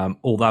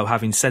 Although,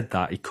 having said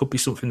that, it could be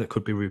something that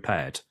could be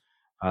repaired.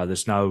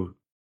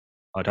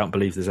 I don't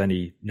believe there's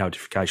any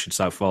notification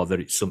so far that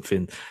it's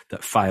something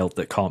that failed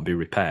that can't be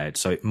repaired.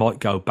 So it might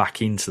go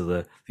back into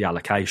the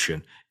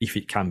allocation if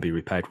it can be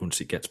repaired once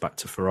it gets back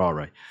to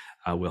Ferrari.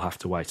 We'll have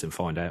to wait and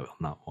find out on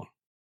that one.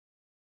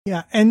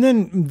 Yeah, and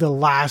then the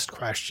last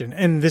question,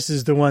 and this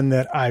is the one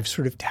that I've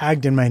sort of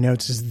tagged in my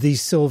notes as the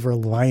silver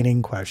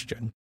lining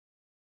question,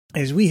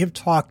 is we have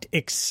talked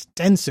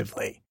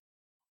extensively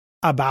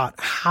about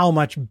how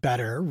much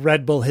better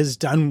Red Bull has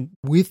done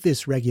with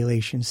this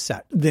regulation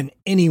set than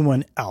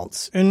anyone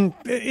else. And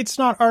it's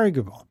not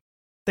arguable.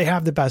 They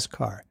have the best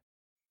car.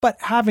 But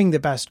having the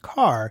best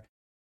car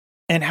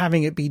and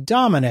having it be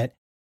dominant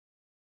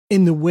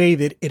in the way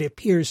that it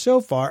appears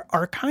so far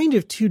are kind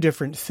of two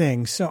different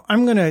things. So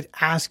I'm going to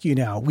ask you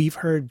now, we've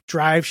heard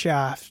drive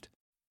shaft,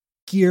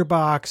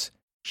 gearbox,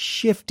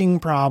 shifting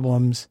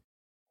problems.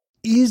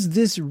 Is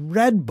this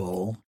Red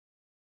Bull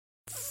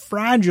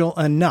fragile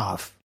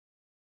enough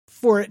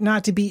for it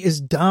not to be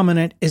as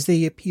dominant as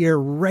they appear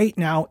right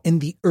now in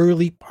the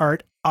early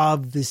part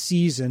of the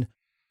season?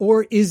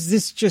 Or is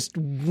this just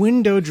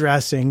window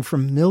dressing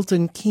from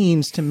Milton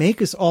Keynes to make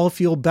us all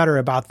feel better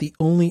about the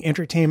only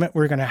entertainment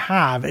we're going to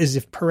have is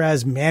if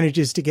Perez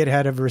manages to get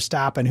ahead of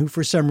Verstappen, who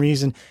for some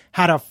reason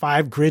had a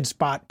 5 grid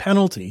spot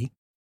penalty,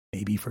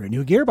 maybe for a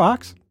new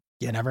gearbox,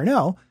 you never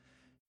know.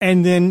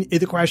 And then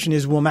the question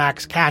is, will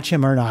Max catch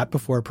him or not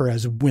before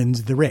Perez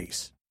wins the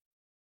race?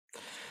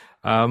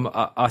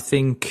 I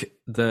think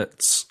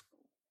that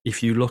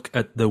if you look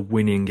at the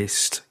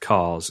winningest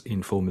cars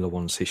in Formula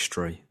One's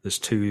history, there's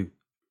 2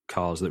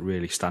 cars that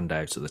really stand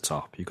out at the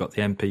top. You've got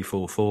the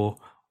MP44,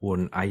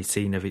 won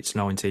 18 of its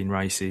 19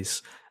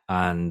 races,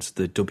 and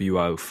the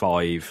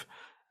W05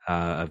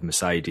 of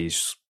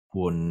Mercedes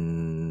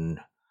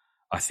won,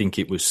 I think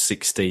it was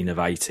 16 of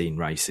 18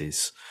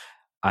 races.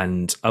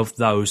 And of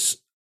those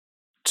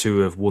 2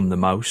 have won the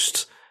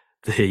most,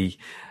 the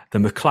The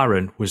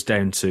McLaren was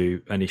down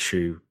to an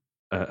issue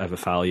of a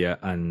failure,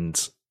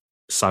 and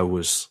so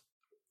was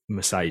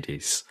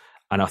Mercedes.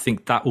 And I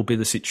think that will be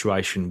the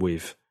situation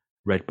with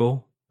Red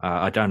Bull.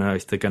 I don't know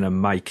if they're going to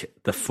make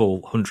the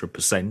full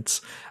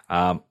 100%.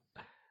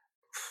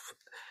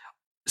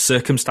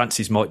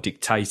 Circumstances might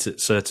dictate at a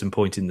certain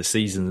point in the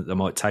season that they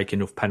might take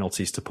enough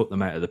penalties to put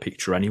them out of the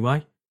picture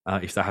anyway,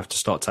 if they have to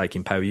start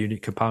taking power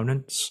unit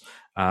components.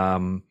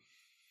 I'm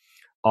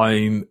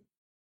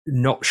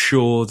not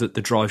sure that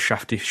the drive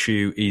shaft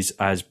issue is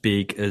as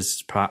big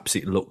as perhaps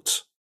it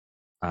looked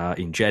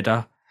in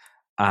Jeddah.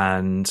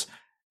 And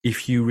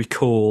if you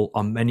recall,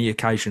 on many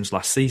occasions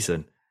last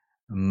season,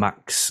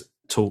 Max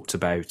talked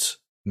about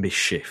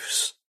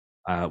misshifts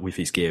with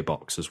his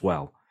gearbox as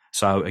well.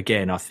 So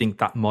again, I think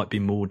that might be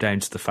more down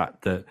to the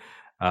fact that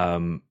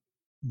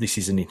this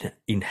is an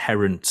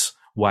inherent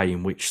way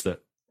in which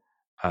that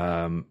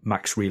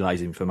Max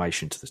relays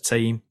information to the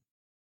team.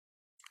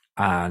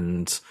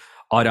 And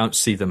I don't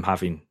see them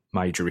having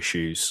major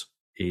issues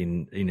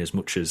in as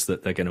much as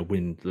that they're going to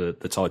win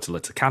the title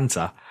at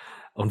Canter,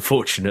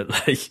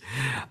 unfortunately.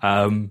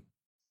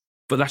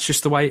 But that's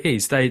just the way it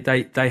is.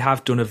 They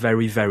have done a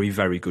very, very,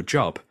 very good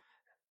job.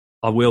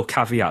 I will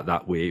caveat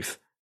that with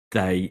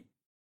they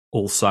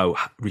also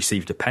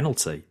received a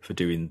penalty for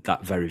doing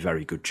that very,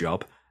 very good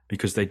job,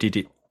 because they did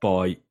it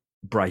by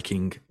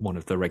breaking one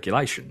of the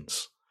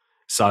regulations.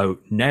 So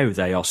now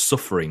they are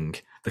suffering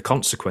the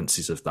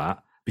consequences of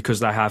that because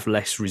they have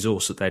less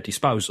resource at their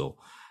disposal.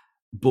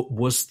 But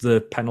was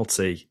the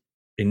penalty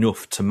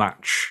enough to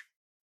match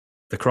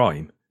the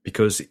crime?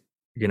 Because,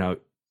 you know,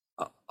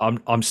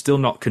 I'm still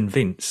not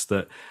convinced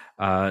that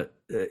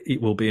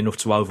it will be enough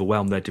to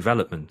overwhelm their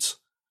development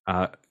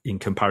in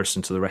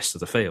comparison to the rest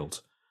of the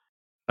field.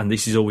 And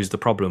this is always the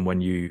problem when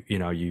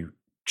you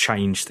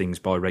change things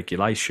by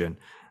regulation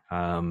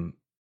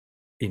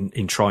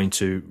in trying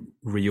to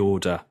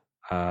reorder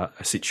a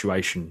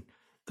situation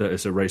that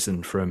has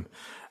arisen from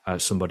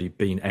somebody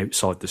being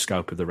outside the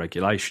scope of the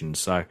regulations.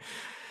 So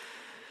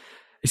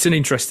it's an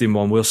interesting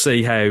one. We'll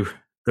see how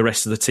the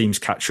rest of the teams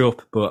catch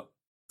up. But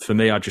for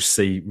me, I just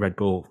see Red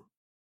Bull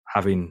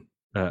having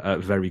a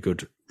very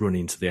good run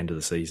into the end of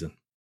the season.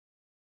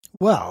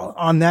 Well,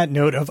 on that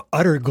note of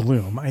utter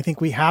gloom, I think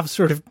we have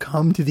sort of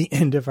come to the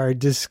end of our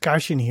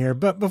discussion here.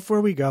 But before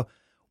we go,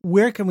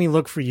 where can we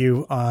look for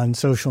you on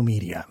social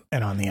media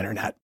and on the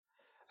internet?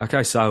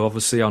 Okay, so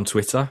obviously on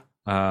Twitter,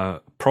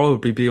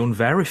 probably be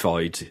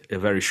unverified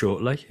very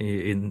shortly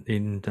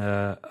in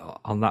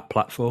on that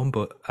platform.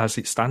 But as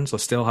it stands, I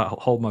still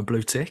hold my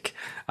blue tick,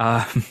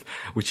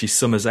 which is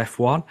Summers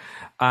F1.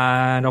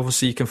 And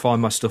obviously you can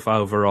find my stuff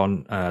over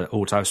on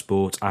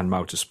Autosport and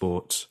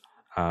Motorsport,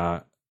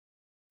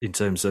 in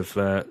terms of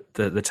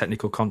the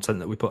technical content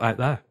that we put out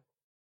there.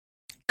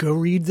 Go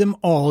read them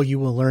all. You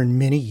will learn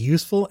many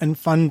useful and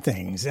fun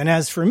things. And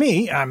as for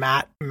me, I'm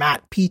at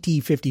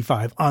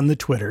MattPT55 on the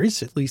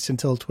Twitters, at least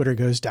until Twitter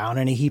goes down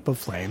in a heap of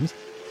flames.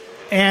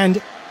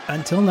 And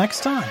until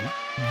next time,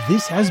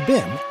 this has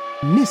been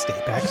Missed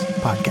Apex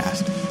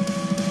Podcast.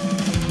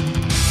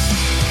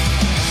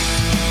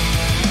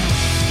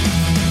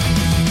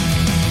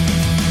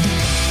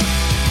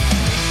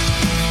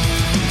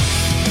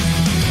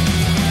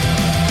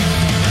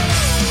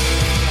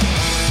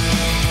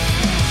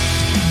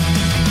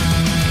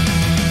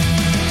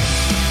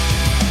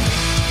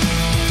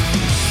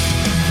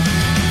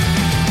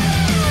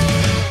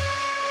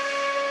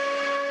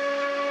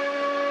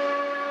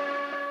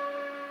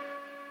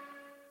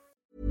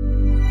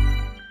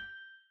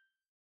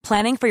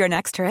 Planning for your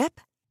next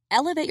trip?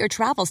 Elevate your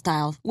travel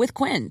style with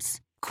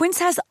Quince. Quince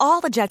has all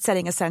the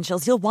jet-setting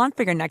essentials you'll want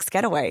for your next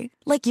getaway,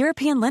 like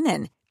European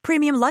linen,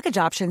 premium luggage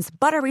options,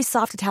 buttery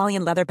soft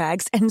Italian leather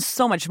bags, and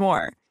so much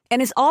more.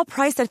 And is all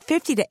priced at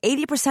 50 to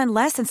 80%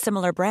 less than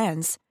similar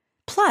brands.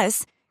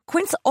 Plus,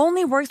 Quince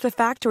only works with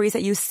factories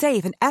that use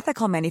safe and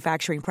ethical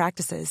manufacturing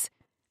practices.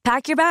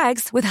 Pack your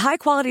bags with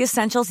high-quality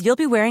essentials you'll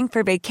be wearing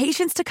for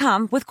vacations to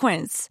come with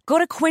Quince. Go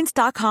to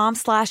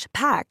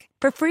quince.com/pack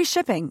for free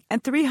shipping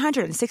and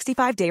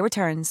 365-day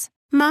returns.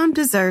 Mom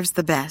deserves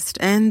the best,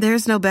 and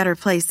there's no better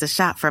place to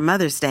shop for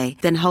Mother's Day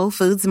than Whole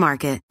Foods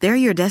Market. They're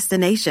your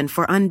destination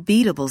for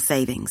unbeatable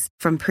savings,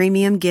 from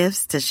premium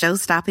gifts to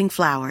show-stopping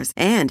flowers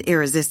and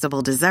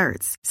irresistible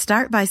desserts.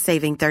 Start by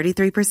saving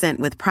 33%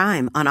 with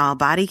Prime on all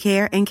body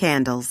care and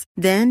candles.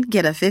 Then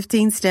get a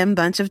 15-stem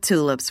bunch of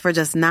tulips for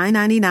just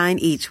 $9.99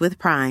 each with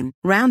Prime.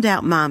 Round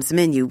out Mom's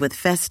menu with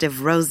festive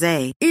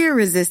rosé,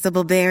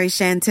 irresistible berry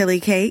chantilly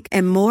cake,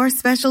 and more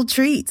special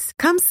treats.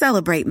 Come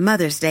celebrate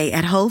Mother's Day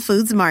at Whole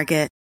Foods Market.